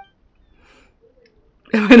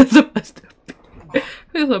 Am I not supposed to? I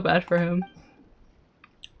feel so bad for him.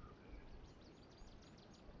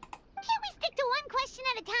 Can't we stick to one question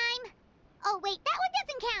at a time? Oh wait, that one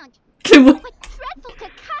doesn't count. What dreadful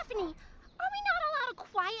cacophony! Are we not allowed a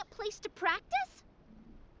quiet place to practice?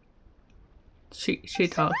 She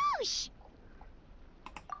talks. Swoosh!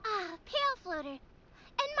 Ah, Pale Floater. And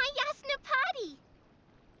my Yasnapati.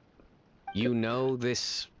 You know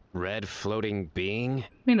this red floating being?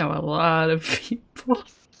 We know a lot of people.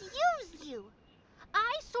 Excuse you.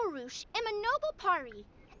 I, Sorush, am a noble Pari,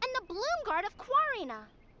 and the Bloom Guard of Quarina.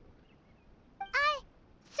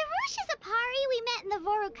 Sarush is a Pari we met in the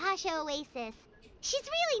Vorukasha Oasis. She's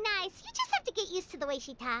really nice. You just have to get used to the way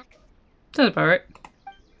she talks. That's about right.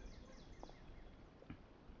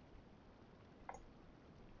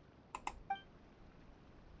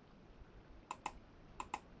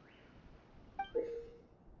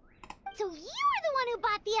 So you were the one who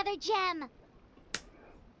bought the other gem.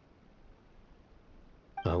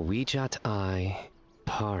 A Wijat Eye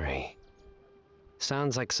Pari.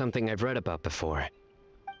 Sounds like something I've read about before.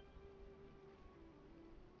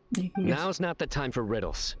 Now's not the time for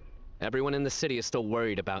riddles. Everyone in the city is still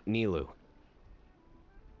worried about Nilu.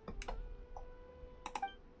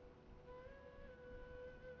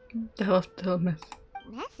 The hell's still a mess.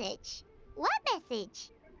 Message? What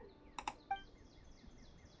message?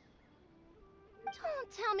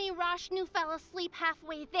 Don't tell me Rashnu fell asleep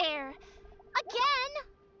halfway there. Again?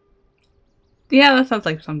 Yeah, that sounds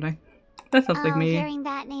like something. That sounds like me. Hearing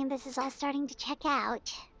that name, this is all starting to check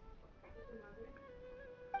out.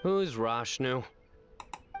 Who's Rashnu?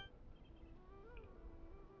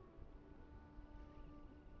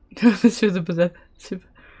 This was a possessive.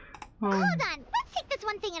 Hold on, let's take this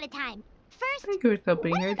one thing at a time. First, thank you for still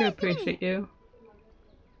being here. I do appreciate you.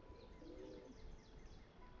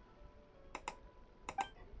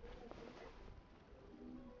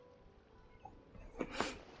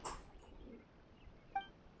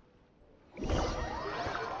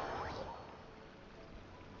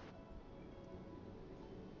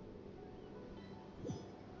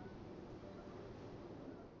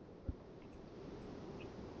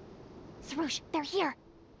 Sarush, they're here.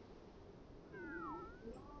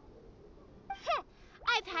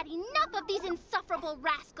 I've had enough of these insufferable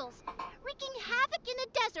rascals, wreaking havoc in the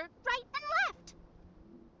desert right and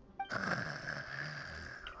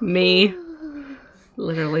left. Me.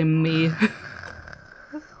 Literally me.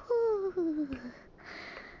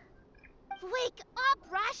 Wake up,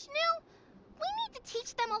 Rashnu! We need to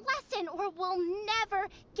teach them a lesson or we'll never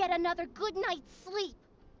get another good night's sleep.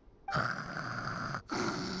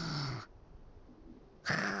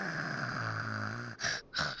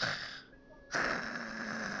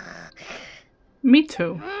 Me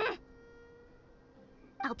too.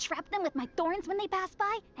 I'll trap them with my thorns when they pass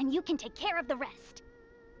by, and you can take care of the rest.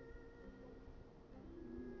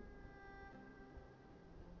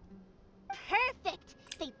 Perfect!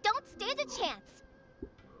 They don't stand a chance.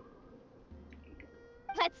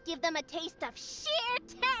 Let's give them a taste of sheer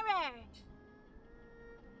terror!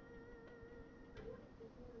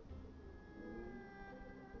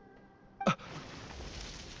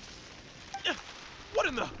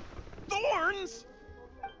 in the thorns?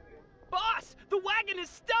 Boss, the wagon is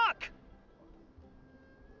stuck!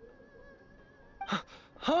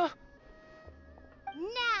 Huh?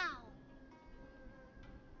 Now!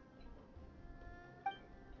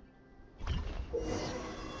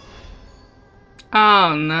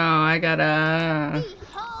 Oh no, I gotta.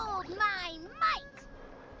 Behold my might!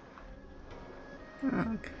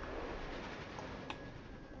 Okay.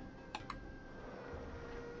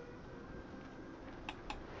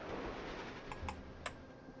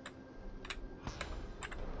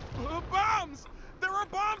 Bombs! There are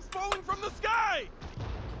bombs falling from the sky!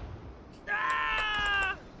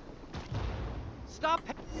 Ah! Stop!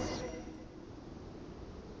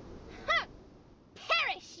 Huh.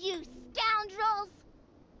 Perish, you scoundrels!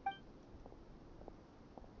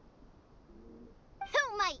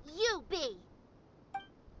 Who might you be?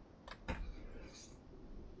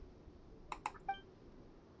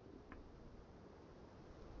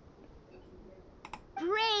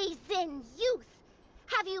 Brazen youth!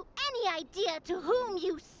 Have you any idea to whom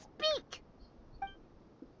you speak?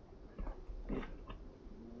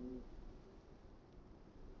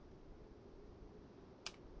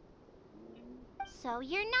 So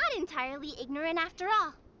you're not entirely ignorant after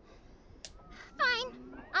all. Fine,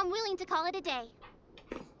 I'm willing to call it a day.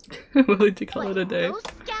 I'm willing to call But it a if day. those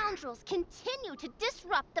scoundrels continue to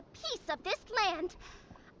disrupt the peace of this land,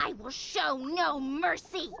 I will show no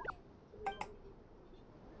mercy.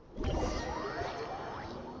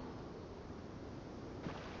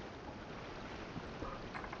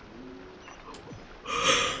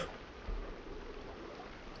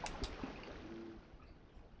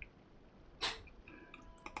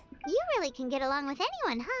 You really can get along with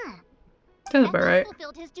anyone, huh? That's about right.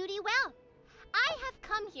 Fulfilled his duty well. I have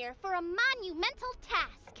come here for a monumental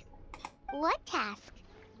task. What task?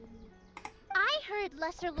 I heard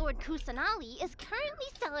Lesser Lord Kusanali is currently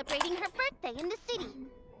celebrating her birthday in the city.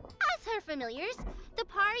 As her familiars, the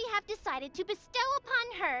Pari have decided to bestow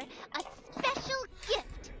upon her a special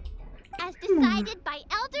gift. As decided by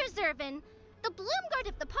Elder Zervin, the Bloomguard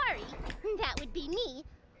of the Pari, that would be me,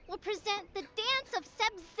 will present the Dance of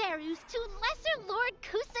Sebzerus to Lesser Lord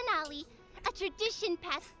Kusanali, a tradition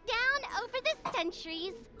passed down over the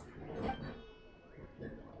centuries.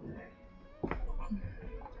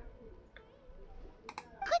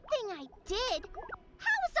 Good thing I did.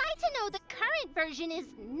 How was I to know the current version is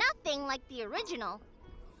nothing like the original?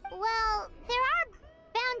 Well, there are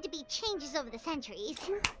bound to be changes over the centuries.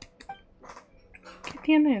 ¿Qué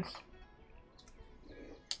tienes?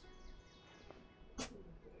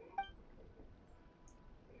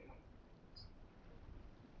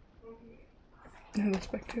 And the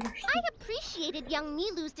spectators. I appreciated young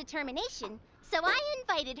Nilu's determination, so I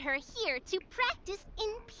invited her here to practice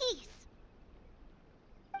in peace.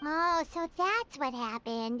 Oh, so that's what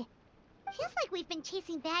happened. Feels like we've been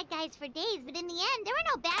chasing bad guys for days, but in the end, there were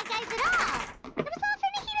no bad guys at all. It was all for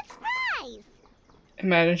Nahida's surprise.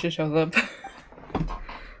 Imagine she shows up.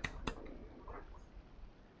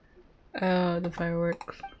 The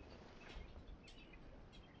fireworks.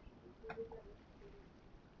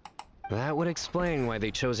 That would explain why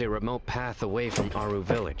they chose a remote path away from Aru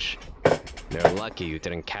village. They're lucky you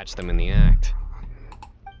didn't catch them in the act.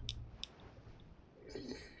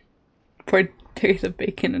 For days of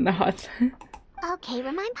bacon in the hot sun. Okay,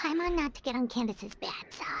 remind Paimon not to get on Candace's bad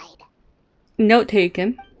side. Note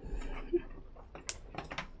taken.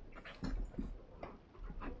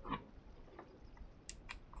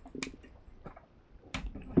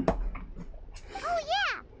 Oh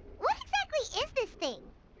yeah! What exactly is this thing?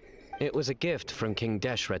 It was a gift from King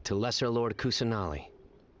Deshret to Lesser Lord Kusanali.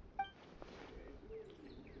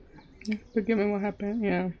 Forgive me what happened,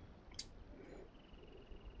 yeah.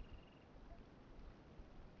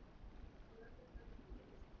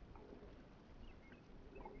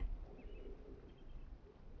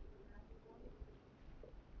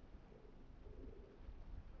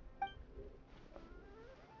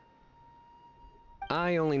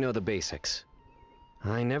 I only know the basics.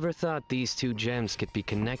 I never thought these two gems could be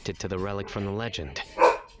connected to the relic from the legend.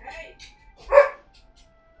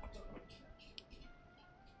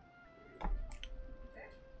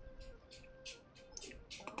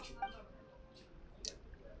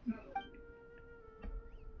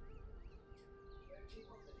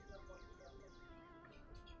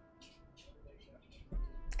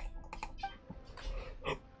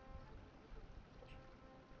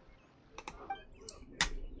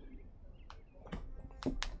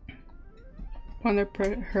 On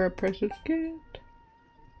her precious gift.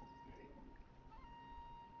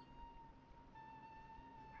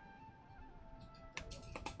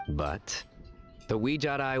 But The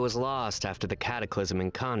Weejat Eye was lost after the cataclysm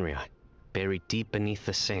in Conria, buried deep beneath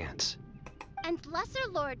the sands. And Lesser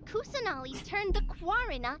Lord Kusanali turned the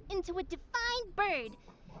Quarina into a divine bird,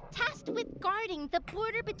 tasked with guarding the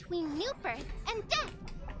border between new birth and death,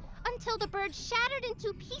 until the bird shattered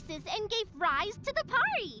into pieces and gave rise to the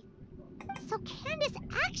Pari. So Candace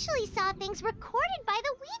actually saw things recorded by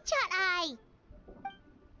the Weejat Eye.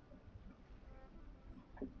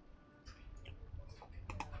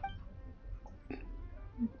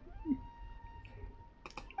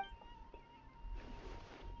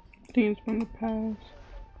 Things from the past.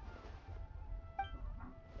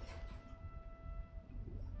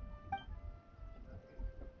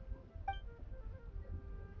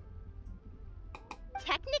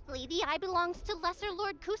 Technically, the eye belongs to Lesser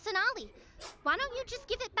Lord Kusanali. Why don't you just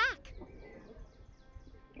give it back?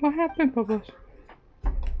 What happened, Bubbles?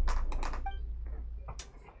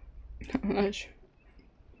 I'm not sure.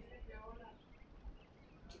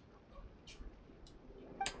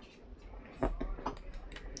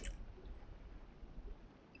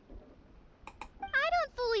 I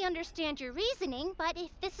don't fully understand your reasoning, but if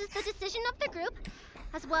this is the decision of the group,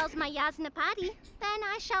 as well as my Yasnapati, then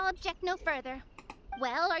I shall object no further.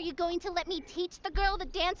 Well, are you going to let me teach the girl the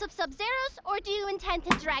dance of Sub-Zeros, or do you intend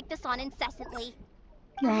to drag this on incessantly?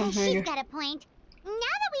 She's got a point. Now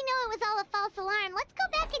that we know it was all a false alarm, let's go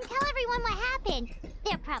back and tell everyone what happened.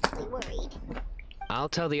 They're probably worried. I'll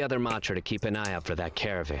tell the other Matra to keep an eye out for that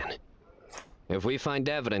caravan. If we find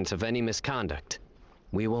evidence of any misconduct,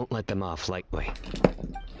 we won't let them off lightly.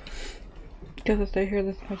 Because if they hear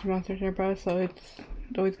this much monsters nearby, so it's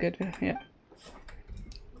always good to, yeah.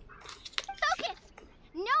 Focus!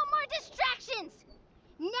 No more distractions!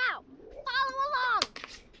 Now, follow along!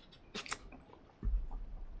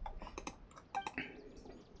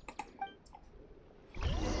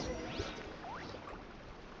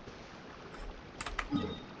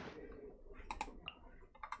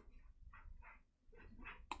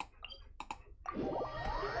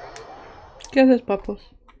 ¿Qué haces, papos?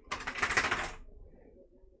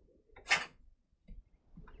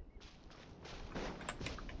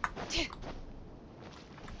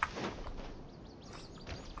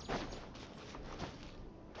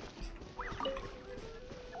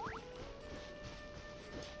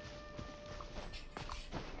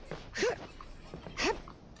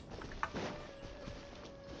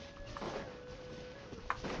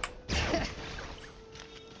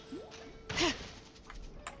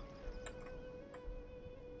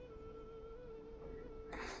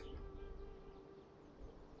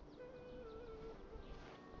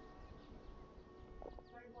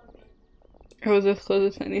 It was as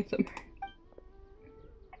close as I need some. Nope,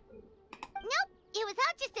 it was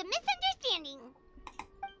all just a misunderstanding.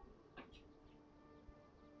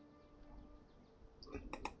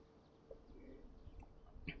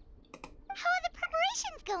 How are the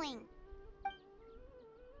preparations going?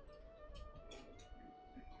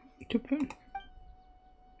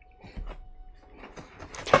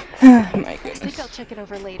 My I goodness. think I'll check it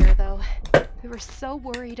over later, though. We were so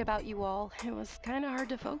worried about you all. It was kind of hard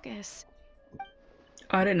to focus.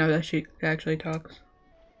 I didn't know that she actually talks.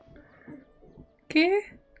 ¿Qué?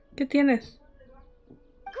 ¿Qué tienes?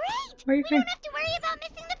 Great! Why are you We crying? don't have to worry about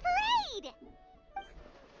missing the parade!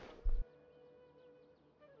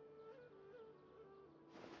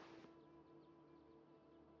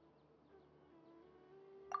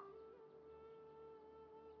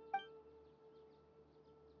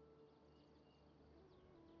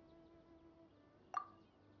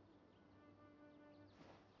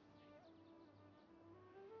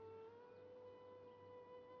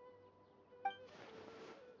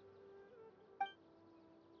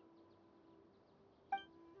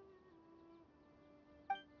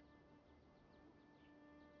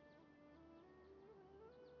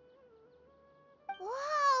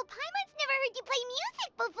 Whoa, Paimon's never heard you play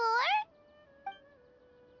music before!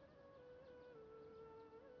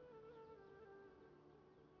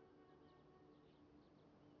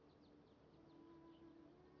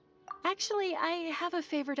 Actually, I have a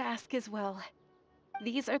favor to ask as well.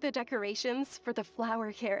 These are the decorations for the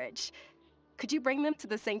flower carriage. Could you bring them to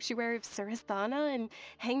the sanctuary of Surasthana and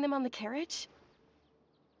hang them on the carriage?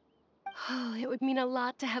 Oh, it would mean a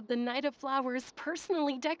lot to have the Night of Flowers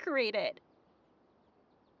personally decorated.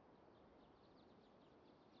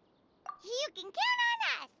 You can count on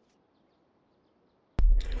us!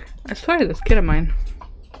 I swear this kid of mine.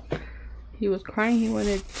 He was crying he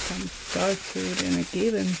wanted some dog food and I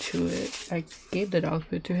gave him to it. I gave the dog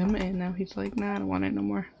food to him and now he's like, nah, I don't want it no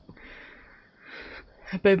more.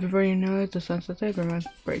 But before you know it, the sun sets, everyone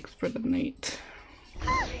breaks for the night.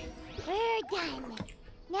 We're done.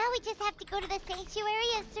 Now we just have to go to the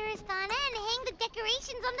sanctuary of Surasthana and hang the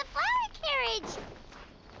decorations on the flower carriage.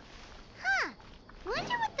 Huh.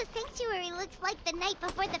 Wonder what the sanctuary looks like the night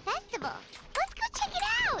before the festival. Let's go check it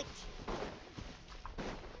out.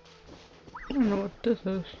 I don't know what this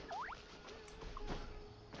is.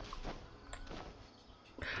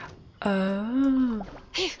 Oh.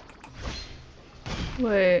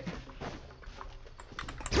 Wait.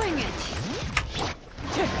 Bring it!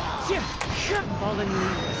 Fallen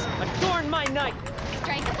leaves, adorn my night!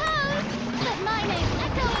 Strike a pose! Let my name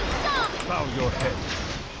echo in song! Bow your head.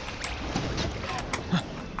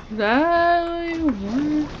 That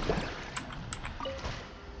what?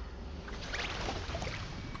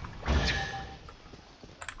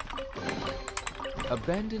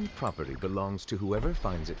 Abandoned property belongs to whoever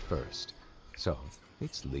finds it first. So,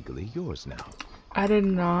 it's legally yours now. I did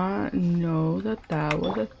not know that that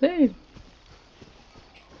was a thing.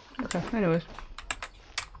 Okay, anyways.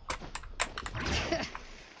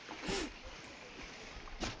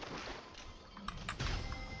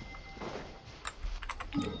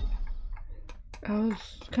 I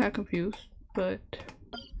was kind of confused, but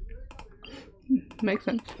makes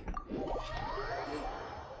sense.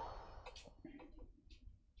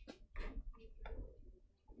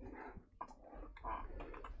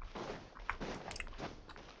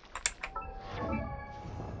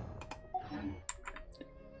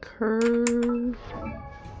 Curve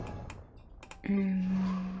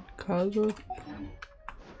and Kaza.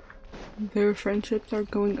 Their friendships are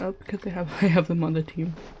going up because I have them on the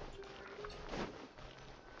team.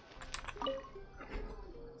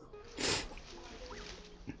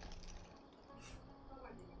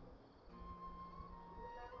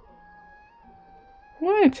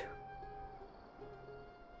 What?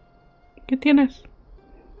 ¿Qué tienes?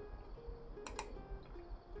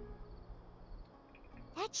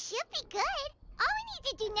 That should be good. All we need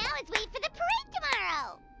to do now is wait for the parade tomorrow.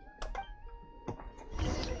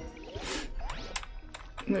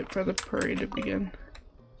 Wait for the parade to begin.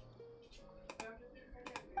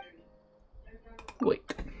 Wait.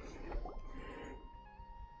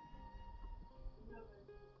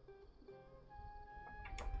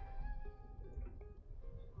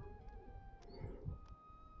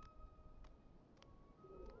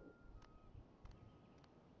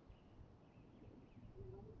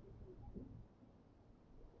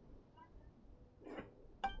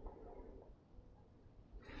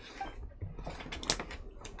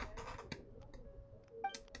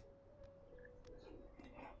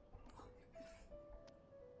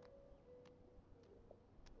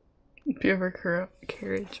 If you ever corrupt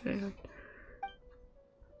carriage, man.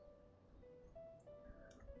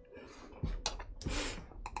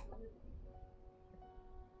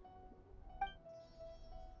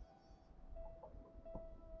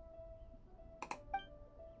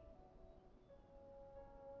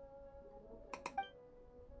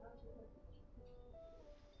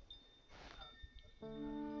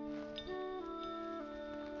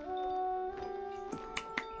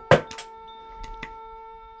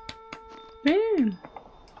 Man.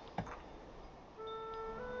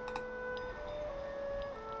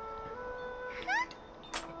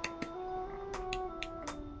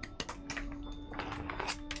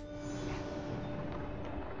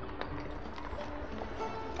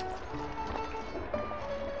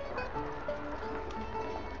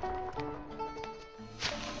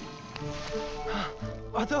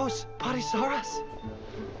 Are those Parisaras?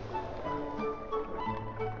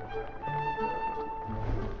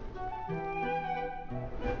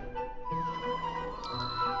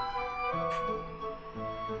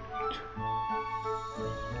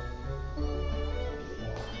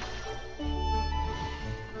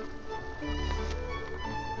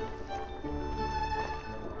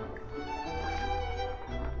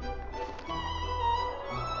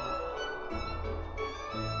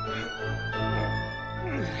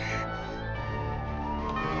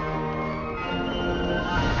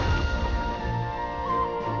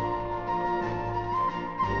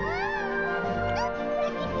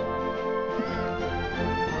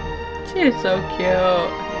 She's so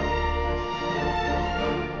cute.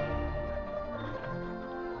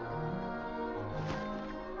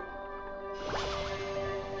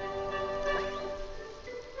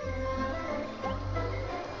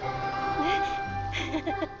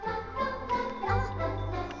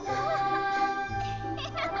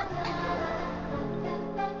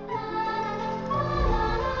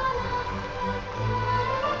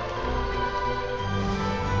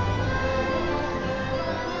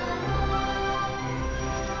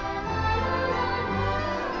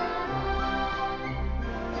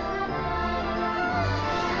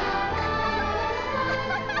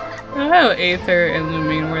 know Aether and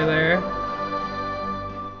Lumine were there.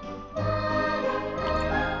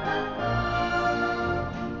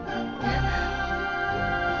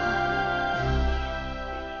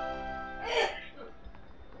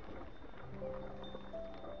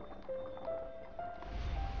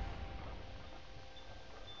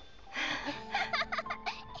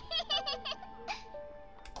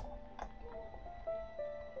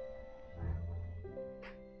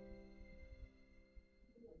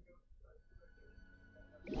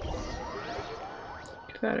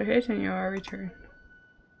 Get out of here and you are returned.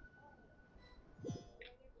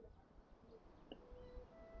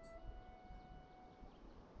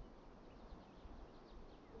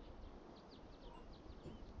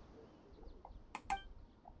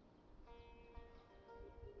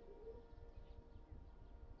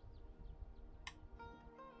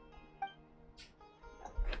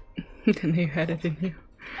 Then you had it in you.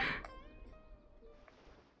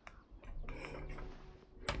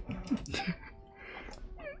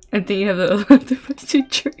 I think you have the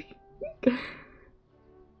first tree.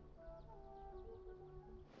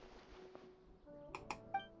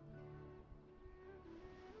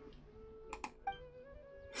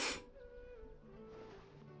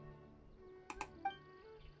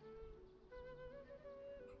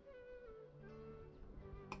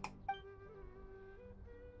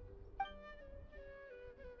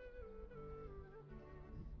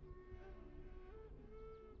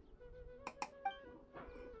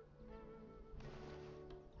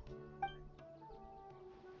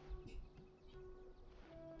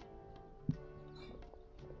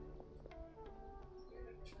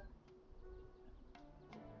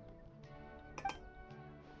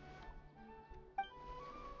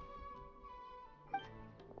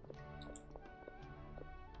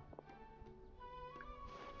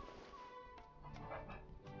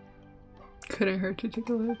 Couldn't hurt to take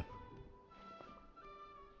a look.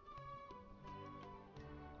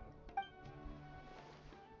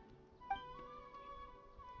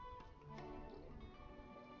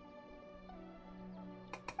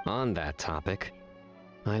 On that topic,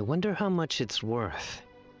 I wonder how much it's worth.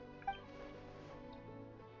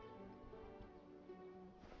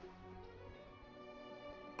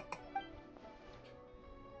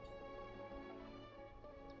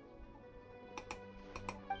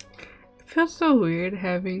 It feels so weird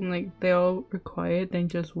having like they all were quiet than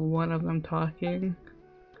just one of them talking.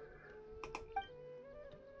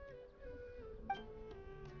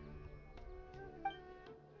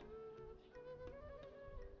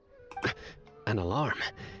 An alarm.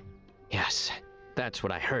 Yes, that's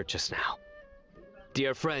what I heard just now.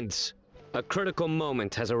 Dear friends, a critical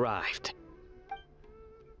moment has arrived.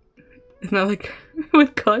 It's not like I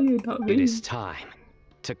would call you, not me. It is time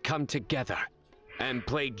to come together and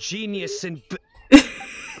play genius and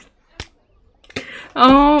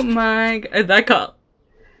oh my god, that call.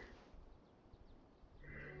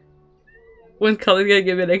 When Cully's gonna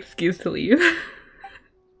give me an excuse to leave.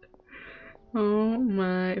 Oh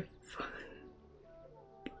my.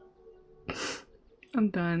 I'm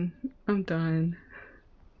done. I'm done.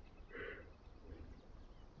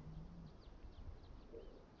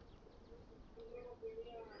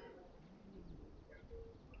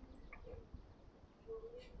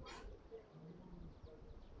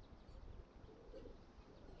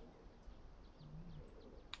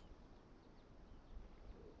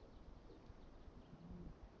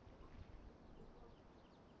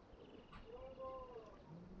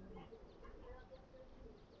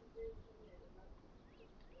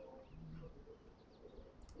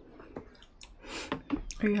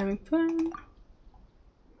 Are you having fun?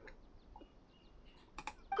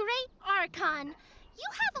 Great Archon, you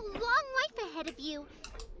have a long life ahead of you.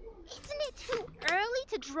 Isn't it too early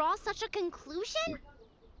to draw such a conclusion?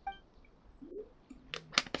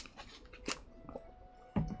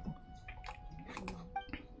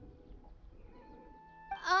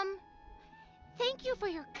 Thank you for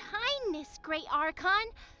your kindness, Great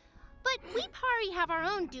Archon. But we Pari have our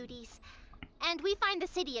own duties, and we find the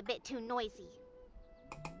city a bit too noisy.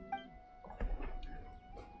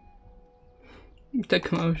 The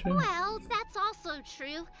commotion. Well, that's also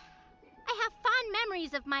true. I have fond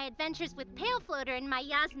memories of my adventures with Pale Floater and my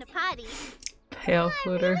Yasnapati. Pale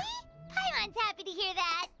Floater. Really? Paimon's happy to hear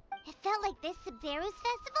that. It felt like this Subzerus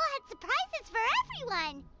festival had surprises for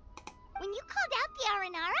everyone. When you called out the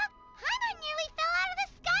Aranara, Paimon nearly fell out of the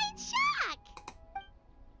sky in shock.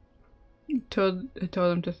 I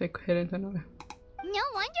told him to stay hidden to another. No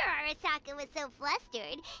wonder Arasaka was so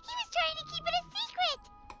flustered. He was trying to keep it a secret.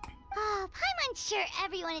 Oh, Paimon's sure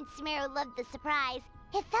everyone in Sumeru loved the surprise.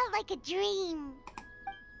 It felt like a dream.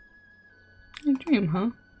 A dream,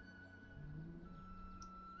 huh?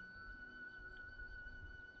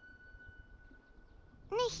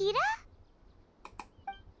 Nahida?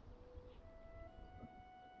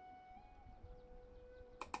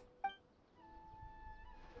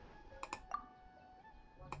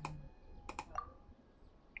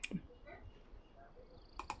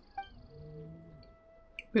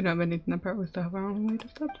 We don't have anything apart, we still have our own way to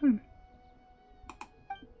stop time.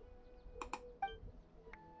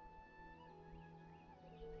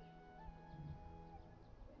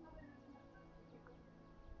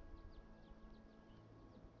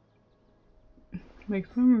 Make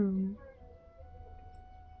some room.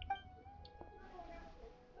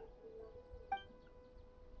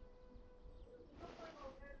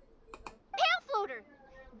 Pale Floater!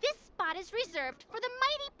 This spot is reserved for the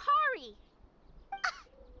mighty Pari.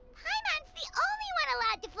 Paimon's the only one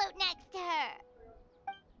allowed to float next to her.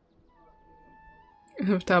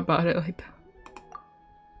 I've thought about it like that.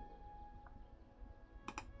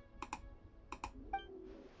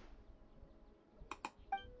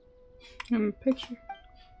 A picture.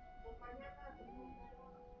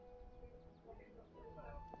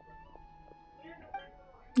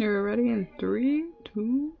 You're ready in 3,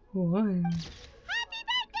 2, 1.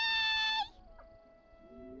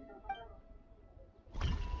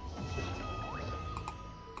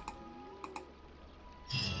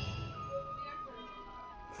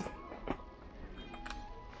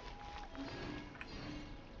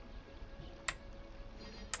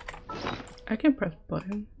 I can press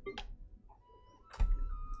button.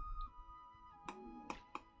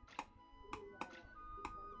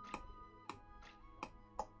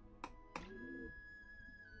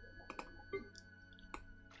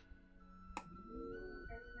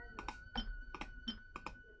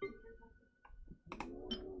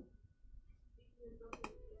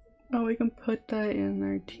 Oh, we can put that in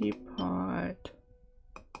our teapot.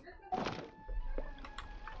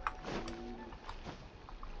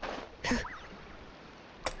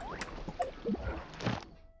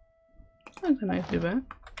 That's a nice event.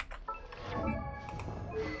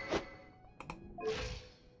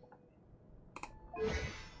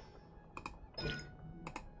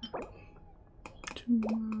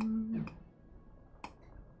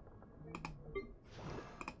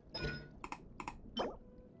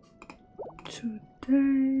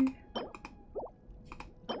 Today.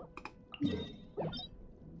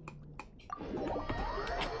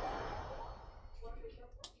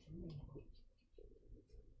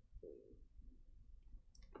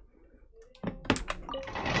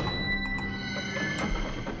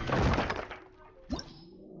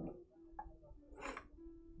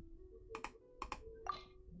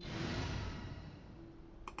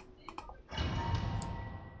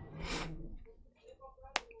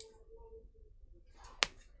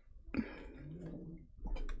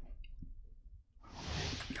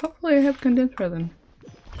 Hopefully I have condensed resin.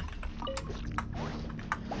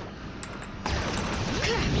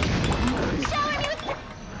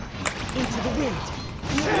 Into the wind.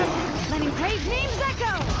 Letting brave names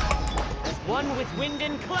echo! As one with wind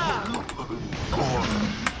and cloud.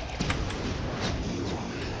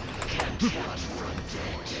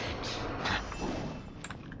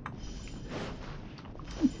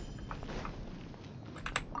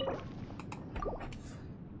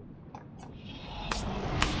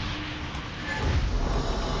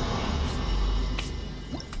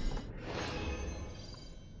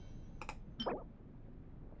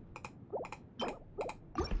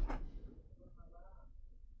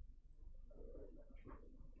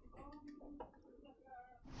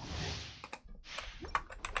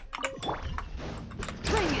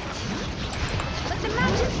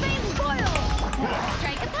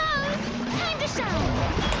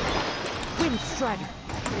 Strider,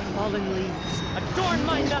 fallen leaves, adorn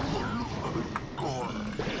my knuckle.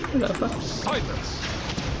 Silence!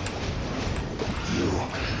 You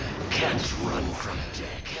can't run from it.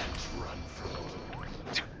 Can't run from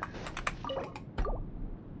it.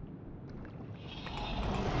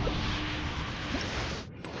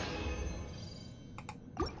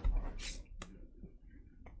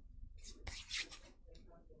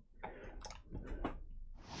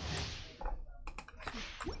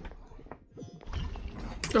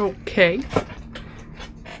 Okay.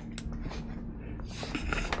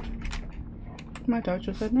 My dog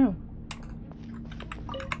just said no.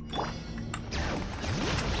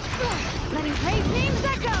 Letting brave names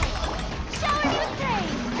echo! Showering you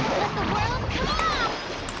praise! Let the world come up!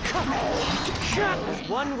 As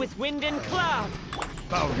one with wind and cloud.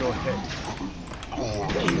 Bow your head.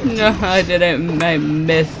 No, I didn't. I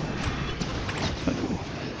missed.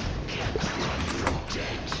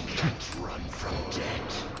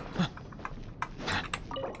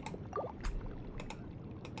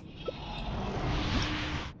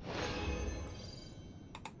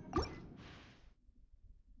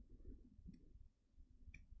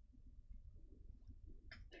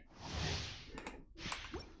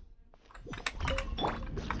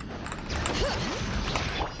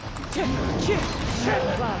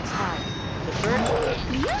 Clouds high. The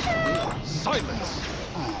birds. Silence!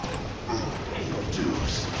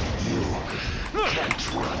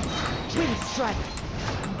 Wind strike.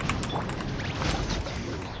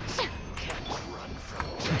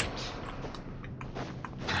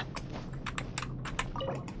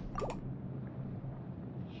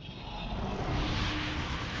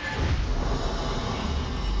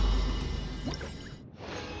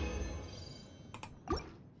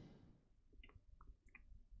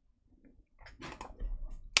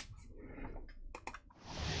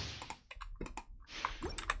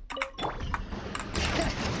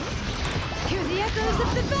 Hear the echoes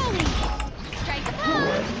of the valley! Strike a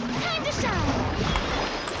pose! Time to shine!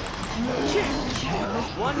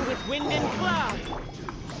 One with wind and cloud.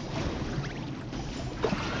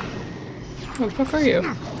 Who the fuck are you?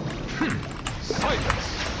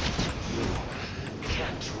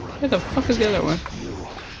 Where the fuck is the other one?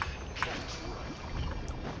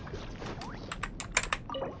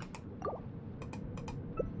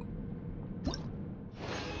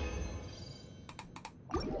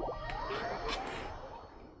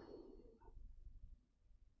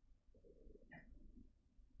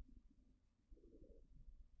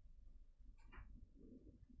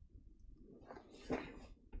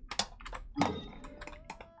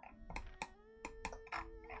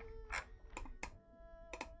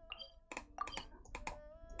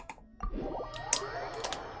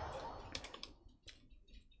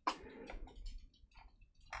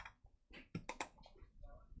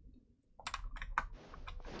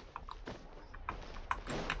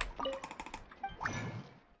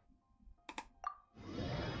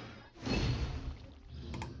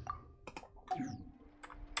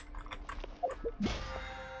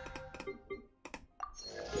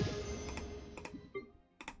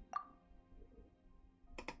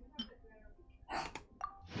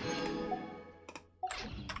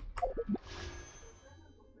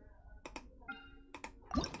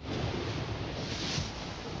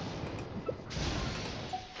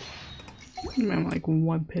 I'm like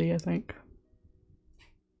 1 pity, I think.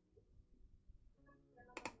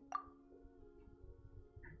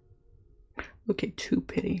 Okay, 2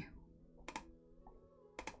 pity.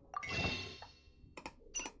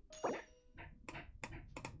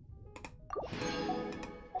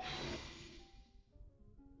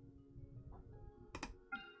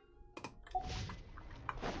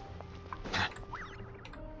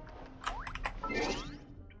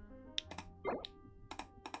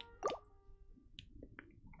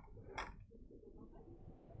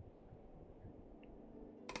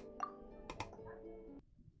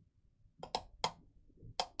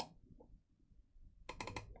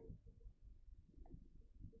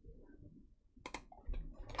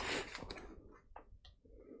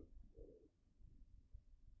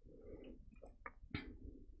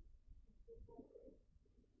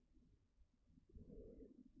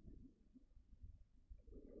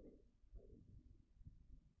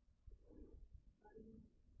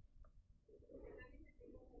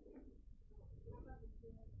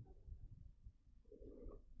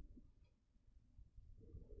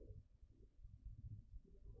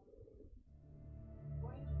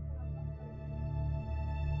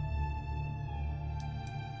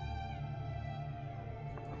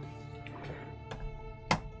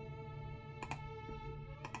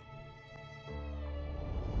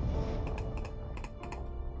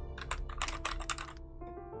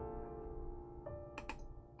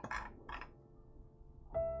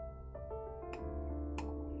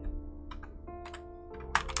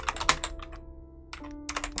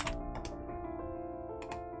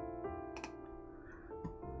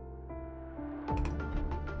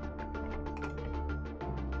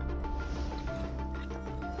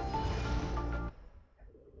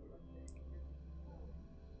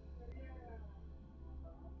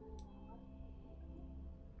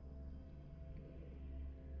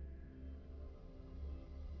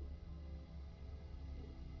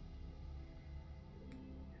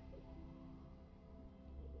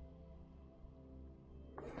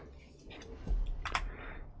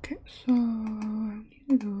 Okay, so I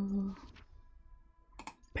need to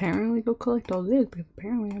apparently go collect all this because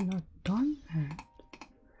apparently I'm not done that.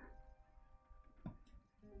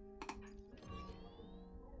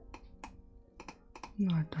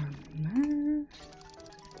 Not done that.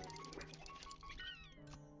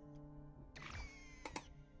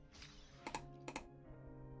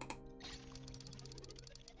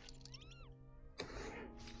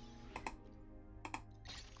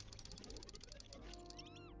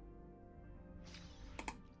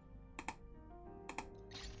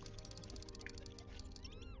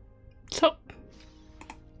 So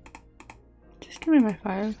Give me my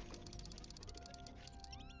 5.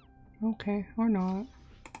 Okay, or not.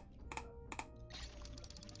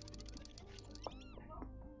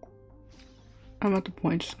 I'm at the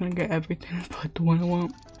point just gonna get everything but the one I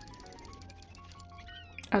want.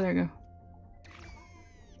 Oh, there you go.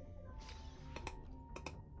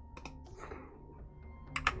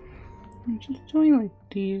 I'm just doing like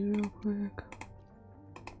these real quick.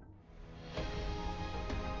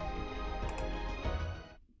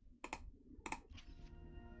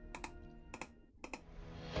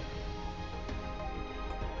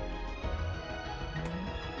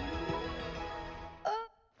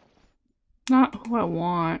 Not who I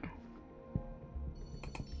want.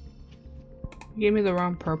 You gave me the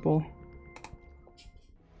wrong purple.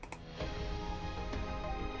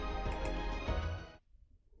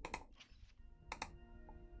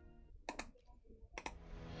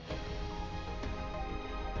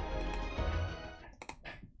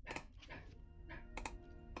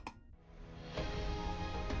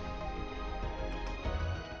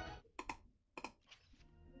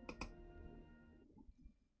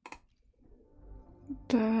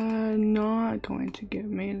 They're not going to give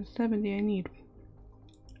me the 70 I need.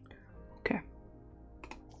 Okay.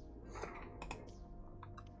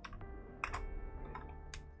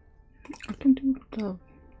 I can do the...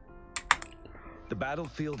 The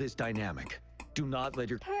battlefield is dynamic. Do not let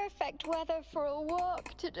your... Perfect weather for a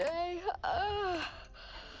walk today.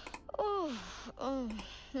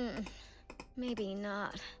 Maybe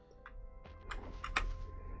not.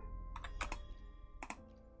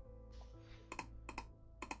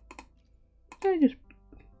 I just...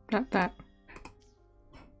 Not that.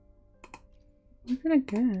 What did I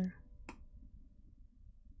get?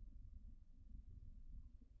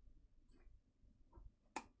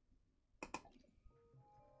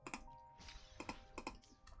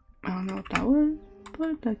 I don't know what that was,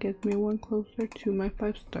 but that gets me one closer to my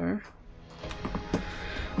 5-star.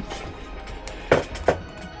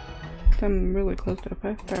 I'm really close to a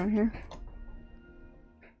 5-star on here.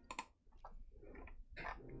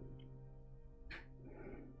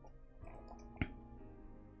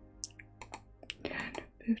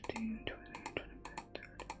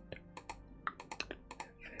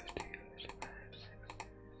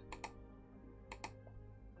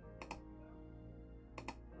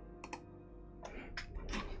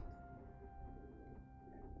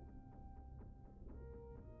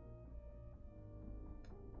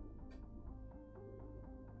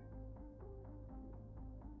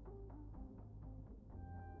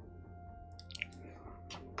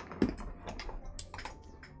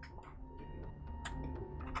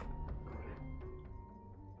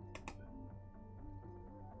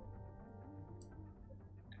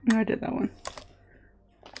 I did that one.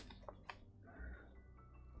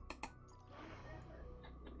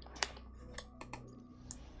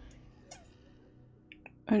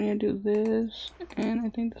 I need to do this, and I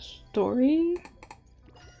think the story,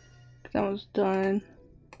 that was done.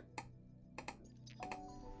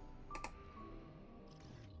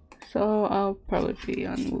 So I'll probably be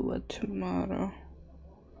on Lula tomorrow.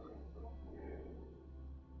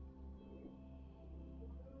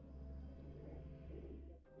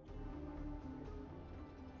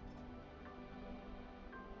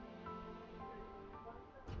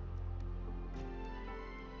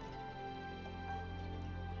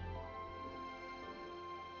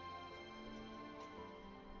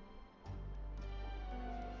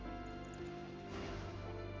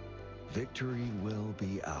 Victory will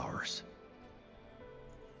be ours.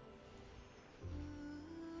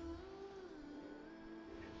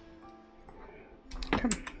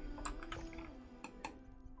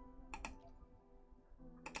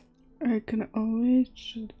 I can always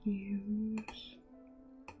just use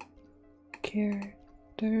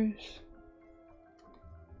characters.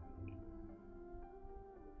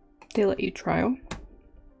 They let you trial.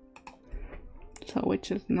 So,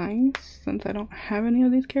 which is nice since I don't have any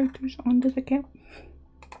of these characters on this account.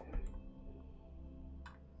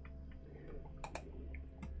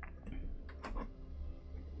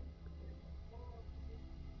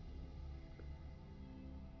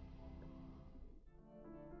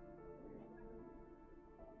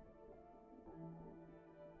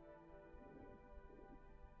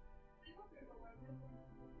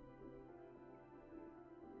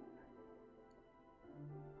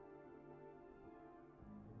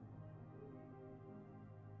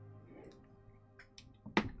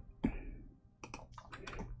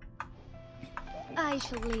 I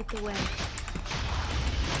shall lead the way.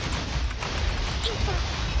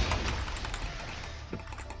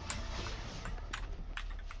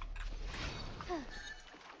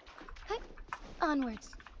 Onwards.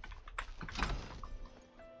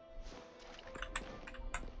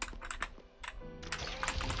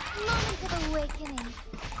 awakening.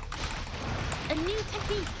 A new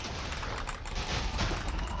technique.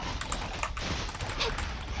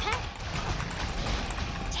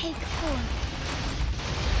 Take form.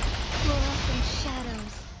 Fluorescent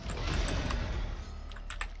shadows.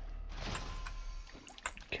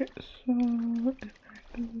 Okay, so if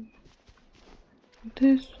I go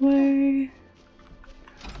this way,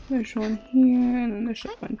 there's one here, and then there's a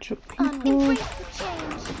bunch of people. Embrace the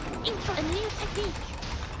change. A new technique.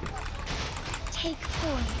 Take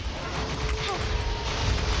form.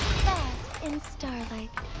 Bask in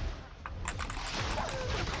starlight.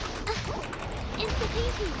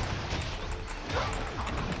 Insta-peasy.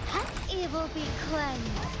 Evil be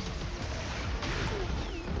cleansed.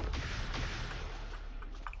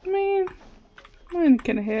 Man, mine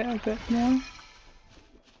can hit a bit more,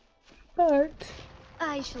 but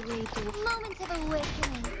I shall lead the moment of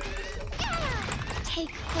awakening.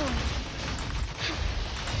 Take form.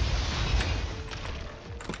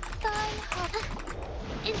 Thine heart.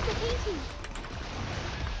 Insta-peasy.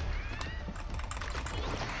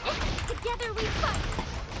 Together we fight.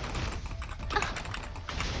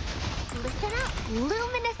 Listen up.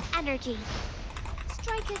 Luminous energy.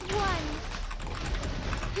 Strike as one.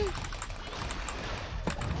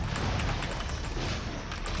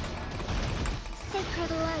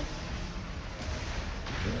 Sacred light.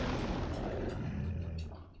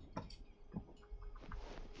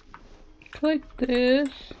 click this,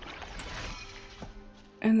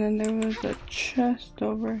 and then there was a chest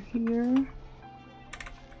over here.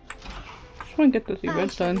 Just want to get this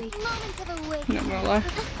event done. Not gonna lie.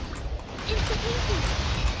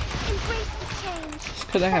 Just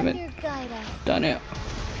because I haven't done it.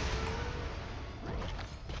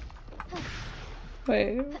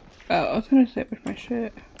 Wait. Oh, I was gonna say it with my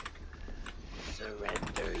shit.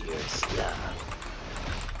 Surrender your stuff.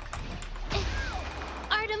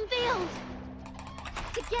 Art unveiled.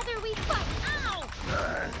 Together we fight. Ow!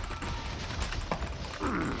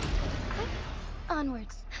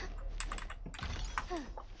 Onwards.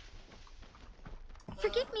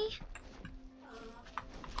 Forgive me.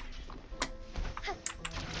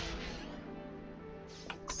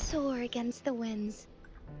 Soar against the winds.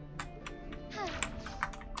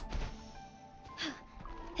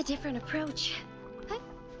 A different approach.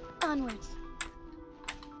 Onwards.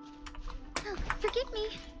 Forgive me.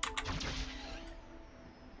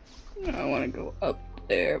 I want to go up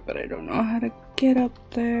there, but I don't know how to get up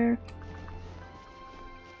there.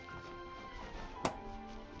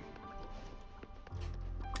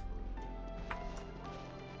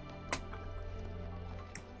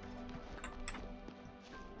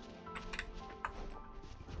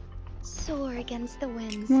 Soar against the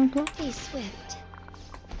winds. Be swift.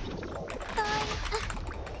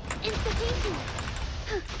 Insta-peasy.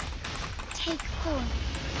 Take form.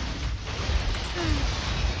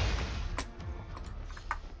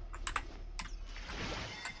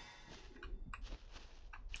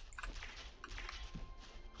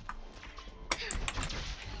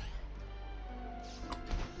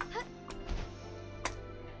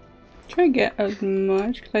 Try to get as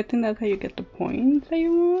much, because I think that's how you get the points that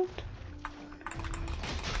you want.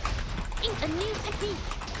 A new technique.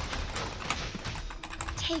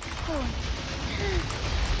 Take form.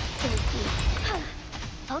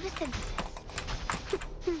 Photosynthesis.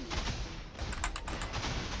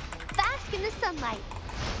 Bask in the sunlight.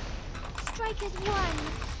 Strike as one.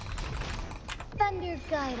 Thunder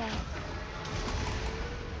guide us.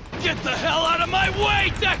 Get the hell out of my way,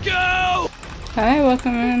 Deku! Hi,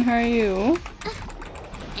 welcome in. How are you?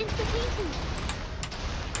 Insta-peasy.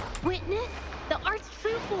 Witness the art's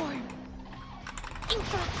true form.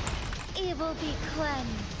 Evil be cleansed.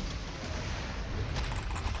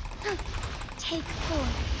 Take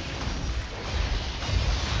form.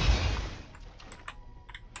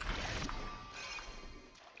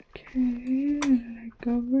 Okay, and I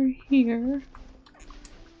go over here.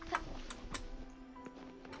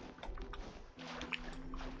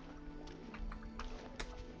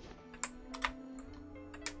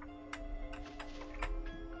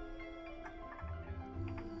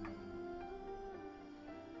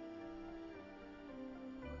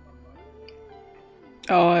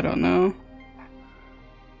 Oh, I don't know.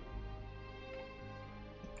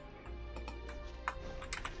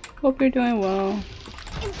 Hope you're doing well.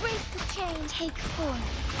 Embrace the change. Take form.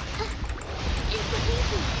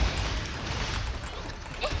 Insta-peasy.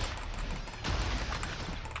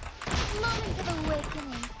 Moment of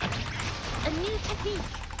awakening. A new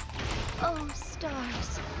technique. Oh, stars,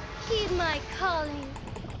 heed my calling.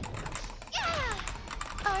 Yeah!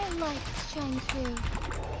 Our lights shine through.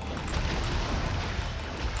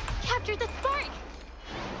 Capture the spark!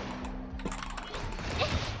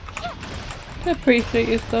 I appreciate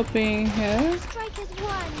you still being here. Strike as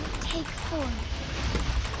one, take four.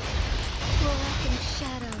 Fluorescent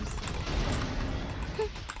shadows.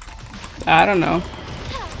 I don't know.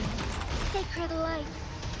 Sacred light.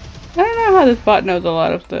 I don't know how this bot knows a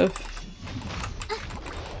lot of stuff.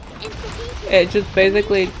 It just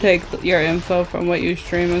basically takes your info from what you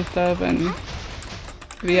stream and stuff, and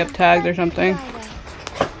if you have tags or something.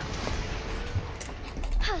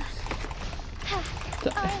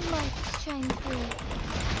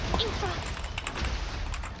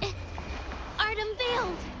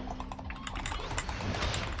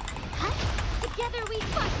 Together we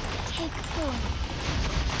fight. Take four.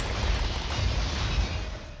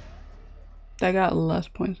 I got less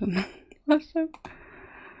points than last time.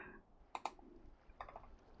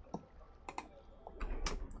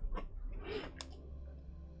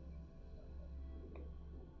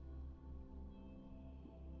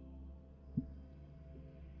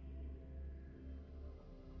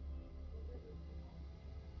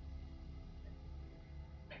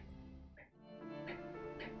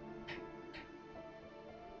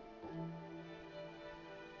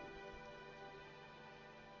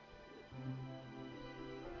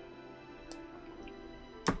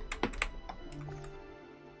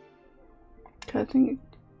 I think,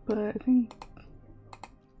 but I think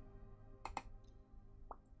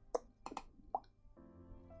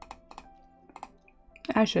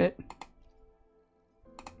shit.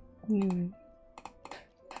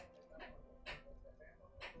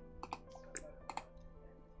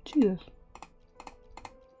 Jesus.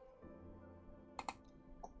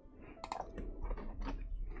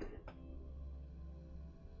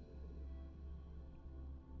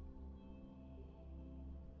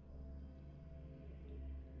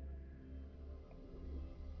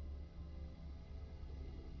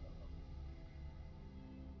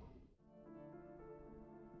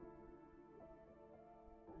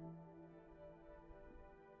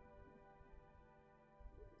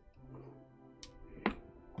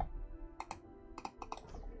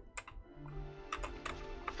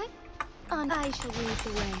 I shall lead the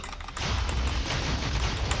way.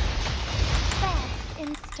 Bask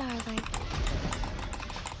in starlight.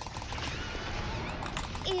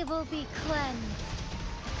 Evil be cleansed.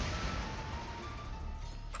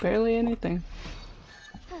 Barely anything.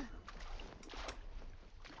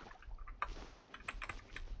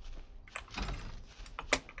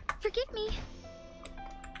 Forgive me.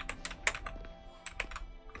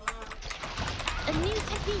 A new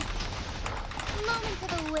technique. Moment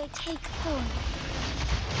of awake, take four.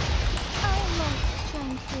 I must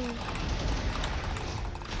shine through.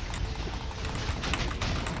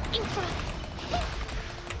 Infra.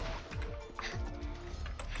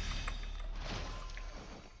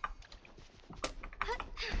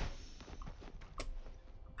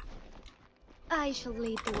 I shall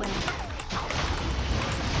lead the way.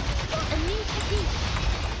 A new technique.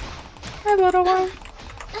 Hi, little one.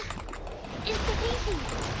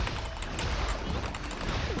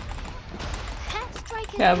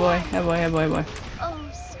 Yeah, boy, yeah, boy, yeah, boy, boy.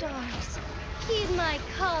 Oh, stars, heed my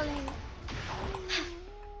calling.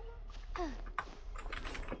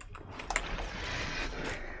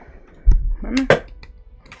 Remember?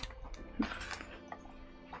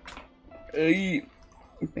 Hey.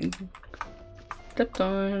 Stepped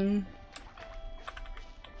on.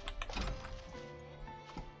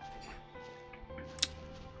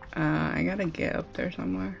 I gotta get up there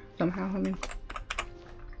somewhere. Somehow, I mean.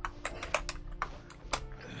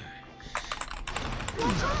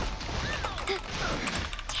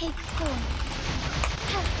 Take four.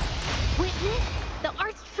 Witness the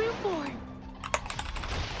art's true form.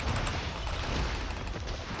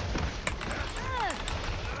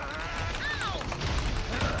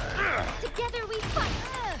 Together we fight.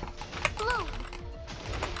 Blow.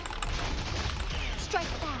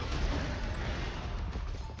 Strike fast.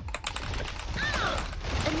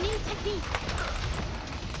 A new technique.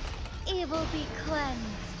 Evil be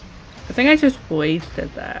cleansed. I think I just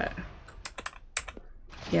wasted that.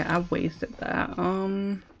 Yeah, I wasted that.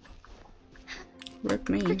 Rip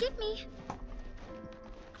me. Forgive me.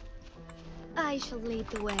 I shall lead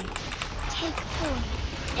the way. Take four.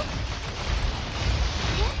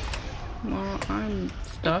 Well, I'm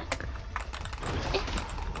stuck.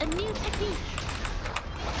 A new technique.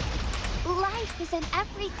 Life is in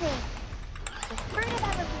everything. The fruit of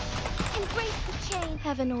evolution. Embrace the chain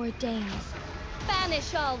heaven ordains.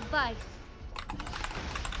 Banish all vice.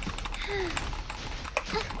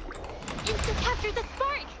 Instant capture the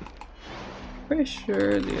spark. Pretty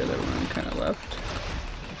sure the other one kind of left.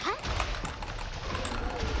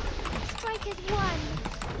 Strike as one.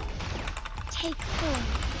 Take form,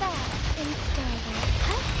 fast and startled.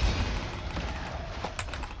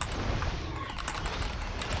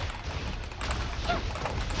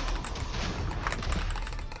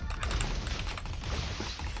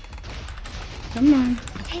 Come on.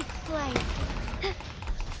 Take flight.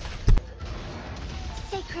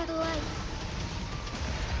 Sacred light.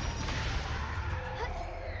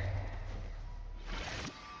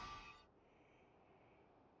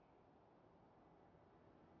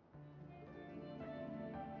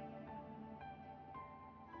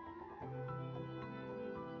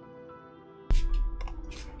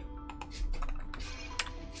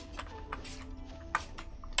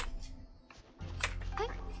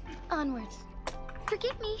 Onwards.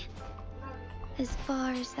 Forgive me. As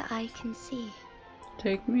far as the eye can see.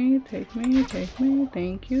 Take me, take me, take me.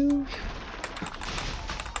 Thank you.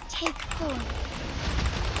 Take form.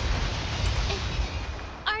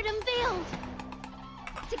 Art unveiled.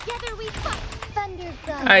 Together we fight. Thunder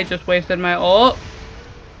God. I just wasted my ult.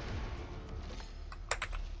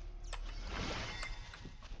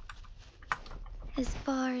 As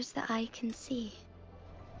far as the eye can see.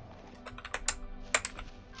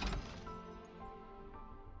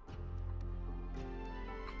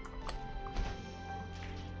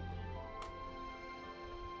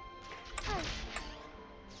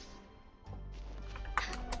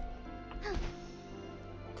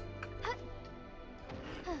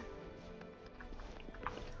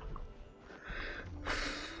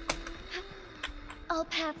 All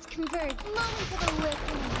paths converge. Moment of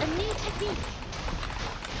awakening. A new technique.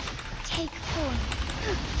 Take form.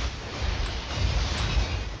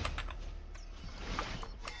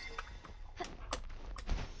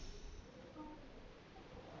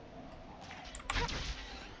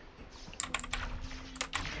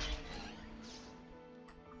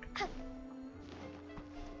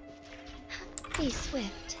 Be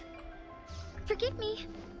swift. Forgive me.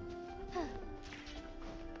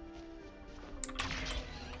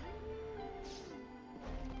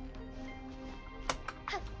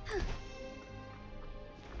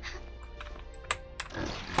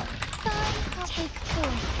 Take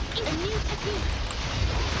form. A new technique.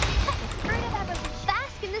 Bird of ever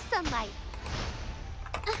bask in the sunlight.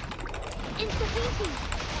 Intervening.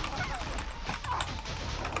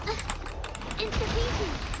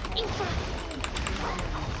 Intervening. Infra.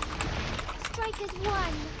 Strike as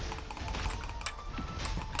one.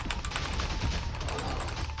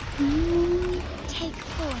 Take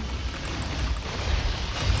form.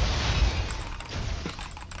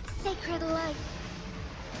 Sacred light.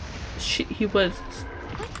 He was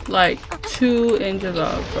like 2 inches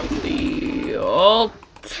off from the ult.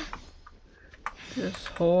 This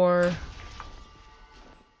whore.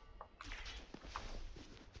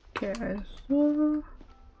 Okay, I saw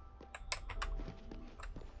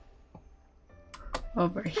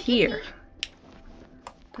over here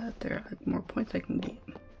that there are like more points I can get.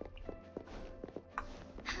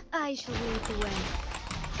 I shall lead the way.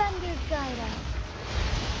 Thunder guide us.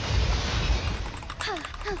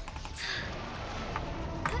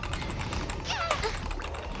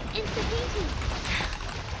 Intervening.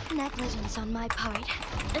 Negligence on my part.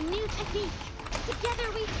 A new technique.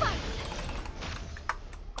 Together we fight.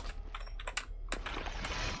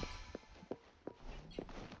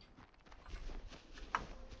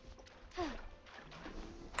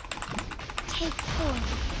 Take form.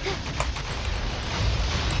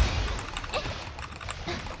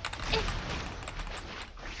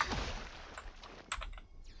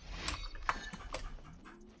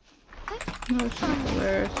 No,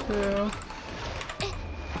 there too.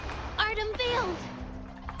 Art unveiled.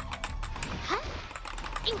 Huh?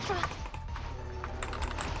 Infra.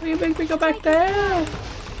 Why you make me go back there?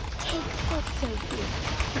 Take foot, Sophie.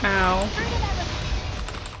 Ow.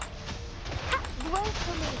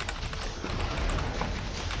 Woefully.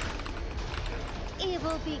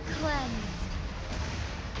 Evil be cleansed.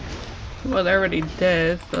 Well, they're already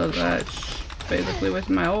dead, so that's basically with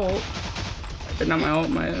my ult. But not my ult,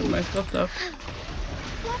 my skill stuff.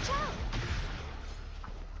 Watch out.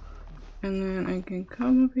 And then I can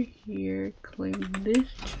come over here, claim this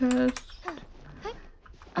chest,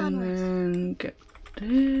 and then get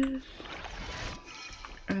this.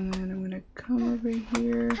 And then I'm gonna come over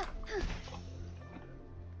here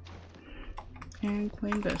and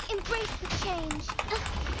claim this. Embrace the change.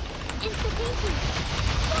 Intervening.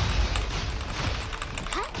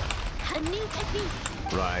 A new technique.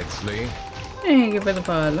 Ridsley. Thank you for the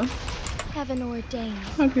follow. Heaven ordained.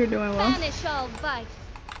 Hope you're doing well. Banish all vice.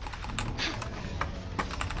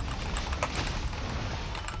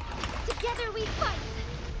 Together we fight.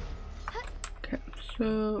 Okay,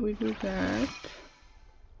 so we do that.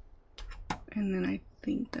 And then I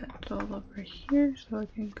think that's all over here, so I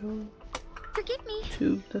can go Forgive me.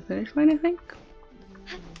 to the finish line, I think.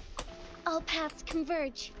 All paths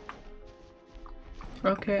converge.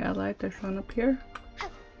 Okay, I like this one up here.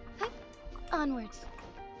 Onwards.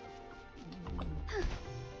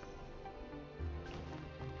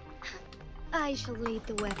 I shall lead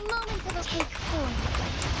the way. Moment of take form.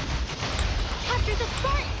 Capture the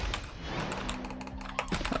Spartan!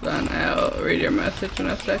 Hold on, I'll read your message in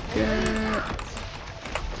a second.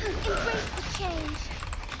 Embrace the change.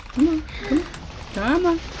 Come on, come on, come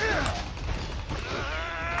on.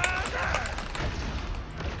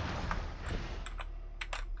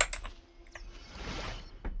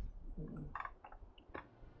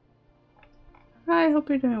 I hope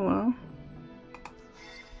you're doing well.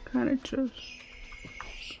 Kinda just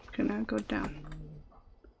gonna go down.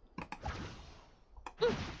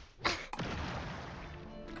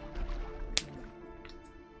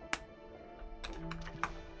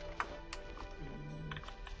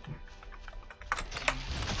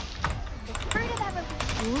 The spirit of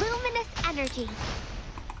evolution. Luminous energy.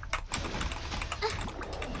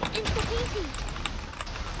 Insta-easy.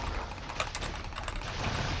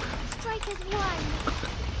 Strike as one.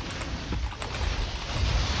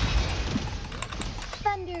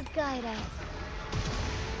 Thunder guide us.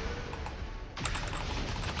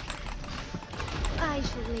 I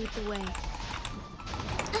shall lead the way.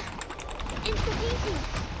 Insta-easy.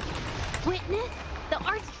 Witness the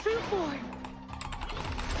art's true form.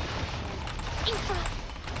 Infra.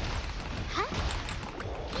 Huh?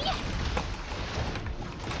 Yes!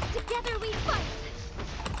 Together we fight.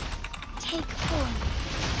 Take form.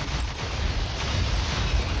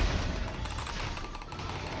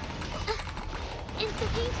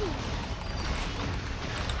 Insta-easy.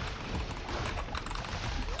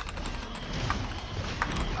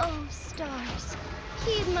 Oh, stars,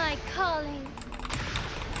 heed my calling.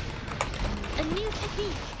 A new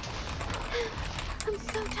technique. I'm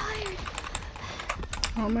so tired.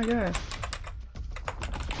 Oh my god.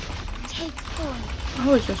 Take form. I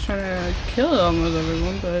was just trying to kill almost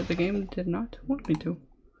everyone, but the game did not want me to.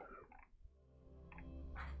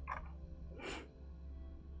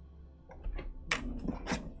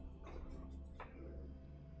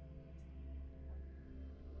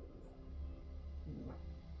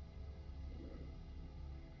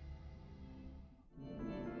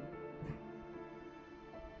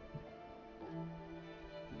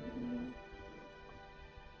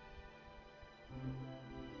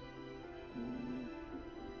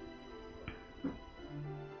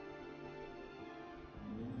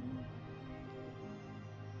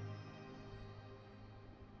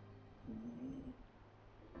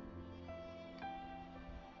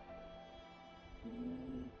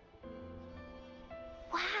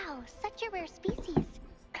 Wow, such a rare species.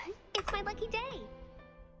 It's my lucky day.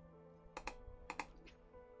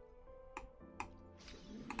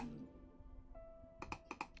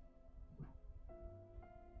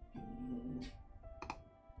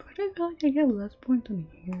 But I feel like I get less points on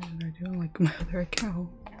here than I do on like my other account.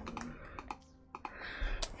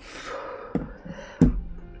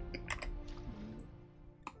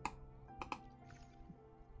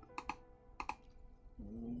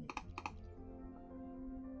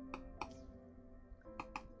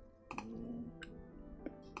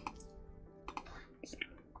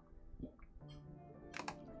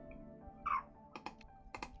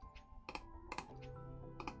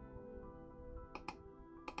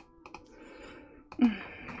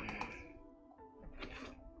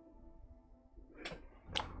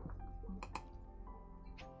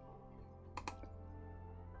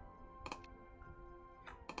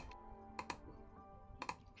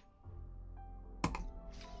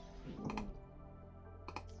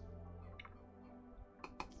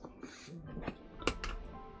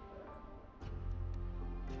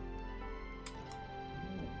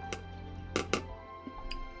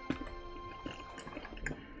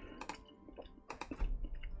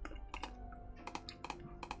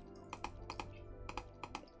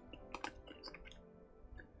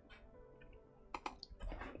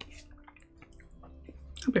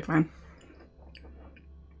 I'll be fine.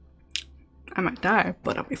 I might die,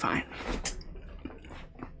 but I'll be fine.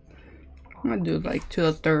 I'm gonna do like to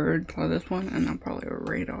the third for this one, and I'll probably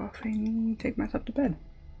raid off and take myself to bed.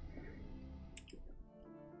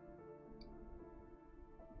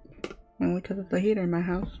 Only because of the heater in my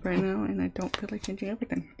house right now, and I don't feel like changing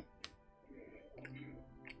everything.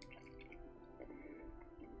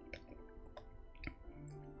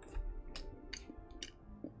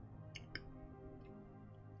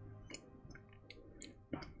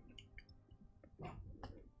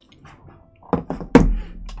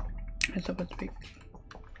 double speak.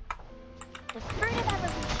 The spirit of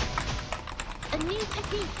evolution. A new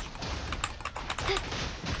technique.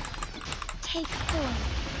 Take form.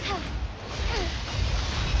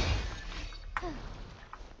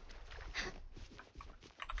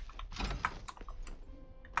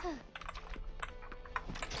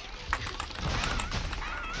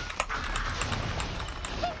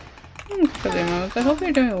 Thanks, I hope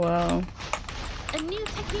you're doing well. A new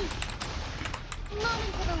technique.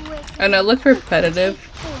 Moment of awakening. And it looks repetitive.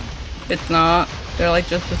 It's not. They're like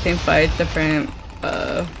just the same fight, different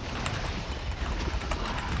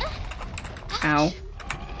ow.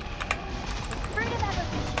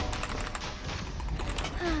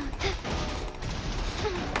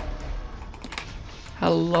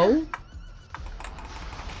 Hello?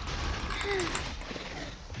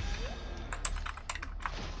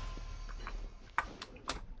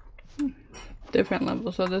 Different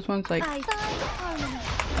levels, so this one's like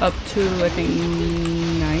up to I think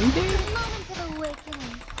 90?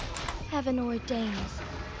 Heaven ordains.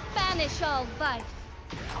 Banish all vice.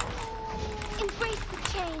 Embrace the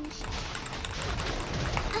change.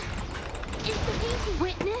 Insta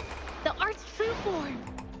witness the art's true form.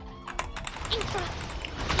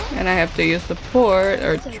 And I have to use support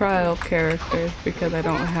or trial characters because I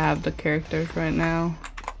don't have the characters right now.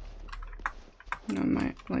 I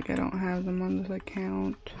might, like, I don't have them on this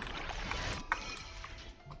account.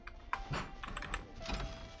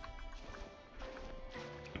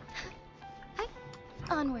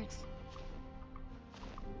 Onwards.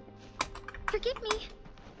 Forgive me.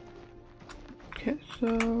 Okay, so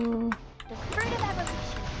The spirit of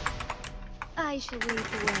evolution. I shall lead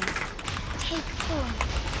the way. Take form.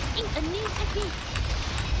 A new technique.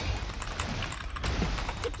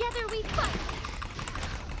 Together we fight.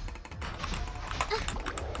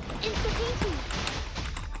 Insta-painting.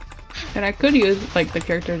 and I could use like the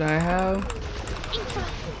characters I have,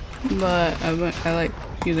 but I like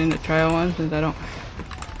using the trial ones since I don't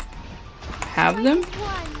have them.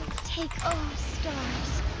 Take all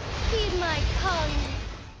stars. Heed my calling.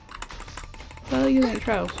 So I like using the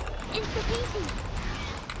trials. Insta-painting.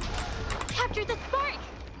 Capture the spark.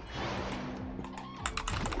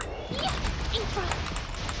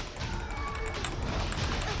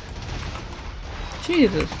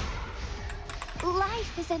 Jesus.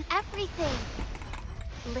 Life is in everything.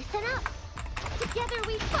 Listen up. Together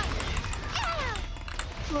we fight. Yeah!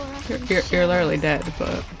 You're literally dead,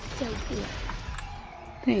 but So be it.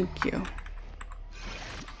 thank you.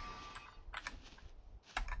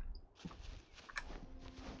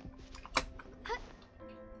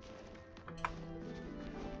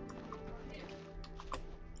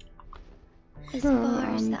 As far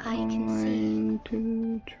as the eye can see.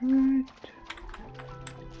 To try to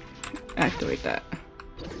activate that.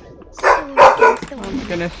 Sword against the Oh my wind.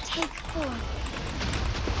 goodness. Take form.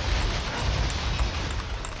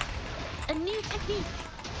 A new technique.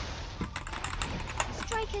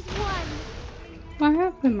 Strike as one. What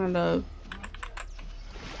happened, my love?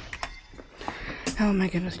 Oh my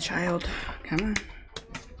goodness, child. Come on.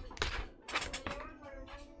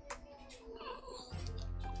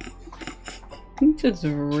 Can you just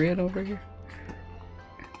read over here?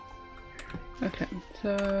 Okay,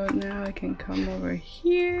 so now I can come over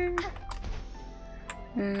here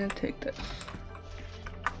and take this.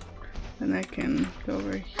 And I can go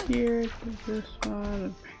over here to this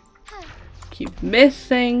one. Keep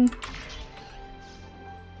missing.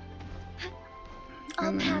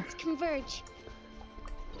 All paths converge.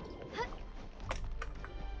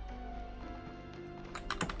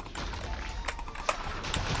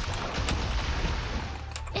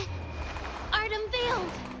 Art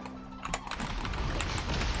unveiled.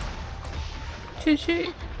 Did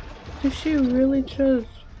she really just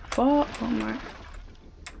fall? Oh my.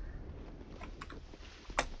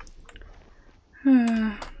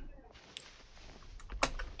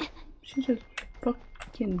 She just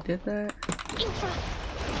fucking did that. Intra.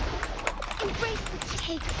 Embrace the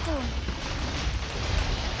take form.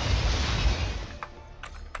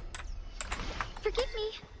 Forgive me.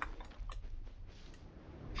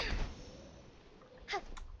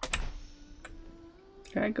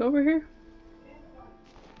 Can I go over here?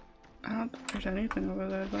 I don't think there's anything over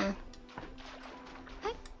there though.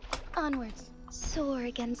 Onwards. Soar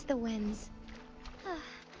against the winds.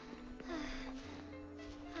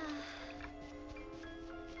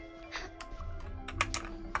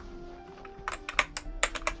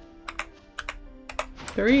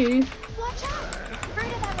 Three. Watch out!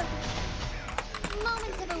 Bird of evolution.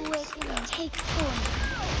 Moment of awakening. Take form.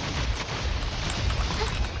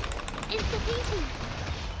 Insta-painting.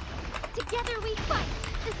 Together we fight.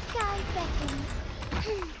 The sky beckons.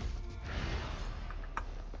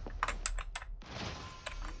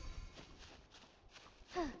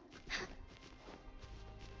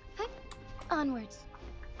 Onwards.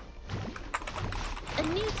 A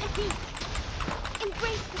new technique.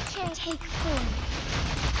 Embrace the change. Take form.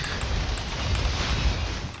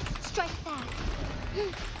 Strike that.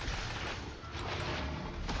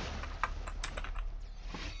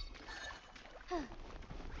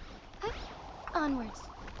 Onwards.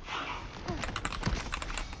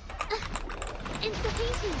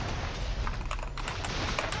 Insta-painting.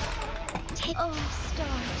 Take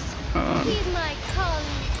stars. Heed my calling.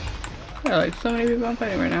 Yeah, like so many people I'm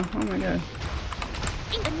fighting right now. Oh my god.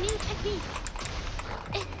 A new technique.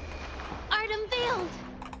 Art unveiled.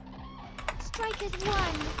 Strike as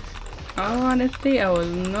one. Honestly, I was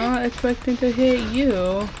not expecting to hit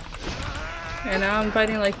you. And now I'm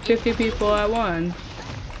fighting like 50 people at once.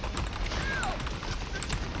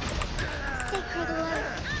 Sacred light.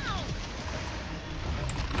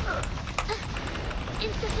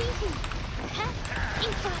 Insta-painting.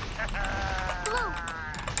 Insta. Glow.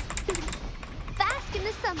 Bask in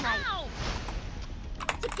the sunlight.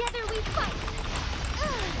 Together we fight.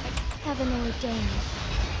 Heaven ordains.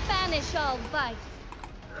 Banish all vice.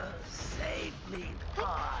 Safely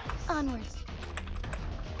pause. Onwards.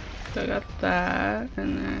 So I got that,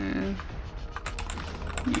 and then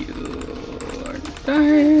you are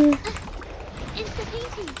done.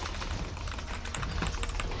 Insta-painting.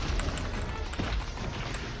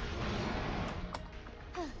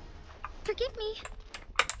 Forgive me.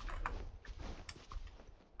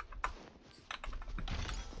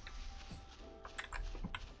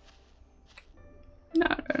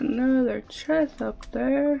 Not another chest up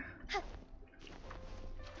there.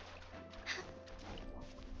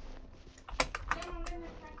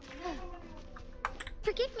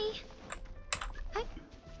 Forgive me.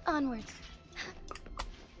 Onwards.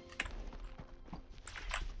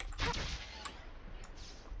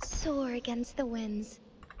 Soar against the winds.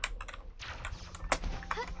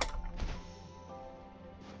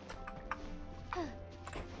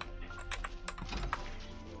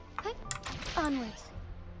 Onwards.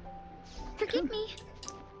 Forgive me.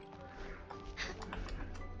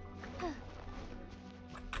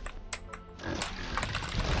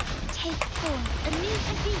 Take form. A new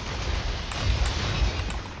technique.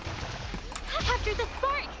 After the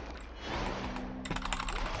spark.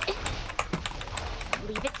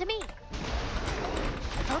 Leave it to me.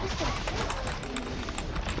 Notice it.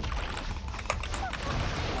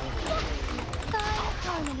 Thy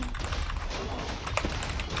harmony.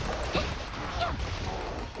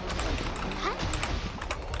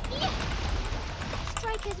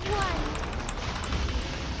 Strike as one.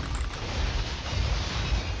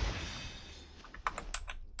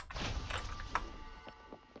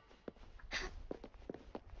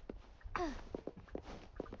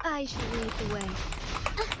 I shall lead the way.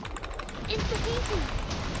 Insta-painting.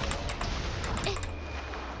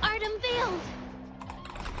 Art unveiled.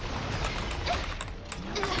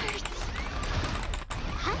 It hurts.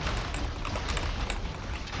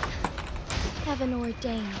 Heaven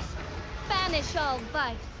ordains. Banish all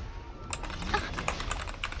vice.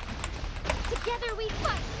 Together we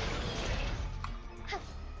fight.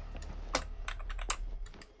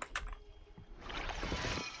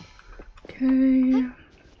 Okay.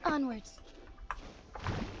 Onwards.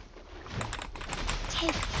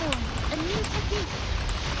 Take form. A new technique.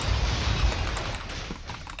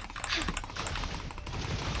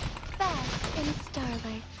 Bask in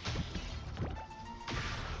starlight.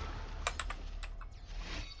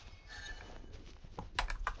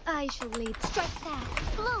 I shall lead. Strike that.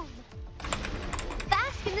 Bloom.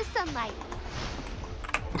 Bask in the sunlight.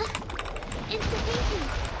 Insta-painting.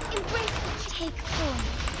 Embrace the take form.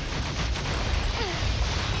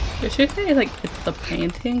 Did she say like it's the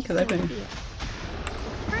painting? Because I've been.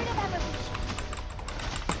 Bird of evolution.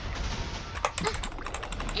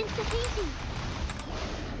 Insta-painting.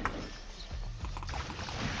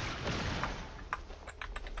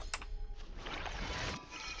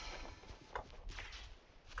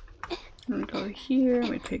 I'm gonna go here. I'm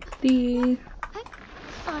gonna take these.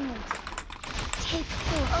 Onwards. Take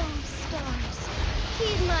form. Oh, stars.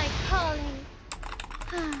 Heed my calling.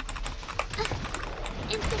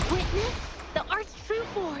 Instant witness the art's true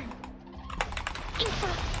form.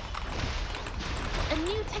 Infa. A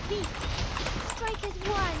new technique. Strike as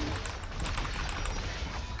one.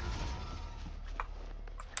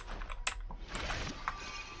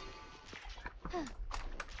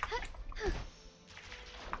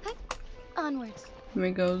 Onwards. Let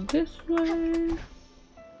me go this way.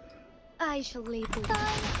 I shall lead the way.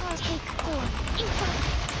 Take form. Infa.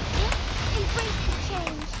 Embrace the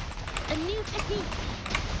change. A new technique.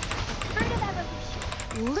 Bird of evolution.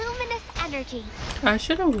 Luminous energy. I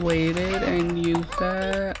should have waited and used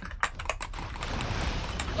that.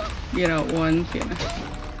 you know, ones, you know.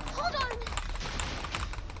 Hold on.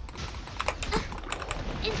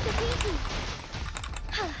 Insufficient.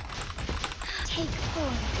 Take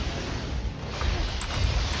form.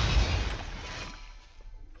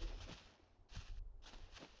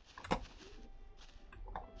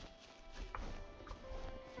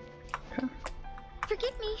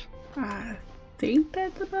 Forgive me. I think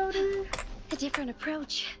that's about it. A different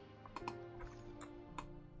approach.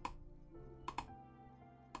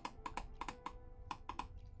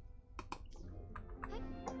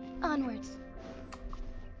 Onwards.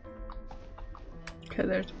 Okay,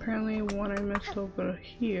 there's apparently one I missed over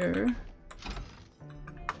here.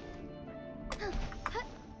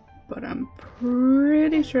 But I'm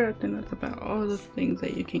pretty sure I think that's about all the things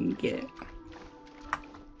that you can get.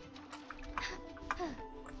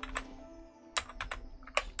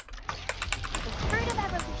 Bird of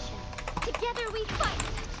evolution. Together we fight.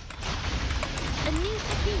 A new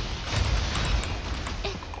technique.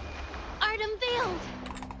 Art unveiled.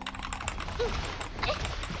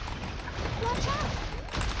 Watch out.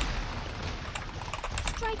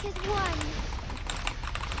 Strike as one.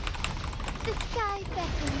 The sky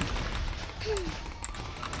beckons.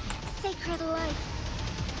 Sacred light.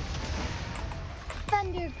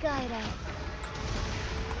 Thunder guide us.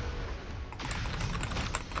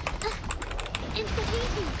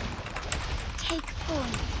 Insufficient. Take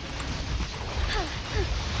form.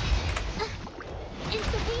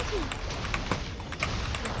 Insufficient.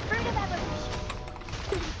 Bird of evolution.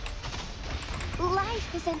 Life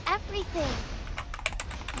is in everything.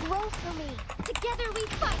 Grow for me. Together we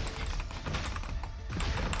fight.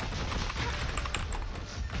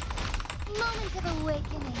 Moment of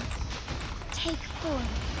awakening. Take form.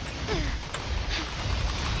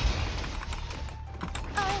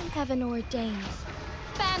 I am heaven ordained.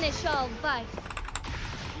 Banish all vice.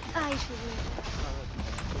 I shall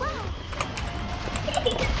rule.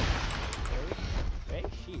 Where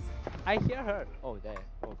is she? I hear her. Oh, there.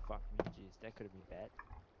 Oh, fuck me. Jeez, that could have been bad.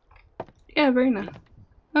 Yeah, very nice.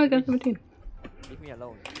 Oh, I got 17. Leave me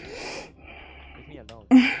alone. Leave me alone.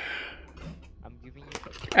 I'm giving you.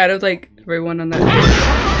 Out of like everyone on that.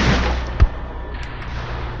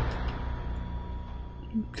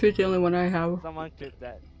 She's the only one I have. Someone clip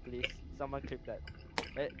that, please. Someone clip that.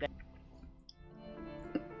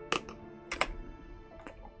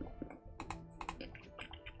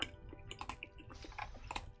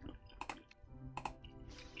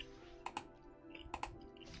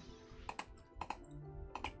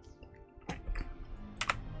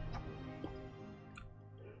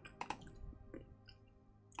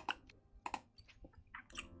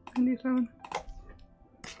 $97.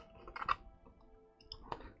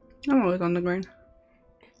 I'm always on the grind.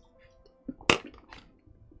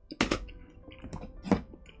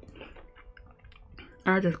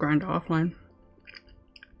 I just grind offline.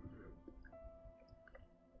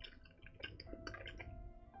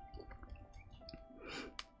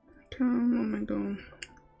 Come on, my god.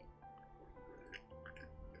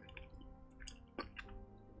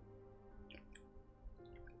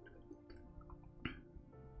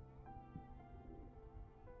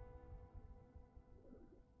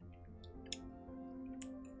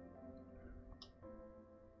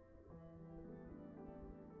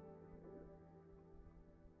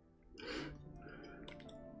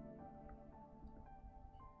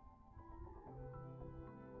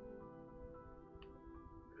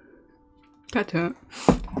 Got it.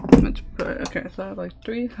 Let's put, okay, so I have like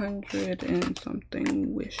 300 and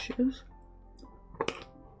something wishes.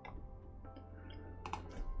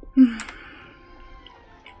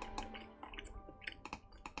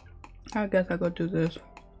 I guess I'll go do this.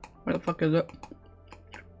 Where the fuck is it?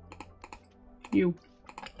 You.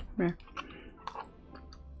 There.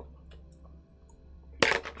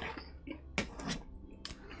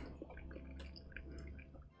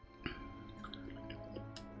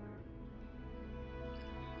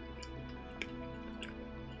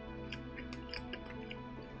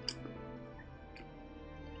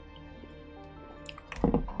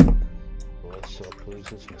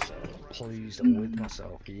 Pleased with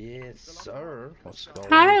myself. Yes, sir. Let's go.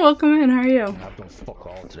 Hi, welcome in. How are you? I've done fuck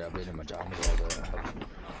all today. I've been in my pajamas all day.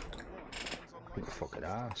 What the fucking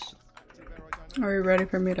ass. Are you ready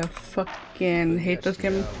for me to fucking hate this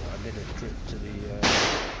game? I did a trip to the.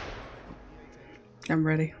 I'm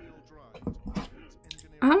ready.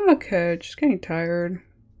 I'm okay, just getting tired.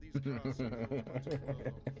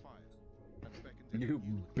 You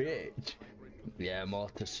bitch. Yeah, more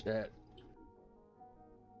to set.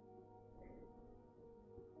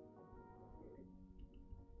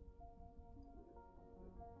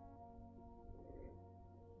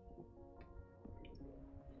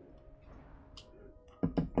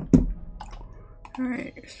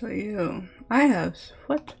 Alright, so you. I have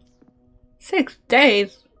what? 6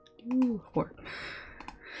 days? You whore.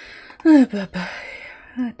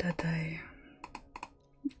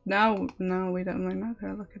 Now we don't. We're not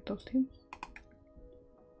gonna look at those teams.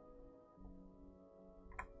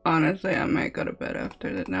 Honestly, I might go to bed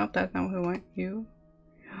after that. Nope, that's not what I want. You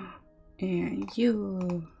and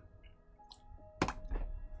you.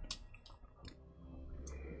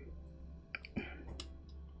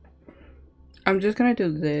 I'm just gonna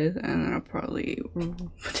do this, and then I'll probably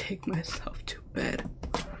take myself to bed,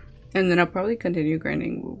 and then I'll probably continue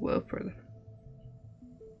grinding Will further.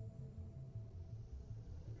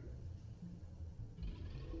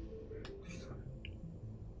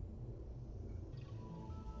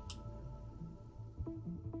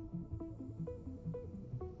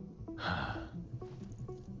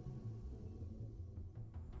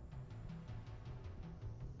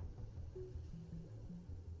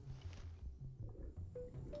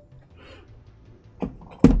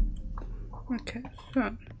 Okay,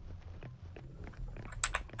 so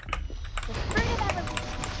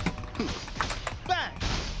Bang!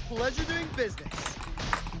 Pleasure doing business.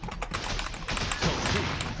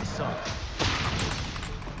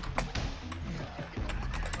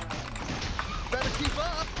 Better keep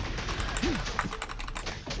up.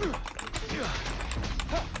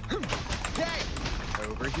 Hey,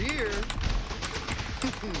 over here.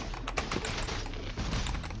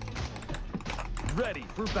 Ready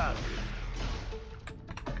for battle.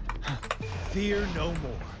 Fear no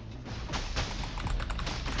more.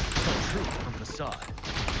 Come true from the side.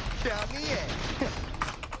 Down the end.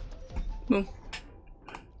 Boom.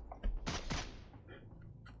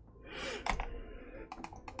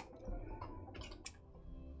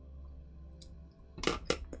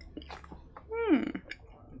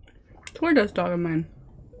 Where does dog of mine?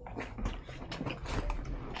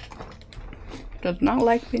 Does not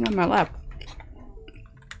like being on my lap.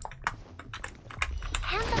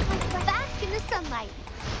 Hand the plate bask in the sunlight.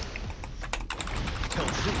 Tell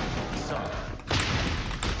truth from the side.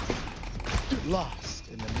 Lost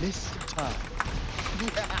in the mist of time. Be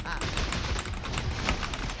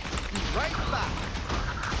right back.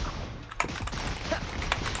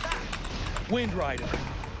 Wind Rider.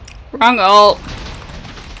 Wrong ult.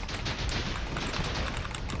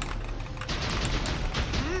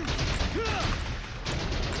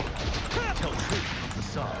 Tell truth from the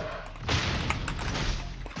side.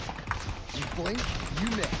 You blink, you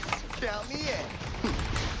miss. Down the end.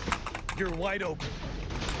 You're wide open.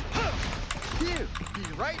 You be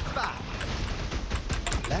right back.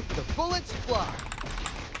 Let the bullets fly.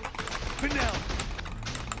 Finale.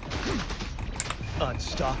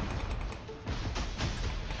 Unstoppable.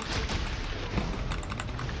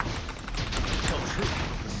 Tell truth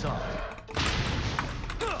from the side.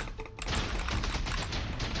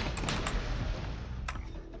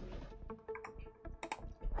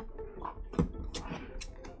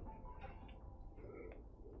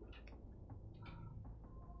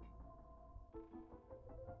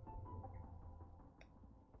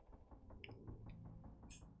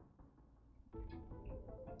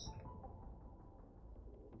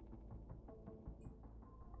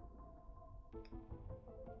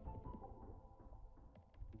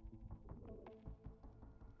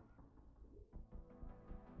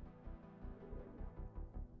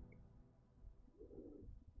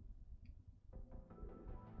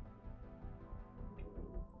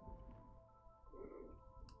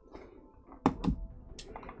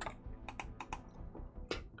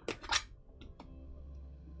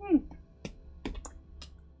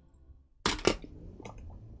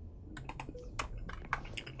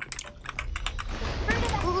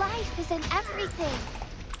 Life is in everything.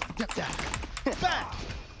 Back.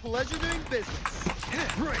 Pleasure doing business.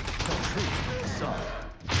 Break. Tell truth from the side.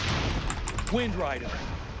 Wind Rider.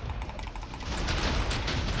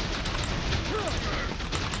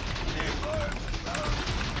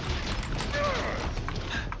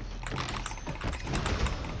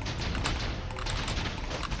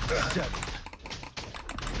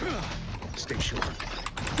 Stay short.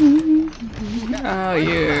 Oh,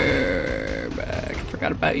 you're back.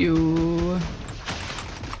 Forgot about you.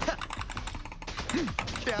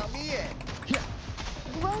 Down the end.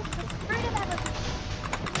 Growth the spirit of everything.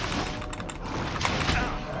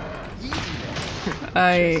 I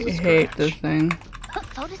hate this thing.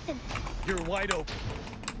 Photosynthesis. You're wide open.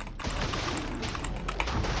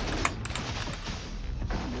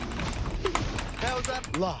 How's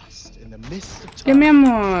that? Lost in the mist of time. Give me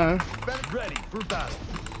more. Ready for battle.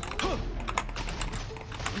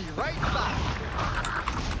 Be right back.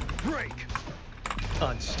 Break.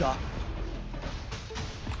 Unstoppable.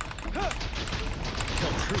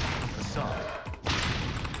 tell truth from facade.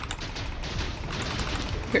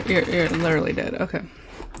 You're literally dead. Okay.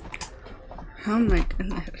 Oh my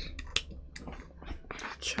goodness.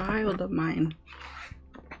 Child of mine.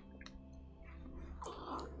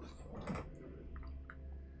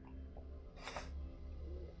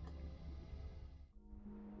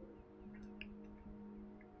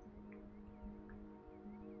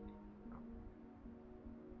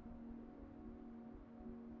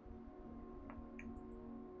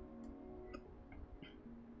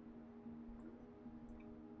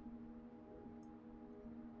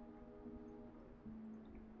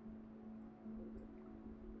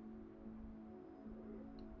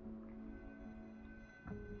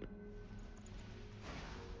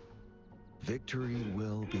 Victory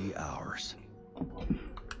will be ours.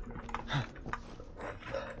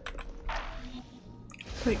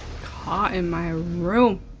 It's like hot in my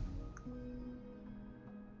room.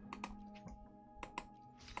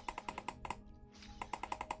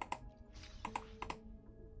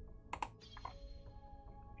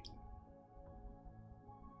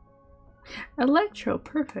 Electro,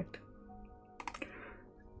 perfect.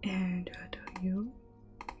 And you.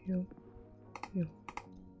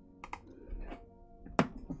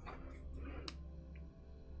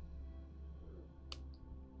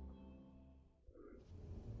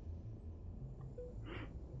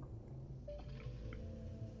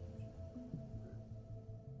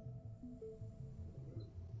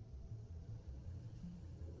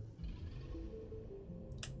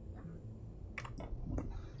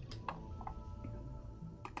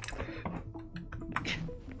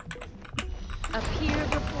 Appear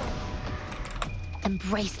before.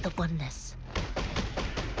 Embrace the oneness.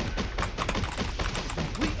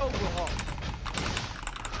 Complete overhaul.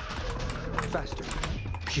 Faster.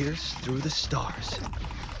 Pierce through the stars.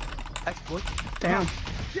 Exploit. Damn.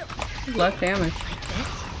 Less damage.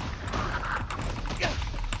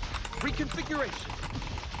 Reconfiguration.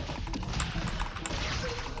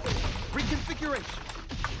 Reconfiguration.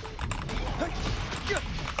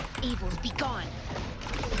 Evils be gone.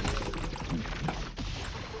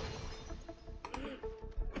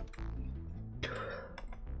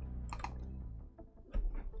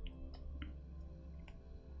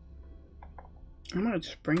 I'm gonna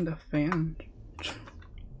just bring the fan.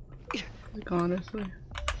 Like, honestly.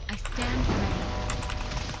 I stand ready.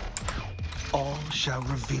 All shall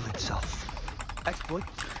reveal itself. Exploit.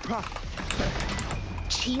 Profit.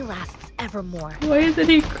 Chi lasts evermore. Why isn't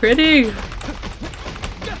he critting?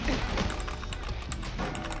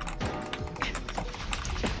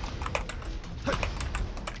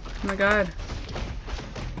 Oh my god.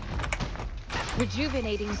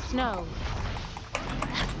 Rejuvenating snow.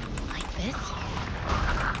 Like this?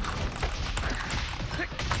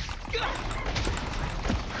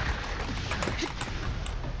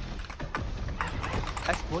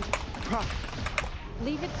 Exploit. Profit.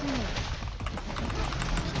 Leave it to me.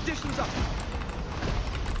 Conditions up.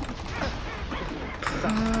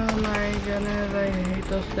 Oh my goodness, I hate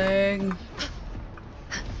those things.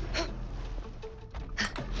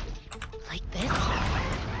 Like this?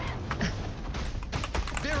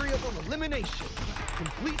 Variable elimination.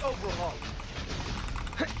 Complete overhaul.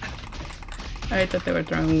 I hate that they were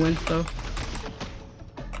throwing wind stuff.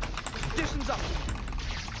 Conditions up.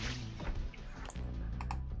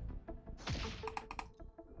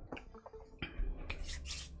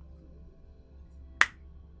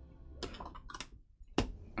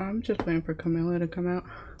 I'm just waiting for Camilla to come out.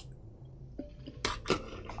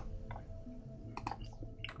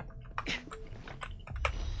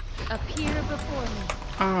 Appear before me.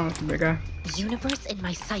 Oh, it's a big guy. Universe in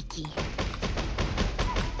my psyche.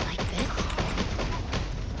 Like this?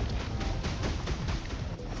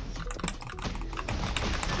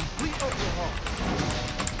 Complete overhaul.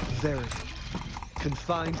 Very.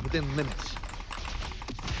 Confined within limits.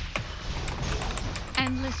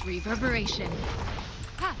 Endless reverberation.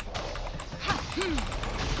 Ha! Ha!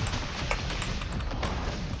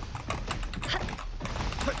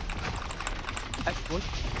 Exploit.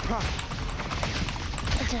 Profit.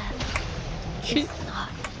 She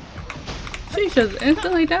just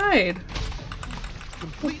instantly died.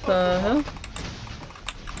 What the hell?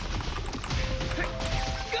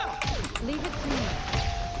 Leave it to me.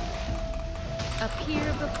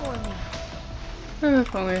 Appear before me. Oh,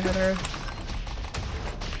 if only I had her.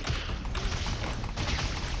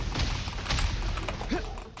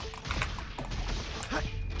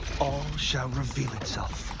 All shall reveal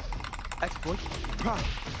itself. Exploit. Profit.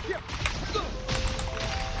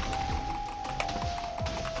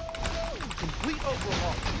 Complete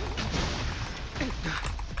overhaul.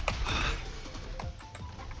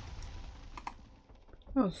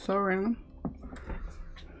 That was so random.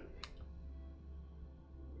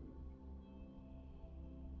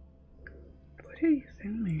 What did you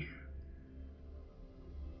send me?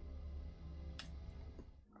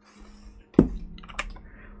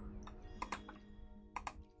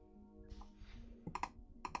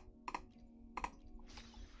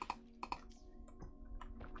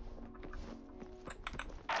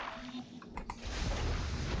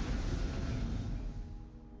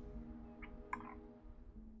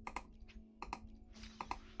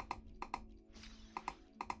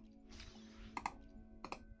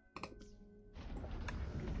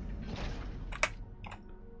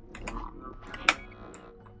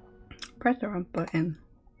 Press the wrong button.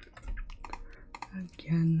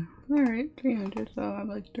 Again. Alright, 300, so I'm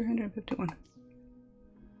like 351.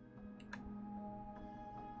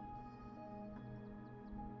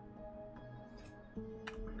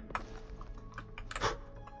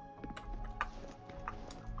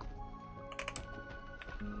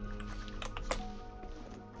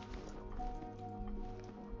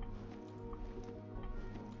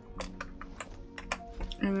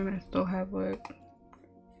 And then I still have like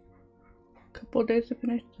a couple days to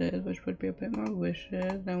finish this, which would be a bit more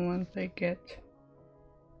wishes. And once I get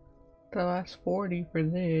the last 40 for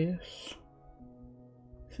this,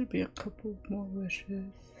 should be a couple more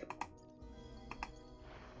wishes.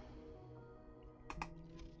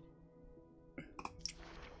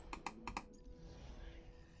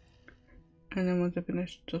 And then once I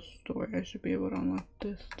finish the story, I should be able to unlock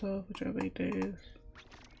this stuff, which I have 8 days.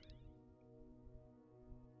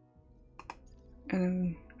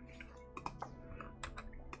 And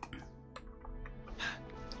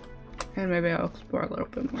then maybe I'll explore a little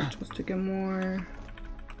bit more just to get more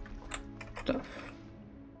stuff.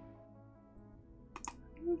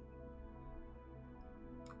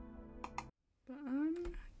 But I'm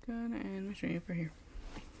gonna end my stream for here.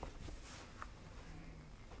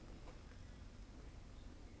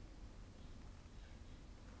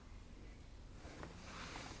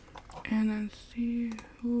 And then see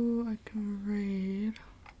who I can raid.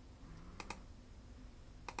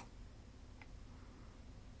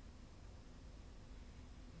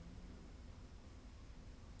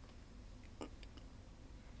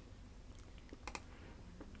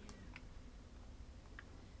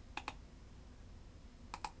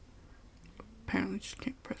 Apparently just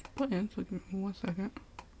can't press the button, so give me 1 second.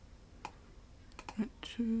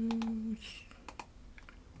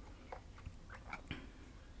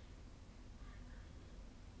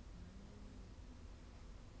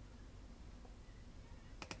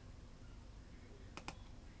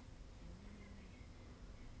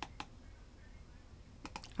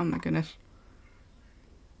 Oh my goodness.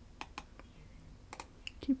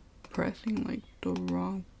 Keep pressing like the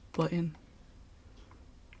wrong button.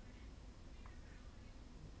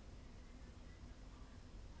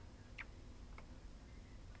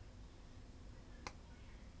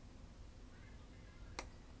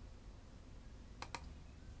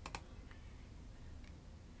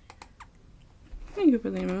 Thank you for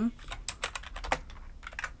the email.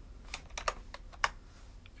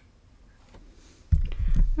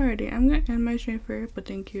 Alrighty, I'm gonna end my stream for here, but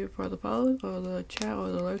thank you for all the follows, all the chat, all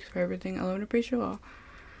the likes, for everything. I love and appreciate you all.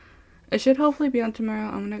 It should hopefully be on tomorrow.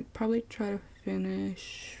 I'm gonna probably try to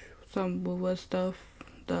finish some Woowa stuff,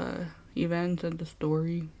 the events and the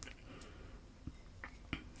story.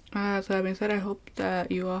 So that being said, I hope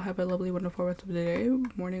that you all have a lovely, wonderful rest of the day,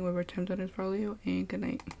 morning, whatever time that is for all of you, and good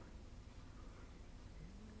night.